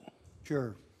out.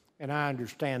 Sure, and I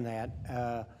understand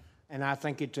that, and I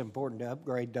think it's important to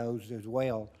upgrade those as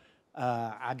well.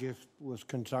 I just was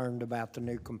concerned about the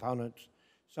new components.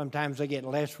 Sometimes they get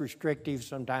less restrictive,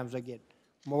 sometimes they get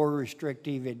more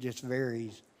restrictive, it just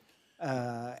varies.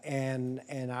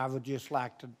 And I would just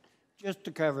like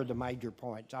to cover the major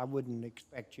points. I wouldn't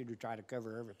expect you to try to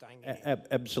cover everything.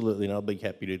 Absolutely, and I'll be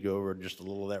happy to go over just a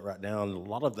little of that right now. And a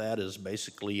lot of that is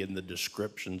basically in the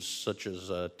descriptions, such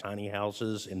as tiny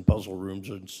houses and puzzle rooms,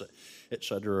 and et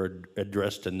cetera, are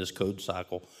addressed in this code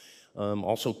cycle.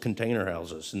 Also container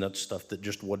houses, and that's stuff that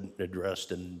just wasn't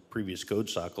addressed in previous code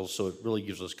cycles, so it really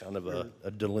gives us kind of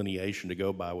a delineation to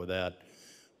go by with that.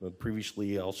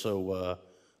 Previously, also,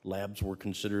 labs were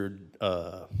considered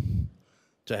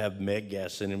to have MEG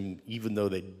gas in them, even though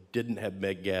they didn't have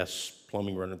MEG gas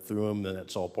plumbing running through them, and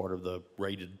that's all part of the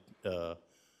rated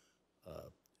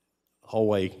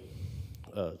hallway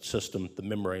system, the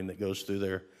membrane that goes through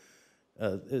there.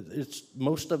 It's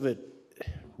most of it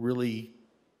really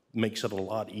makes it a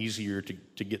lot easier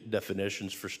to get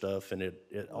definitions for stuff, and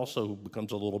it also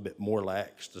becomes a little bit more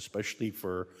laxed, especially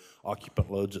for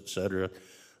occupant loads, et cetera.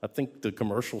 I think the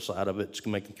commercial side of it's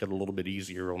making it a little bit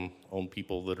easier on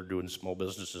people that are doing small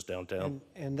businesses downtown.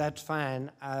 And that's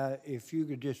fine. If you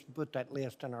could just put that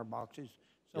list in our boxes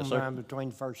Yes, sir. sometime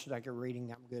between first and second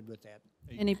reading, I'm good with that.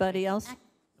 Anybody else?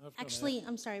 Actually,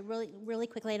 I'm sorry, really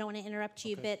quickly, I don't want to interrupt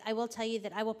you, but I will tell you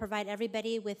that I will provide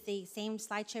everybody with the same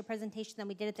slideshow presentation that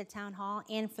we did at the town hall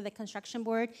and for the construction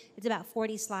board. It's about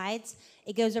 40 slides.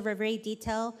 It goes over very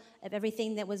detail of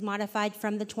everything that was modified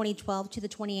from the 2012 to the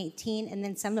 2018 and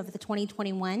then some of the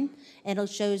 2021. And it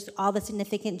shows all the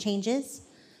significant changes.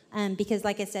 Because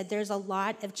like I said, there's a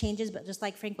lot of changes, but just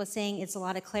like Frank was saying, it's a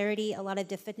lot of clarity, a lot of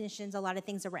definitions, a lot of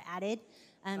things that were added.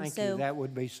 Thank you, that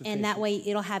would be sufficient. And that way,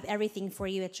 it'll have everything for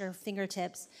you at your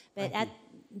fingertips. But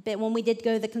when we did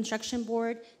go to the construction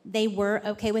board, they were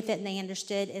okay with it and they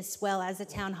understood, as well as the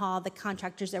town hall, the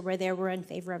contractors that were there were in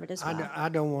favor of it as well. I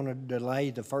don't want to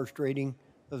delay the first reading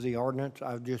of the ordinance.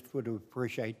 I just would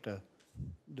appreciate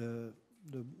the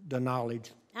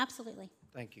knowledge. Absolutely.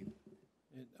 Thank you.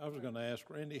 I was going to ask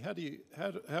Randy,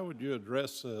 how would you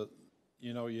address,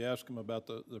 you ask them about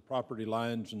the property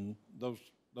lines and those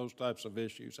types of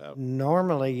issues?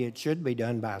 Normally, it should be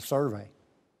done by survey,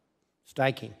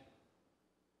 staking.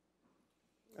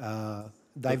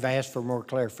 They've asked for more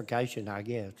clarification, I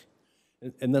guess.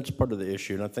 And that's part of the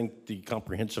issue, and I think the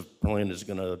comprehensive plan is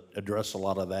going to address a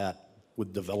lot of that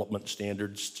with development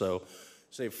standards. So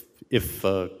say if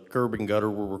curb and gutter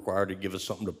were required to give us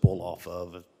something to pull off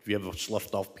of, if you have a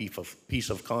sloughed off piece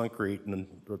of concrete, and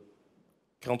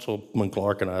Councilman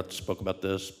Clark and I spoke about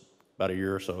this about a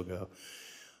year or so ago,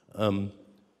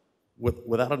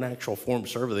 without an actual form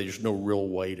survey, there's no real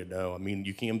way to know. I mean,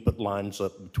 you can put lines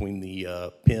up between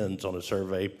the pins on a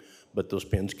survey, but those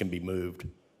pins can be moved.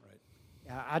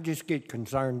 Right. I just get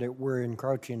concerned that we're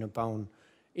encroaching upon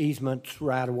easements,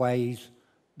 right-of-ways,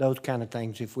 those kind of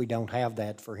things if we don't have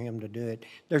that for him to do it.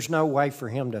 There's no way for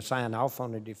him to sign off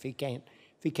on it if he can't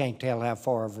tell how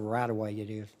far of a right-of-way it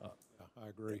is. I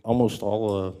agree. Almost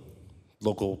all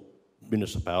local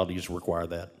municipalities require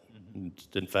that.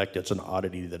 In fact, it's an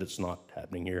oddity that it's not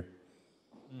happening here.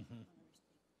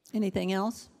 Anything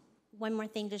else? One more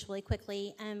thing, just really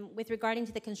quickly. With regarding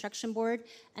to the construction board,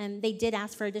 they did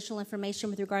ask for additional information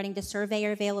with regarding to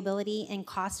surveyor availability and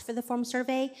cost for the form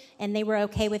survey, and they were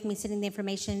okay with me sending the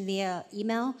information via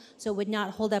email, so it would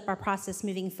not hold up our process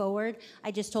moving forward.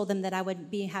 I just told them that I would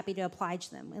be happy to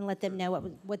oblige them and let them know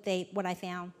what I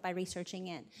found by researching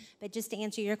it. But just to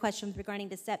answer your question with regarding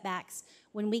to setbacks,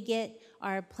 when we get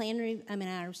our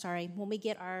when we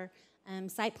get our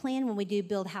site plan, when we do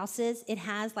build houses, it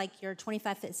has like your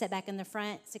 25-foot setback in the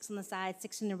front, 6 on the side,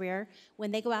 6 in the rear.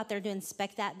 When they go out there to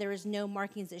inspect that, there is no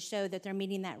markings that show that they're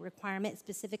meeting that requirement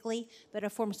specifically, but a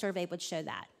form survey would show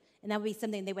that. And that would be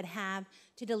something they would have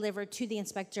to deliver to the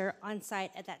inspector on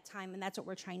site at that time, and that's what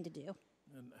we're trying to do.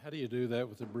 And how do you do that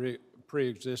with a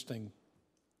pre-existing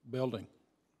building?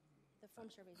 The form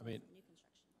survey is I mean, new construction.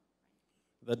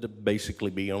 That'd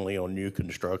basically be only on new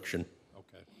construction.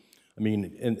 Okay. I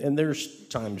mean, and there's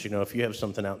times, if you have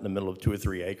something out in the middle of 2 or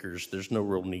 3 acres, there's no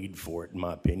real need for it, in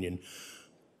my opinion.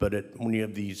 But when you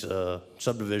have these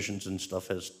subdivisions and stuff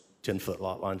has 10-foot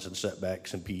lot lines and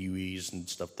setbacks and PUEs and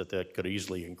stuff that could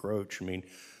easily encroach, I mean,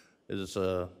 as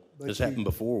happened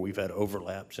before, we've had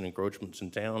overlaps and encroachments in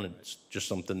town, and it's just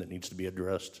something that needs to be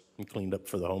addressed and cleaned up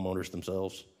for the homeowners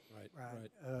themselves. Right.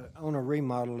 On a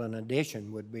remodel, an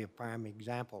addition would be a prime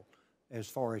example as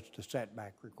far as the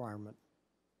setback requirement.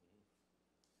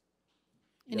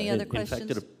 Any other questions? In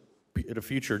fact, at a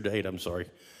future date, I'm sorry,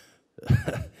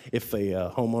 if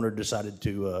a homeowner decided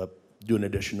to do an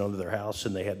addition onto their house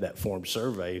and they had that form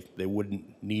survey, they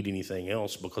wouldn't need anything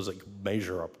else because they could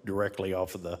measure up directly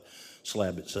off of the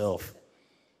slab itself.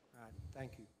 All right,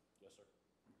 thank you. Yes, sir.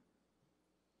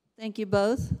 Thank you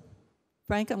both.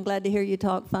 Frank, I'm glad to hear you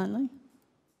talk finally.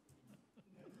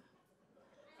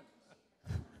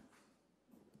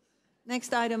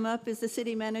 Next item up is the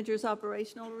city manager's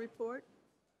operational report.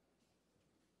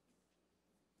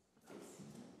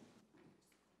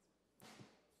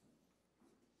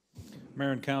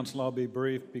 Mayor and council, I'll be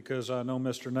brief because I know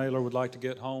Mr. Naylor would like to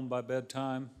get home by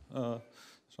bedtime, so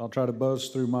I'll try to buzz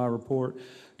through my report.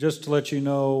 Just to let you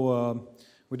know,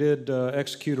 we did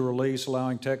execute a release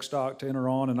allowing TechStock to enter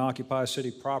on and occupy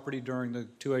city property during the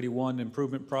 281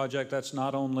 improvement project. That's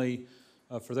not only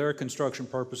for their construction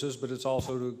purposes, but it's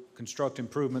also to construct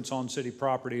improvements on city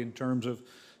property in terms of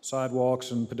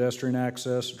sidewalks and pedestrian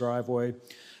access, driveway.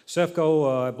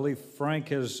 CEFCO, I believe Frank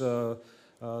has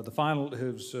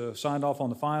signed off on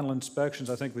the final inspections.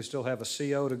 I think we still have a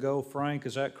CO to go. Frank,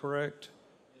 is that correct?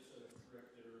 Yes, sir,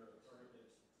 that's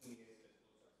correct.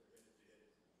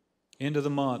 End of the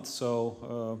month.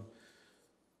 So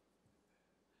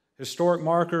historic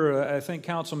marker. I think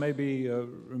council maybe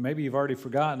you've already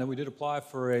forgotten that we did apply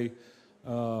for a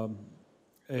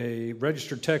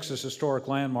registered Texas historic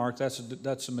landmark. That's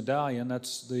a medallion.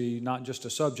 That's not just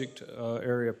a subject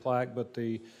area plaque, but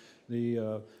the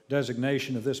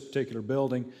designation of this particular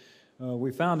building.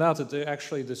 We found out that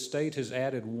the state has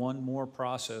added one more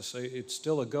process. It's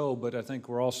still a go, but I think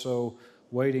we're also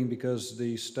waiting because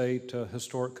the State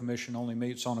Historic Commission only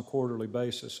meets on a quarterly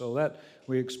basis. So that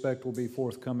we expect will be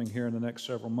forthcoming here in the next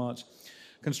several months.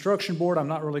 Construction Board, I'm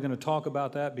not really going to talk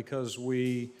about that because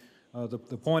the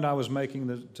point I was making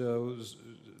that was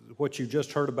what you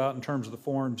just heard about in terms of the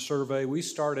form survey. We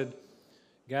started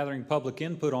gathering public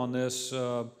input on this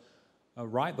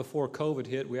right before COVID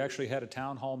hit. We actually had a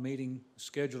town hall meeting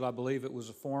scheduled. I believe it was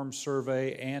a form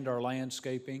survey and our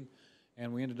landscaping,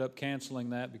 and we ended up canceling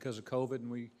that because of COVID,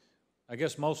 and I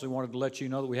guess mostly wanted to let you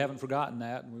know that we haven't forgotten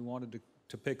that, and we wanted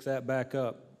to pick that back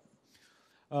up.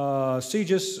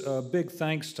 CGIS, big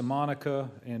thanks to Monica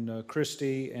and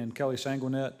Christy and Kelly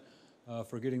Sanguinet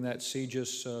for getting that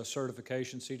CGIS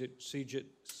certification,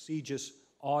 CGIS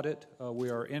audit. We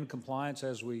are in compliance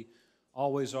as we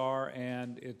always are,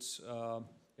 and it's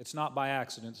not by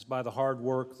accident. It's by the hard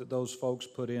work that those folks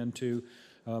put into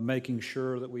making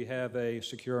sure that we have a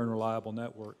secure and reliable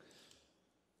network.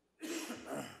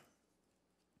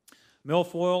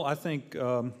 Milfoil, I think,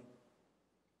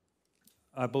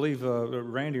 I believe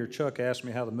Randy or Chuck asked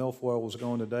me how the milfoil was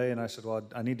going today, and I said, well,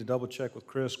 I need to double check with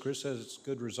Chris. Chris says it's a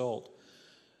good result.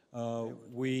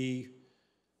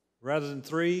 Rather than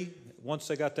 3, once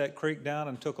they got that creek down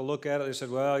and took a look at it, they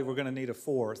said, well, we're going to need a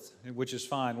 4th, which is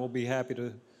fine. We'll be happy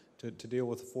to deal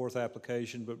with the 4th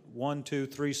application, but 1, 2,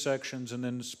 3 sections and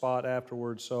then the spot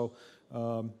afterwards. So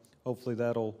hopefully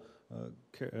that'll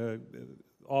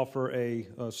offer a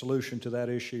solution to that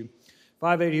issue.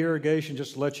 580 irrigation,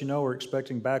 just to let you know, we're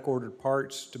expecting back-ordered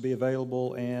parts to be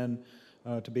available and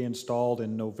to be installed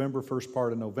in November, first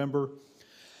part of November.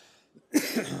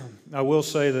 I will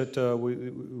say that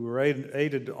we were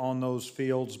aided on those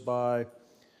fields by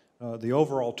the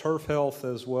overall turf health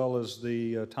as well as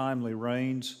the timely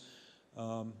rains.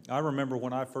 I remember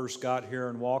when I first got here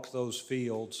and walked those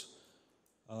fields,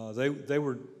 they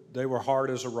were hard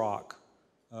as a rock,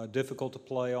 difficult to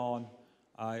play on.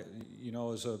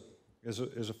 As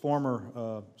a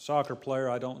former soccer player,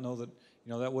 I don't know that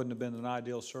that wouldn't have been an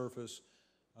ideal surface.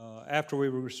 After we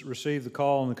received the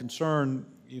call and the concern,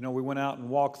 we went out and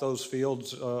walked those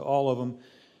fields, all of them,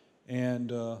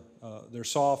 and they're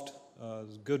soft,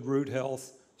 good root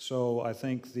health. So I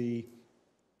think the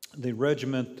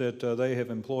regiment that they have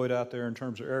employed out there in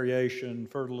terms of aeration,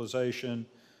 fertilization,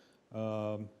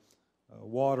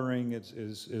 watering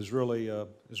is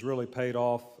really paid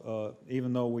off.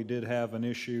 Even though we did have an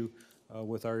issue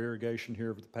with our irrigation here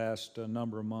over the past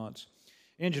number of months.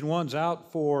 Engine 1's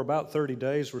out for about 30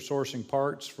 days. We're sourcing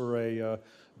parts for a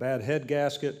bad head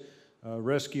gasket.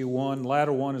 Rescue 1,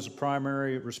 Ladder 1 is a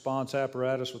primary response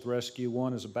apparatus with Rescue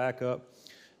 1 as a backup.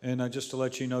 And just to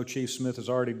let you know, Chief Smith has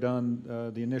already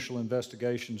done the initial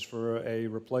investigations for a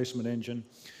replacement engine.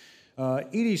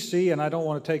 EDC, and I don't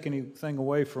want to take anything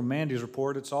away from Mandy's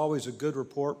report, it's always a good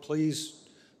report. Please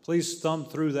thumb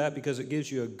through that because it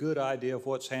gives you a good idea of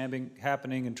what's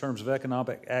happening in terms of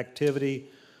economic activity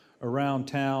around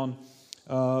town.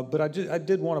 But I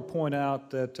did want to point out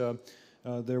that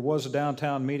there was a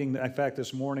downtown meeting, in fact,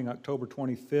 this morning, October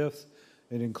 25th.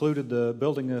 It included the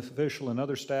building official and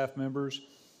other staff members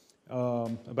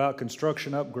about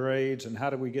construction upgrades and how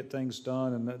do we get things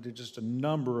done, and just a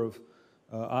number of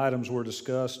items were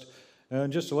discussed.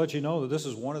 And just to let you know that this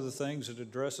is one of the things that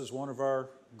addresses one of our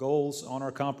goals on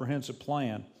our comprehensive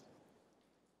plan.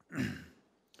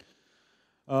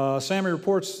 Sammy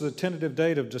reports the tentative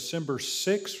date of December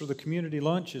 6th for the community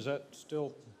lunch. Is that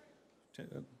still?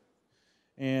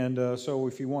 And so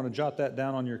if you want to jot that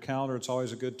down on your calendar, it's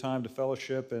always a good time to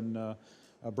fellowship and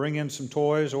bring in some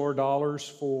toys or dollars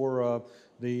for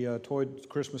the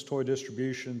Christmas toy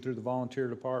distribution through the volunteer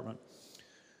department.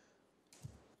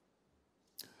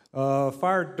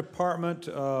 Fire department,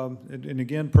 and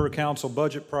again, per council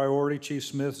budget priority, Chief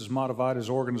Smith has modified his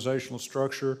organizational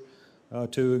structure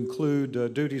to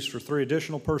include duties for 3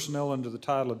 additional personnel under the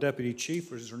title of deputy chief.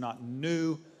 These are not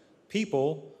new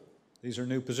people. These are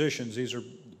new positions. These are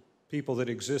people that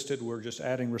existed. We're just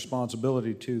adding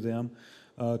responsibility to them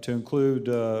to include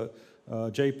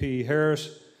J.P.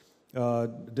 Harris,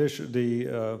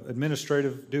 the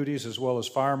administrative duties as well as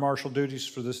fire marshal duties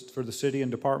for the city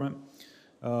and department.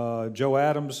 Joe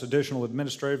Adams, additional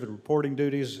administrative and reporting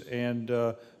duties, and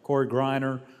Corey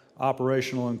Greiner,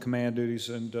 operational and command duties.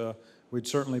 And we'd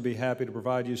certainly be happy to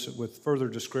provide you with further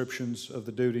descriptions of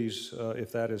the duties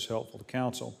if that is helpful to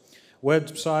council.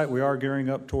 Website, we are gearing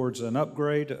up towards an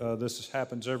upgrade. This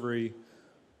happens every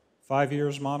 5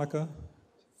 years, Monica?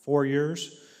 4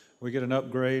 years. We get an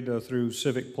upgrade through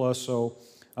Civic Plus. So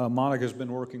Monica's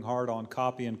been working hard on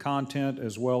copy and content,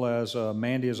 as well as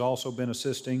Mandy has also been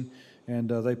assisting.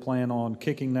 And they plan on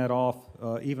kicking that off,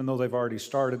 even though they've already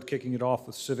started kicking it off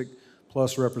with Civic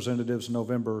Plus representatives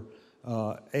November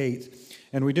 8th.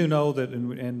 And we do know that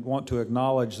and want to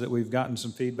acknowledge that we've gotten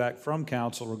some feedback from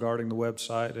council regarding the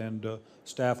website, and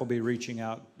staff will be reaching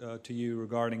out to you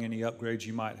regarding any upgrades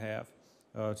you might have,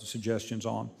 suggestions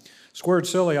on. Squared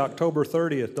Silly, October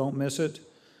 30th, don't miss it.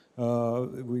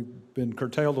 We've been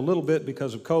curtailed a little bit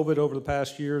because of COVID over the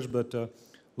past years, but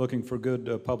looking for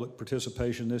good public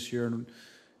participation this year. And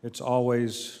it's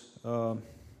always,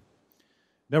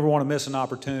 never want to miss an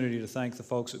opportunity to thank the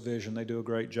folks at Vision. They do a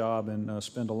great job and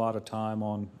spend a lot of time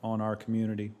on our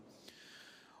community.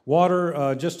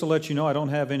 Water, just to let you know, I don't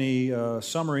have any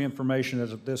summary information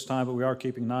as of this time, but we are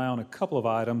keeping an eye on a couple of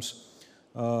items.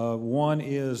 One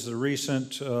is the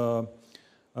recent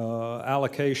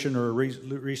allocation or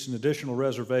recent additional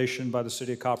reservation by the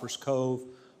city of Coppers Cove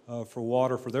for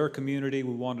water for their community.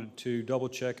 We wanted to double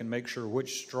check and make sure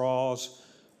which straws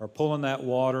are pulling that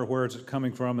water, where is it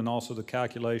coming from, and also the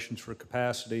calculations for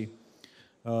capacity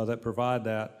that provide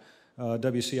that.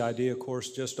 WCID, of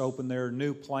course, just opened their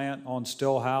new plant on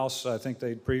Stillhouse. I think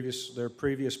their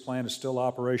previous plant is still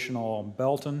operational on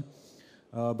Belton,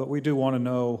 but we do want to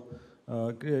know,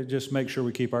 just make sure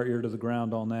we keep our ear to the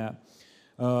ground on that.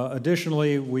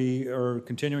 Additionally, we are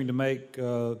continuing to make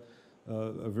a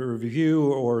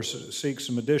review or seek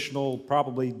some additional,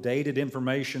 probably dated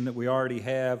information that we already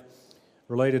have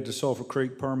related to Sulphur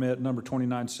Creek permit number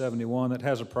 2971 that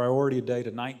has a priority date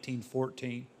of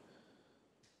 1914.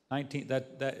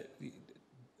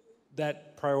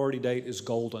 That priority date is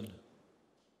golden.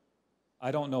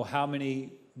 I don't know how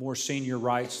many more senior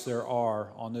rights there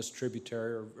are on this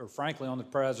tributary or frankly on the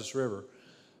Brazos River,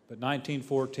 but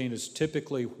 1914 is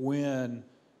typically when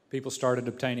people started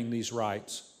obtaining these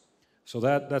rights. So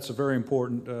that's a very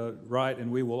important right,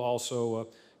 and we will also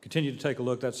continue to take a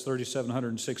look. That's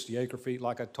 3,760 acre feet.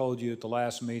 Like I told you at the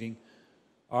last meeting,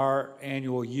 our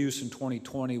annual use in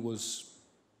 2020 was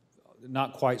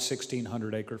not quite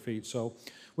 1,600 acre feet. So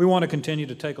we want to continue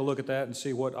to take a look at that and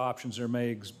see what options there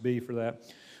may be for that.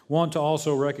 Want to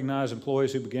also recognize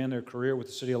employees who began their career with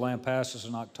the city of Lampasas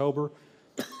in October.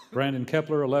 Brandon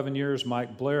Kepler, 11 years.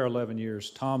 Mike Blair, 11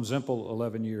 years. Tom Zimpel,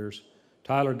 11 years.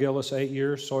 Tyler Gillis, 8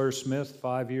 years. Sawyer Smith,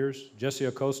 5 years. Jesse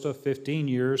Acosta, 15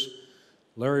 years.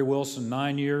 Larry Wilson,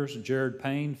 9 years. Jared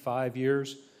Payne, 5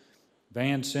 years.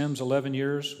 Van Sims, 11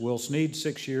 years. Will Sneed,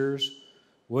 6 years.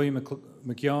 William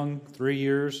McYoung, 3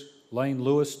 years. Lane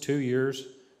Lewis, 2 years.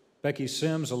 Becky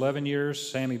Sims, 11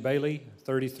 years. Sammy Bailey,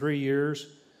 33 years.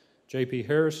 J.P.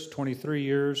 Harris, 23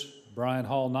 years. Brian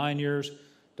Hall, 9 years.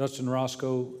 Dustin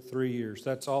Roscoe, 3 years.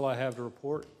 That's all I have to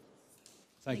report.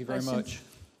 Thank you very much.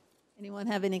 Anyone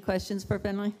have any questions for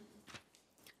Finley?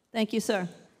 Thank you, sir.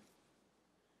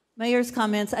 Mayor's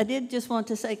comments. I did just want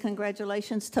to say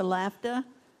congratulations to LAFTA.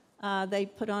 They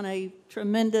put on a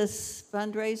tremendous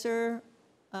fundraiser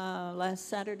last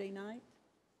Saturday night.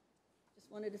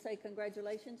 Just wanted to say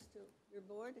congratulations to your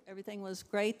board. Everything was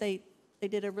great. They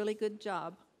did a really good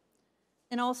job.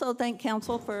 And also thank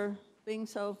council for being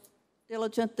so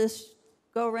diligent this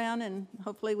go-around, and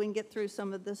hopefully we can get through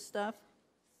some of this stuff.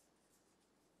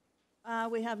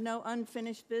 We have no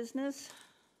unfinished business.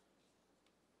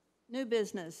 New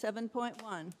business,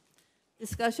 7.1.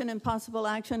 Discussion and possible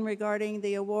action regarding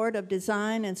the award of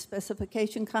design and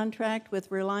specification contract with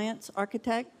Reliance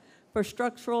Architect for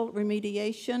structural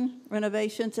remediation,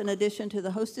 renovations in addition to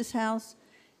the Hostess House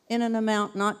in an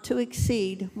amount not to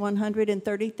exceed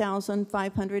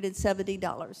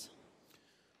 $130,570.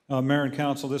 Mayor and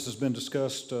council, this has been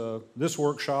discussed, this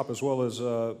workshop, as well as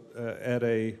at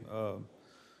a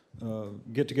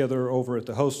get-together over at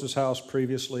the Hostess House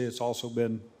previously. It's also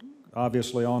been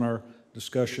obviously on our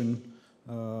discussion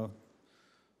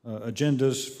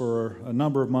agendas for a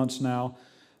number of months now.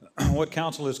 What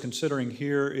council is considering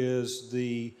here is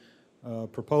the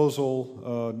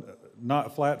proposal,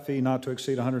 not flat fee, not to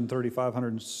exceed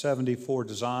 $130,570 for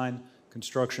design,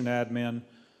 construction admin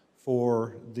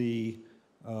for the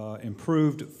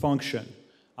improved function.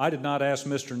 I did not ask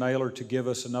Mr. Naylor to give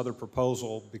us another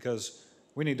proposal because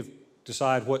we need to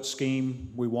decide what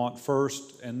scheme we want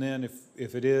first, and then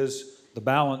if it is the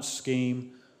balanced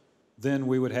scheme, then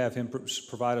we would have him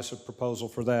provide us a proposal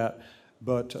for that.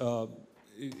 But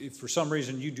if for some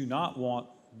reason you do not want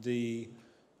the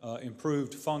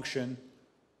improved function,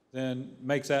 then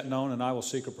make that known, and I will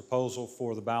seek a proposal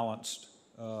for the balanced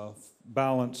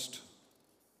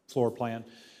floor plan.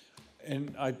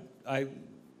 And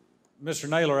Mr.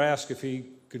 Naylor asked if he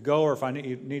could go or if I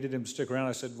needed him to stick around.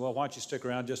 I said, well, why don't you stick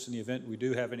around just in the event we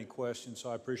do have any questions.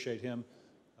 So I appreciate him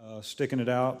sticking it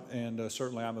out, and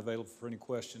certainly I'm available for any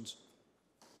questions.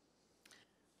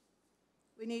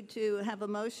 We need to have a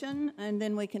motion, and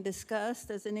then we can discuss.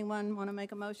 Does anyone want to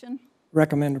make a motion?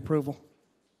 Recommend approval.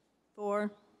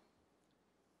 For?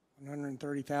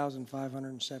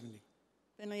 $130,570.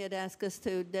 Finley had asked us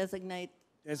to designate.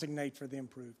 Designate for the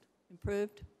improved.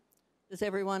 Improved. Does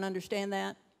everyone understand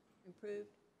that? Improved.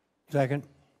 Second.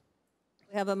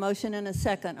 We have a motion and a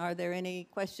second. Are there any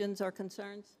questions or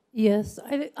concerns? Yes,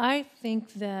 I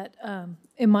think that,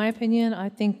 in my opinion, I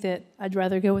think that I'd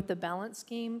rather go with the balance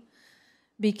scheme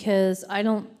because I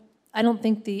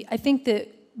think that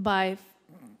by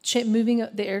moving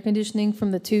the air conditioning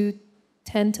from the 2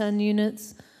 10-ton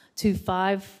units to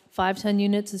 5 5-ton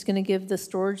units is going to give the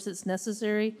storage that's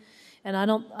necessary, and I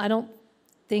don't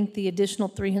think the additional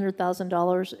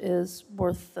 $300,000 is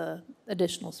worth the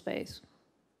additional space.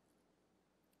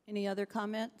 Any other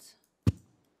comments?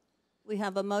 We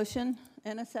have a motion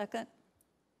and a second.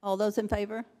 All those in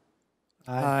favor?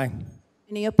 Aye.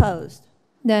 Any opposed?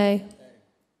 Nay.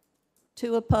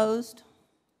 2 opposed.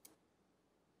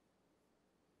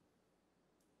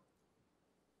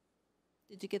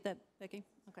 Did you get that, Becky?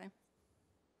 Okay.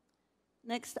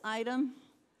 Next item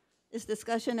is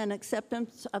discussion and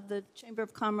acceptance of the Chamber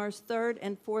of Commerce 3rd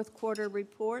and 4th quarter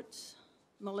reports.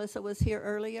 Melissa was here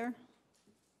earlier.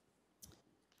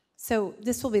 So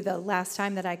this will be the last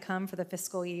time that I come for the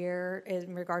fiscal year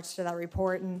in regards to that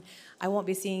report, and I won't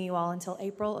be seeing you all until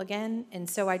April again. And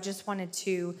so I just wanted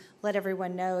to let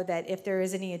everyone know that if there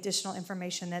is any additional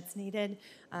information that's needed,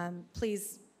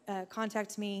 please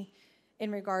contact me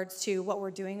in regards to what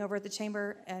we're doing over at the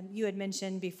Chamber. You had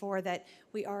mentioned before that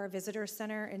we are a visitor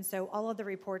center, and so all of the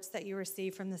reports that you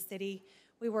receive from the city,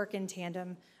 we work in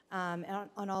tandem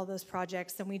on all those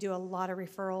projects, and we do a lot of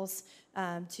referrals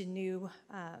to new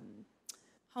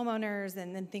homeowners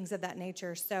and things of that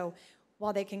nature. So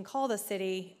while they can call the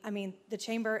city, I mean, the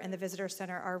Chamber and the Visitor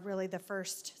Center are really the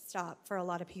first stop for a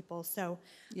lot of people. So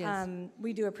Yes.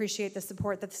 We do appreciate the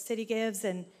support that the city gives,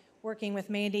 and working with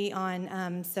Mandy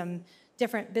on some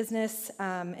different business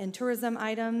and tourism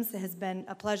items has been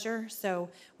a pleasure. So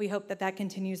we hope that that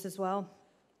continues as well.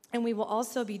 And we will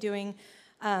also be doing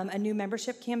a new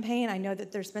membership campaign. I know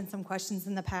that there's been some questions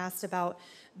in the past about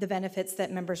the benefits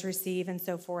that members receive and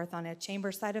so forth on a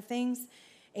chamber side of things.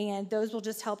 And those will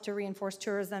just help to reinforce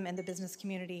tourism and the business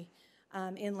community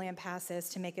in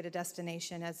Lampasas to make it a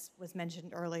destination, as was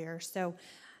mentioned earlier. So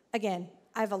again,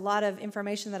 I have a lot of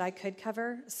information that I could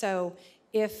cover. So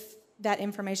if that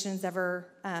information is ever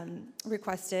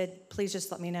requested, please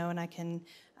just let me know and I can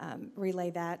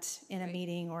relay that in a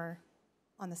meeting or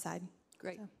on the side.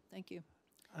 Great, So. thank you.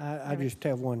 I just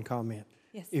have one comment.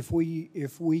 Yes. If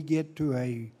we get to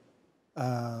a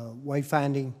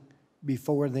wayfinding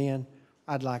before then,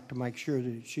 I'd like to make sure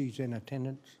that she's in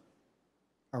attendance.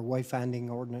 Our wayfinding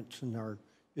ordinance and our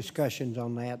discussions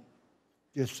on that,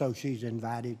 just so she's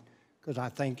invited, because I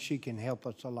think she can help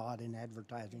us a lot in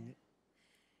advertising it.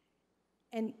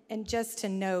 And just to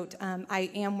note,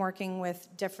 I am working with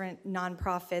different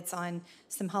nonprofits on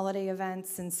some holiday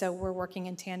events, and so we're working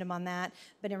in tandem on that.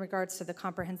 But in regards to the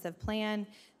comprehensive plan,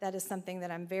 that is something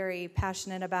that I'm very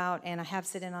passionate about, and I have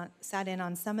sat in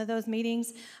on some of those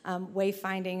meetings.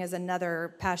 Wayfinding is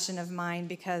another passion of mine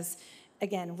because,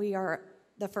 again, we are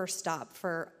the first stop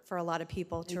for a lot of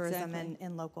people, tourism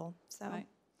and local. So, right.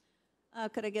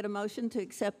 Could I get a motion to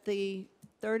accept the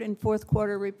third and fourth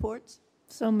quarter reports?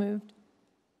 So moved.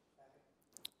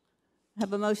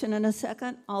 Have a motion and a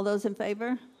second. All those in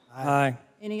favor? Aye.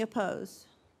 Any opposed?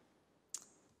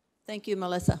 Thank you,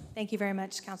 Melissa. thank you very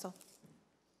much, Council.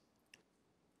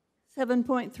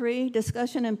 7.3,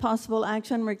 discussion and possible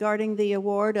action regarding the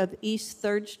award of East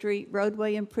 3rd Street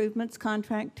roadway improvements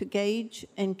contract to Gage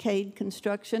and Cade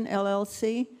Construction,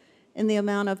 LLC, in the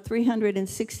amount of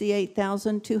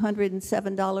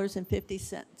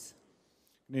 $368,207.50.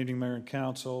 Good evening, Mayor and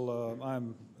Council.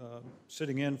 I'm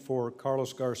sitting in for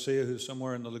Carlos Garcia, who's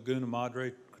somewhere in the Laguna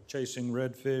Madre chasing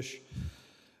redfish.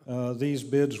 These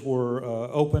bids were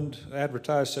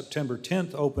advertised September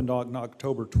 10th, opened on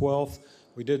October 12th.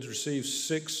 We did receive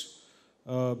 6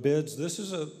 bids. This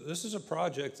is a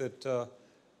project that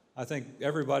I think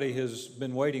everybody has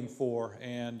been waiting for,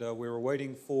 and we were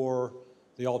waiting for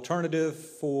the alternative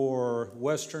for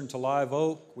Western to Live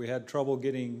Oak. We had trouble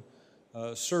getting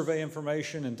survey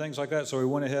information and things like that, so we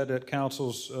went ahead at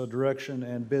council's direction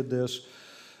and bid this.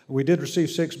 We did receive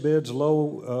 6 bids.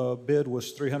 Low bid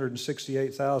was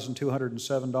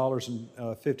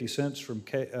 $368,207.50 from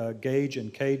Gage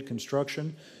and Cade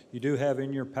Construction. You do have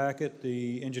in your packet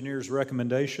the engineer's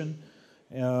recommendation.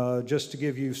 Just to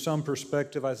give you some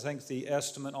perspective, I think the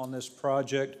estimate on this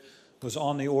project was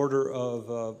on the order of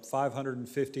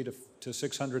 $550,000 to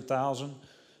 $600,000.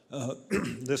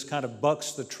 This kind of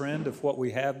bucks the trend of what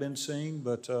we have been seeing,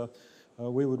 but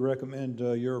we would recommend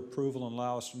your approval and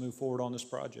allow us to move forward on this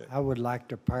project. I would like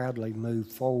to proudly move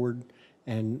forward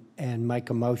and make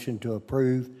a motion to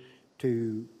approve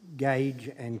to Gage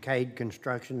and Cade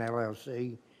Construction,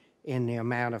 LLC, in the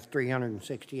amount of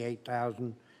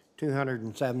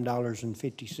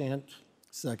 $368,207.50.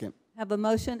 Second. Have a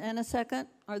motion and a second.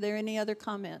 Are there any other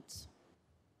comments?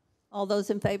 All those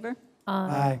in favor?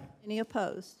 Aye. Any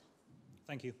opposed?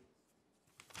 Thank you.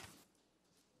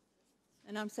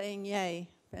 And I'm saying yay,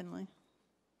 Finley.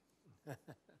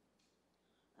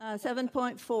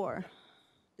 7.4,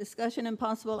 discussion and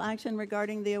possible action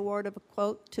regarding the award of a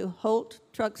quote to Holt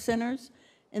Truck Centers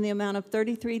in the amount of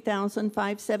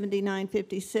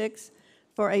 $33,579.56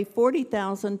 for a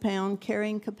 40,000-pound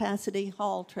carrying capacity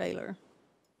haul trailer.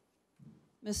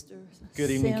 Mr. Good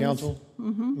evening, Sims? Council,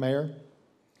 Mayor.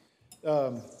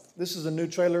 This is a new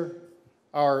trailer.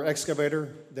 Our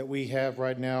excavator that we have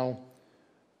right now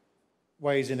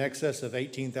weighs in excess of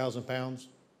 18,000 pounds.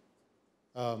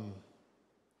 And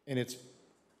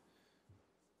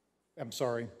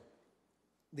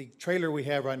the trailer we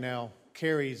have right now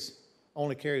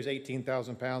only carries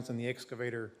 18,000 pounds, and the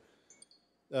excavator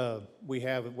we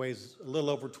have, it weighs a little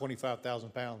over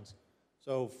 25,000 pounds.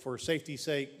 So for safety's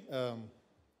sake,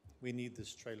 we need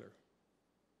this trailer.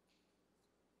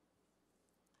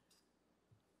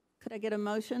 Could I get a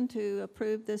motion to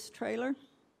approve this trailer?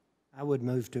 I would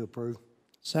move to approve.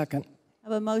 Second. I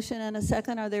have a motion and a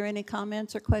second. Are there any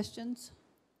comments or questions?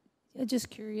 Yeah, just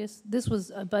curious, this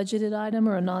was a budgeted item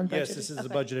or a non-budgeted? Yes, this is a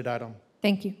budgeted item.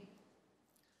 Thank you.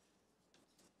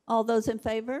 All those in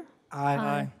favor?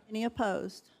 Aye. Any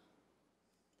opposed?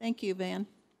 Thank you, Van.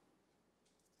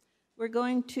 We're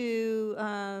going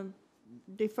to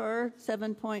defer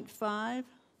 7.5,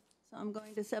 so I'm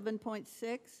going to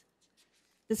 7.6.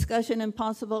 Discussion and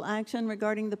possible action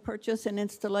regarding the purchase and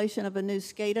installation of a new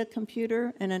SCADA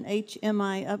computer and an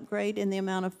HMI upgrade in the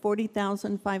amount of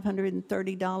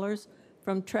 $40,530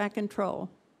 from Track and Troll.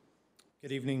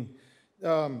 Good evening.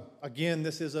 Again,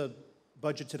 this is a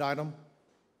budgeted item.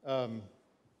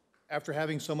 After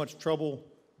having so much trouble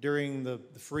during the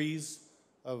freeze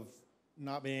of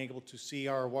not being able to see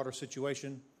our water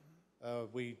situation,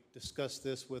 we discussed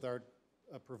this with our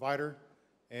provider,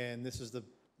 and this is the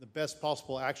best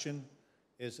possible action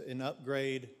is an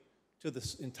upgrade to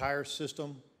this entire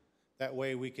system. That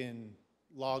way we can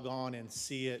log on and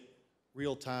see it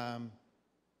real time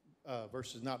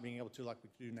versus not being able to like we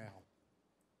do now.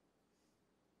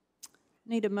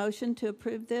 Need a motion to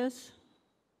approve this?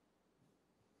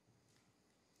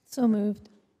 So moved.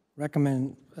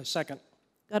 Recommend, a second.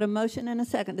 Got a motion and a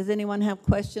second. Does anyone have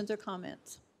questions or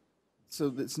comments? So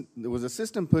there was a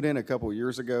system put in a couple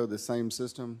years ago, the same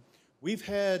system? We've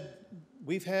had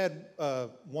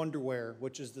Wonderware,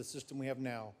 which is the system we have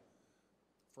now,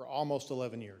 for almost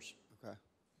 11 years. Okay.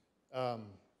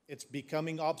 It's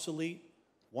becoming obsolete.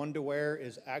 Wonderware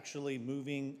is actually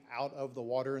moving out of the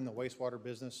water and the wastewater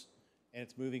business, and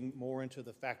it's moving more into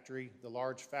the factory, the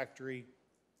large factory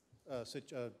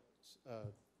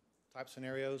type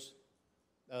scenarios.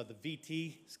 The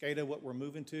VT SCADA, what we're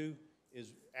moving to,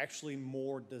 is actually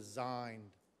more designed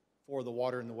for the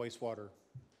water and the wastewater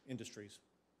industries.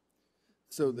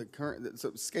 So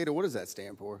so SCADA, what does that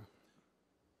stand for?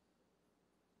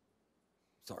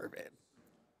 Sorry, man.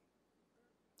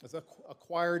 It's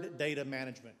acquired data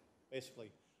management,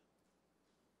 basically.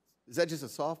 Is that just a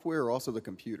software or also the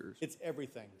computers? It's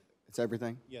everything. It's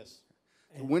everything? Yes.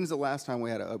 So when's the last time we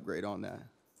had an upgrade on that?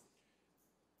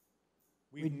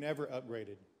 We've never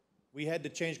upgraded. We had to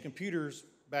change computers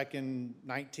back in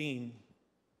 19.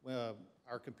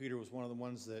 Our computer was one of the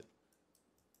ones that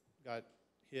got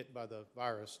hit by the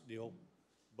virus deal,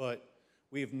 but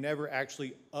we have never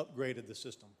actually upgraded the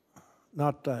system.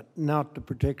 Not the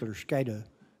particular SCADA,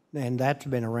 and that's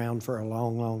been around for a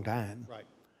long, long time. Right.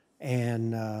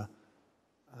 And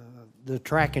the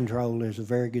track and control is a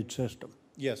very good system.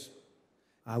 Yes.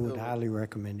 I would highly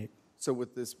recommend it. So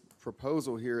with this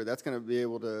proposal here, that's going to be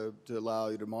able to allow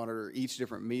you to monitor each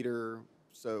different meter,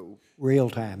 so. Real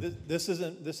time. This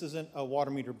isn't a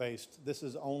water meter based. This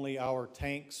is only our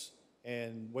tanks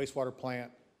and wastewater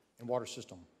plant and water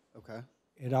system. Okay.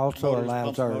 It also Motors, allows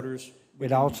pumps, our, motors,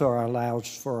 it also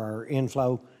allows for our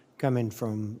inflow coming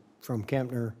from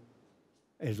Kempner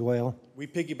as well. We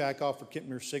piggyback off of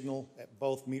Kempner's signal at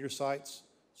both meter sites,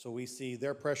 so we see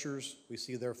their pressures, we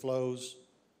see their flows,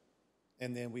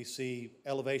 and then we see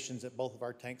elevations at both of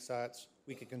our tank sites.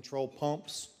 We can control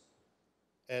pumps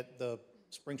at the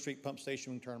Spring Street pump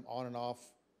station. We can turn them on and off.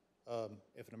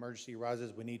 If an emergency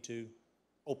arises, we need to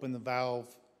open the valve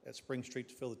at Spring Street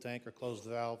to fill the tank or close the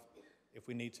valve if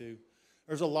we need to.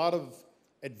 There's a lot of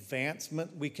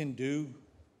advancement we can do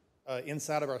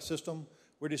inside of our system.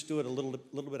 We're just doing it a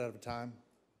little bit at a time.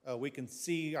 We can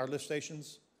see our lift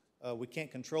stations. We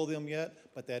can't control them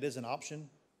yet, but that is an option.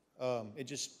 It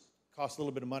just costs a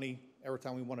little bit of money every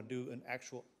time we want to do an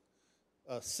actual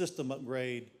system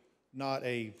upgrade, not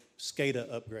a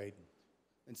SCADA upgrade.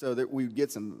 And so that we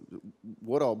get some,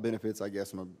 what all benefits, I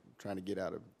guess, I'm trying to get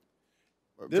out of,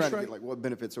 what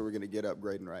benefits are we going to get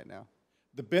upgrading right now?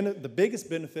 The biggest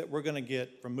benefit we're going to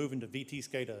get from moving to VT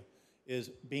SCADA is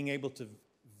being able to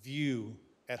view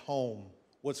at home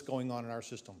what's going on in our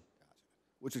system. Gotcha.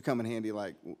 Which would come in handy,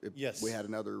 like if Yes. we had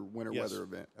another winter weather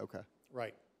event. Okay.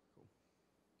 Right. Cool.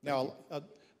 Now,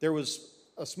 there was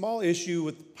a small issue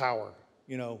with power.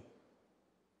 You know,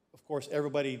 of course,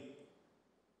 everybody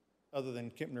other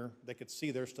than Kempner, they could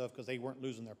see their stuff because they weren't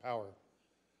losing their power.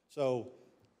 So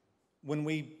when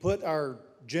we put our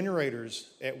generators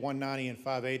at 190 and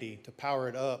 580 to power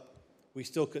it up, we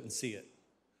still couldn't see it.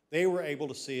 They were able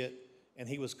to see it, and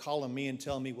he was calling me and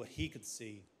telling me what he could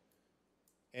see,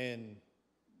 and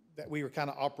that we were kind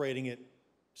of operating it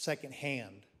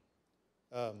secondhand.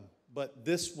 But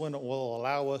this one will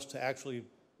allow us to actually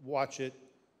watch it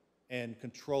and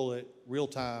control it real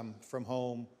time from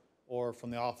home or from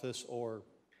the office or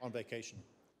on vacation.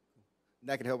 And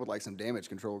that could help with like some damage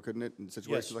control, couldn't it, in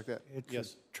situations like that?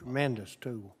 It's a tremendous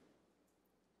tool.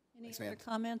 Any other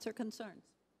comments or concerns?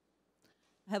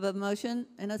 I have a motion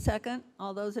and a second.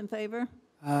 All those in favor?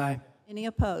 Aye. Any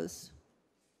opposed?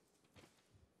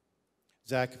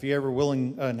 Zach, if you're ever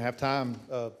willing and have time,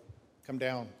 come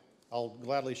down. I'll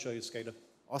gladly show you SCADA.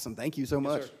 Awesome. Thank you so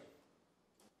much. Sir.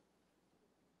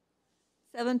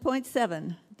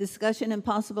 7.7, discussion and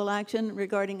possible action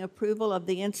regarding approval of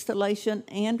the installation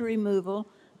and removal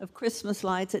of Christmas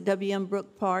lights at W.M.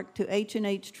 Brook Park to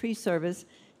H&H Tree Service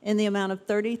in the amount of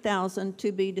 $30,000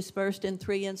 to be dispersed in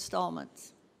 3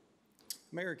 installments.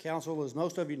 Mayor, Council, as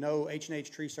most of you know,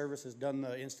 H&H Tree Service has done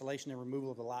the installation and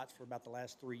removal of the lights for about the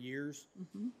last 3 years.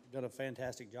 They've done a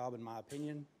fantastic job, in my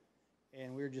opinion.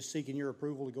 And we're just seeking your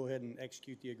approval to go ahead and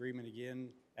execute the agreement again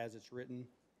as it's written.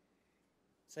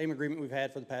 Same agreement we've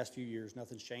had for the past few years.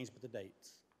 Nothing's changed but the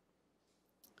dates.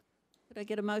 Could I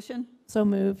get a motion? So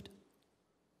moved.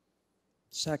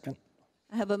 Second.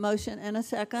 I have a motion and a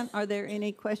second. Are there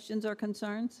any questions or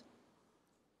concerns?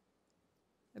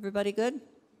 Everybody good?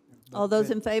 All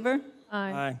those in favor?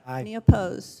 Aye. Any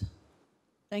opposed?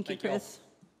 Thank you, Chris.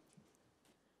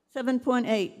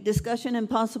 7.8, discussion and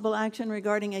possible action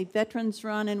regarding a Veterans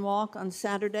Run and Walk on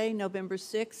Saturday, November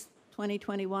 6th,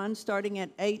 2021, starting at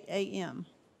 8 a.m.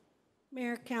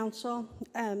 Mayor, Council,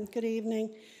 good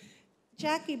evening.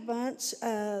 Jackie Bunce,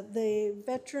 the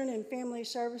Veteran and Family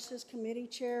Services Committee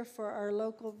Chair for our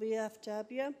local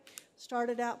VFW,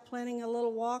 started out planning a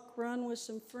little walk run with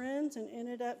some friends and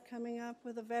ended up coming up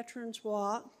with a veterans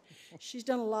walk. She's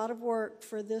done a lot of work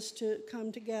for this to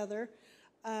come together.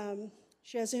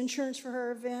 She has insurance for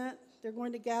her event. They're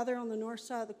going to gather on the north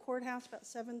side of the courthouse about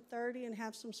 7:30 and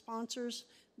have some sponsors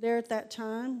there at that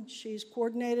time. She's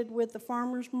coordinated with the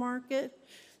farmers market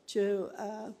to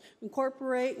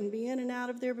incorporate and be in and out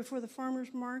of there before the farmers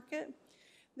market.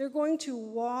 They're going to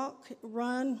walk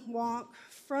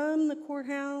from the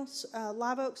courthouse,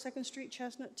 Live Oak, 2nd Street,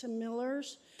 Chestnut to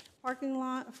Miller's parking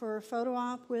lot for a photo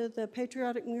op with a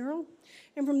patriotic mural.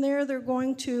 And from there, they're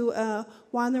going to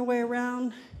wind their way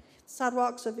around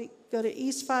sidewalks of, go to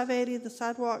East 580, the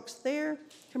sidewalks there,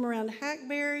 come around to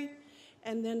Hackberry,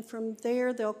 and then from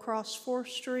there, they'll cross 4th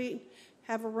Street,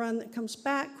 have a run that comes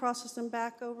back, crosses them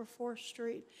back over 4th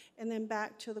Street, and then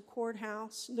back to the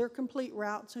courthouse. They're complete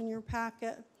routes in your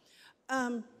packet.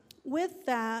 With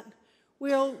that,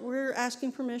 we're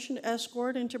asking permission to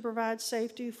escort and to provide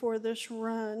safety for this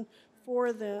run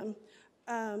for them.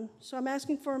 So I'm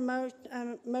asking for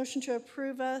a motion to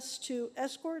approve us to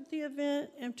escort the event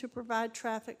and to provide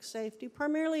traffic safety.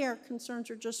 Primarily, our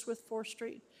concerns are just with 4th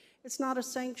Street. It's not a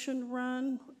sanctioned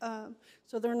run,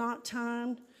 so they're not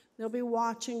timed. They'll be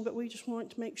watching, but we just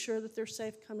want to make sure that they're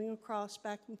safe coming across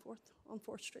back and forth on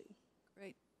 4th Street.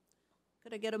 Great.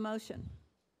 Could I get a motion?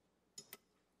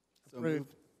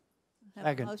 Approved.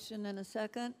 Have a motion and a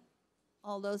second.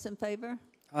 All those in favor?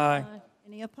 Aye.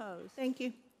 Any opposed? Thank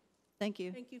you. Thank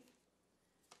you. Thank you.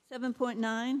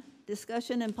 7.9,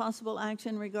 discussion and possible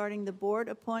action regarding the board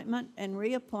appointment and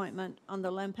reappointment on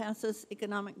the Lampasas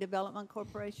Economic Development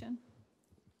Corporation.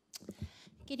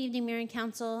 Good evening, Mayor and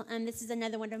Council. This is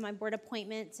another one of my board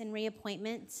appointments and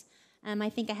reappointments. I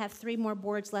think I have 3 more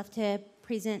boards left to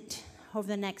present over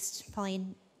the next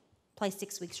probably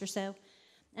 6 weeks or so.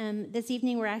 This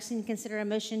evening, we're asking to consider a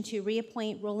motion to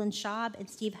reappoint Roland Schaub and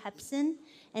Steve Hepson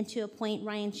and to appoint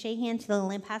Ryan Shahan to the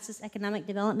Lampasas Economic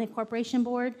Development Corporation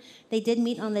Board. They did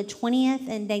meet on the 20th,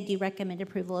 and they do recommend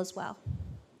approval as well.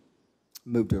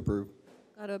 Move to approve.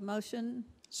 Got a motion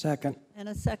Second. and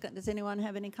a second. Does anyone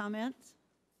have any comments,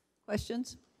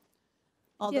 questions?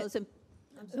 All Yeah. those in,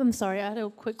 I'm sorry, I had a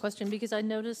quick question because I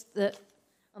noticed that,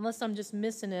 unless I'm just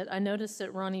missing it, I noticed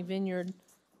that Ronnie Vineyard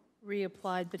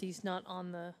reapplied, but he's not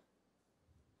on the.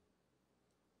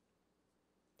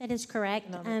 That is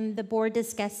correct. The board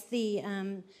discussed the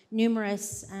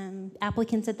numerous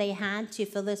applicants that they had to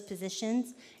fill those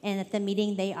positions, and at the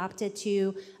meeting, they opted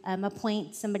to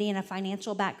appoint somebody in a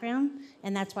financial background,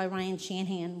 and that's why Ryan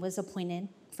Shanahan was appointed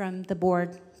from the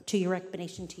board to your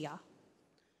recommendation to y'all.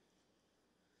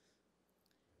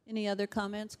 any other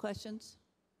comments, questions?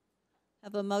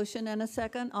 Have a motion and a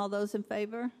second. All those in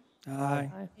favor? Aye.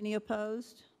 Any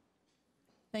opposed?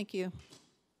 Thank you.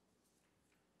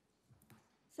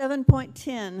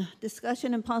 7.10,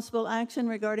 discussion and possible action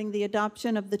regarding the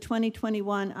adoption of the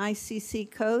 2021 ICC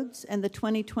codes and the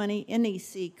 2020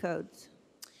 NEC codes.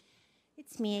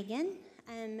 It's me again.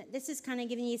 This is kind of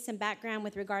giving you some background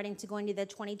with regarding to going to the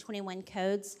 2021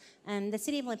 codes. The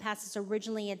City of Lampasas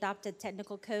originally adopted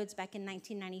technical codes back in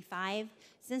 1995.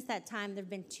 Since that time, there have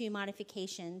been 2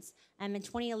 modifications. In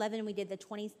 2011, we did the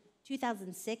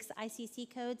 2006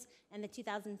 ICC codes and the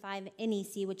 2005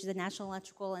 NEC, which is the National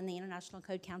Electrical and the International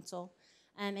Code Council.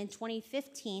 In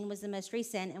 2015 was the most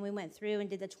recent, and we went through and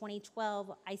did the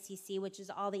 2012 ICC, which is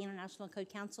all the International Code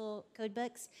Council code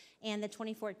books, and the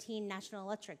 2014 National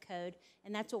Electric Code,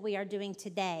 and that's what we are doing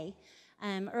today.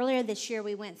 Earlier this year,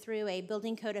 we went through a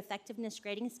building code effectiveness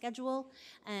grading schedule,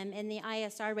 and the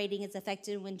ISR rating is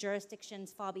affected when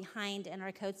jurisdictions fall behind in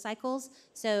our code cycles.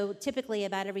 So typically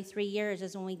about every 3 years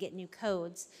is when we get new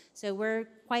codes. So we're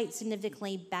quite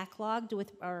significantly backlogged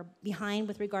with or behind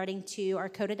with regarding to our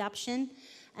code adoption.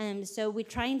 So we're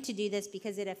trying to do this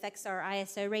because it affects our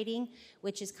ISO rating,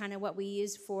 which is kind of what we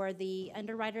use for the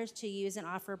underwriters to use and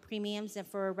offer premiums and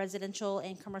for residential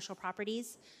and commercial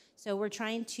properties. So we're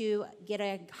trying to get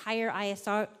a higher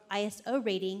ISO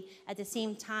rating. At the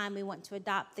same time, we want to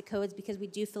adopt the codes because we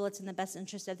do feel it's in the best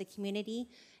interest of the community.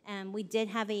 We did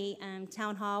have a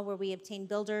town hall where we obtained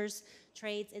builders,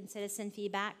 trades, and citizen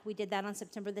feedback. We did that on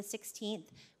September the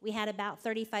 16th. We had about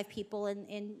 35 people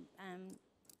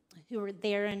who were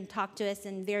there and talked to us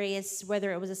in various,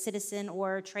 whether it was a citizen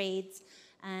or trades.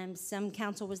 Some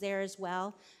council was there as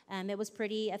well. It was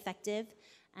pretty effective.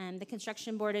 The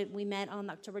construction board, we met on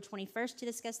October 21st to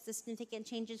discuss the significant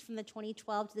changes from the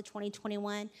 2012 to the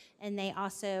 2021, and they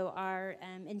also are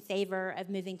in favor of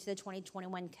moving to the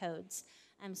 2021 codes.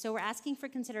 So we're asking for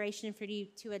consideration for you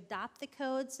to adopt the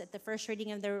codes at the first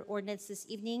reading of the ordinance this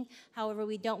evening. However,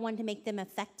 we don't want to make them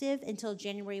effective until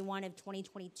January 1 of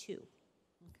 2022.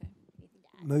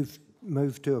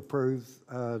 Move to approve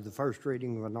the first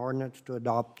reading of an ordinance to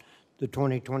adopt the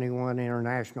 2021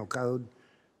 International Code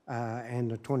and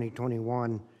the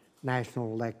 2021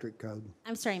 National Electric Code.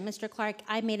 I'm sorry, Mr. Clark,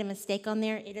 I made a mistake on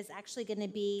there. It is actually going to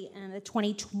be the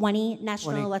 2020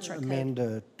 National Electric Code. Amend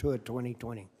to a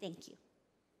 2020. Thank you.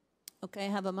 Okay, I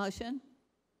have a motion.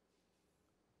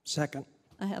 Second.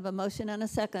 I have a motion and a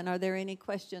second. Are there any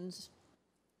questions?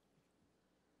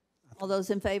 All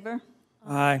those in favor?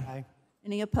 Aye.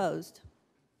 Any opposed?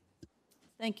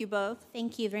 Thank you both.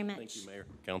 Thank you very much. Thank you, Mayor,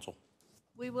 Council.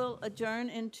 We will adjourn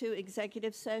into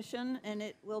executive session, and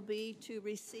it will be to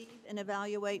receive and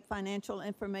evaluate financial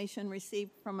information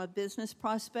received from a business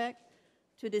prospect,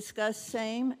 to discuss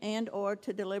same and/or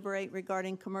to deliberate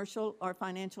regarding commercial or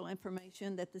financial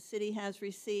information that the city has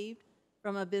received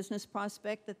from a business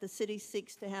prospect that the city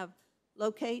seeks to have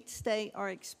locate, stay, or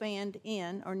expand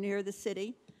in or near the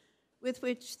city, with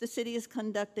which the city is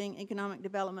conducting economic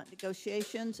development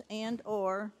negotiations,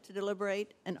 and/or to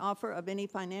deliberate an offer of any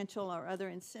financial or other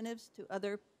incentives to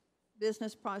other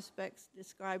business prospects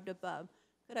described above.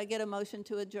 Could I get a motion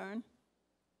to adjourn?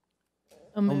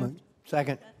 Moved.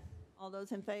 Second. All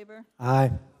those in favor? Aye.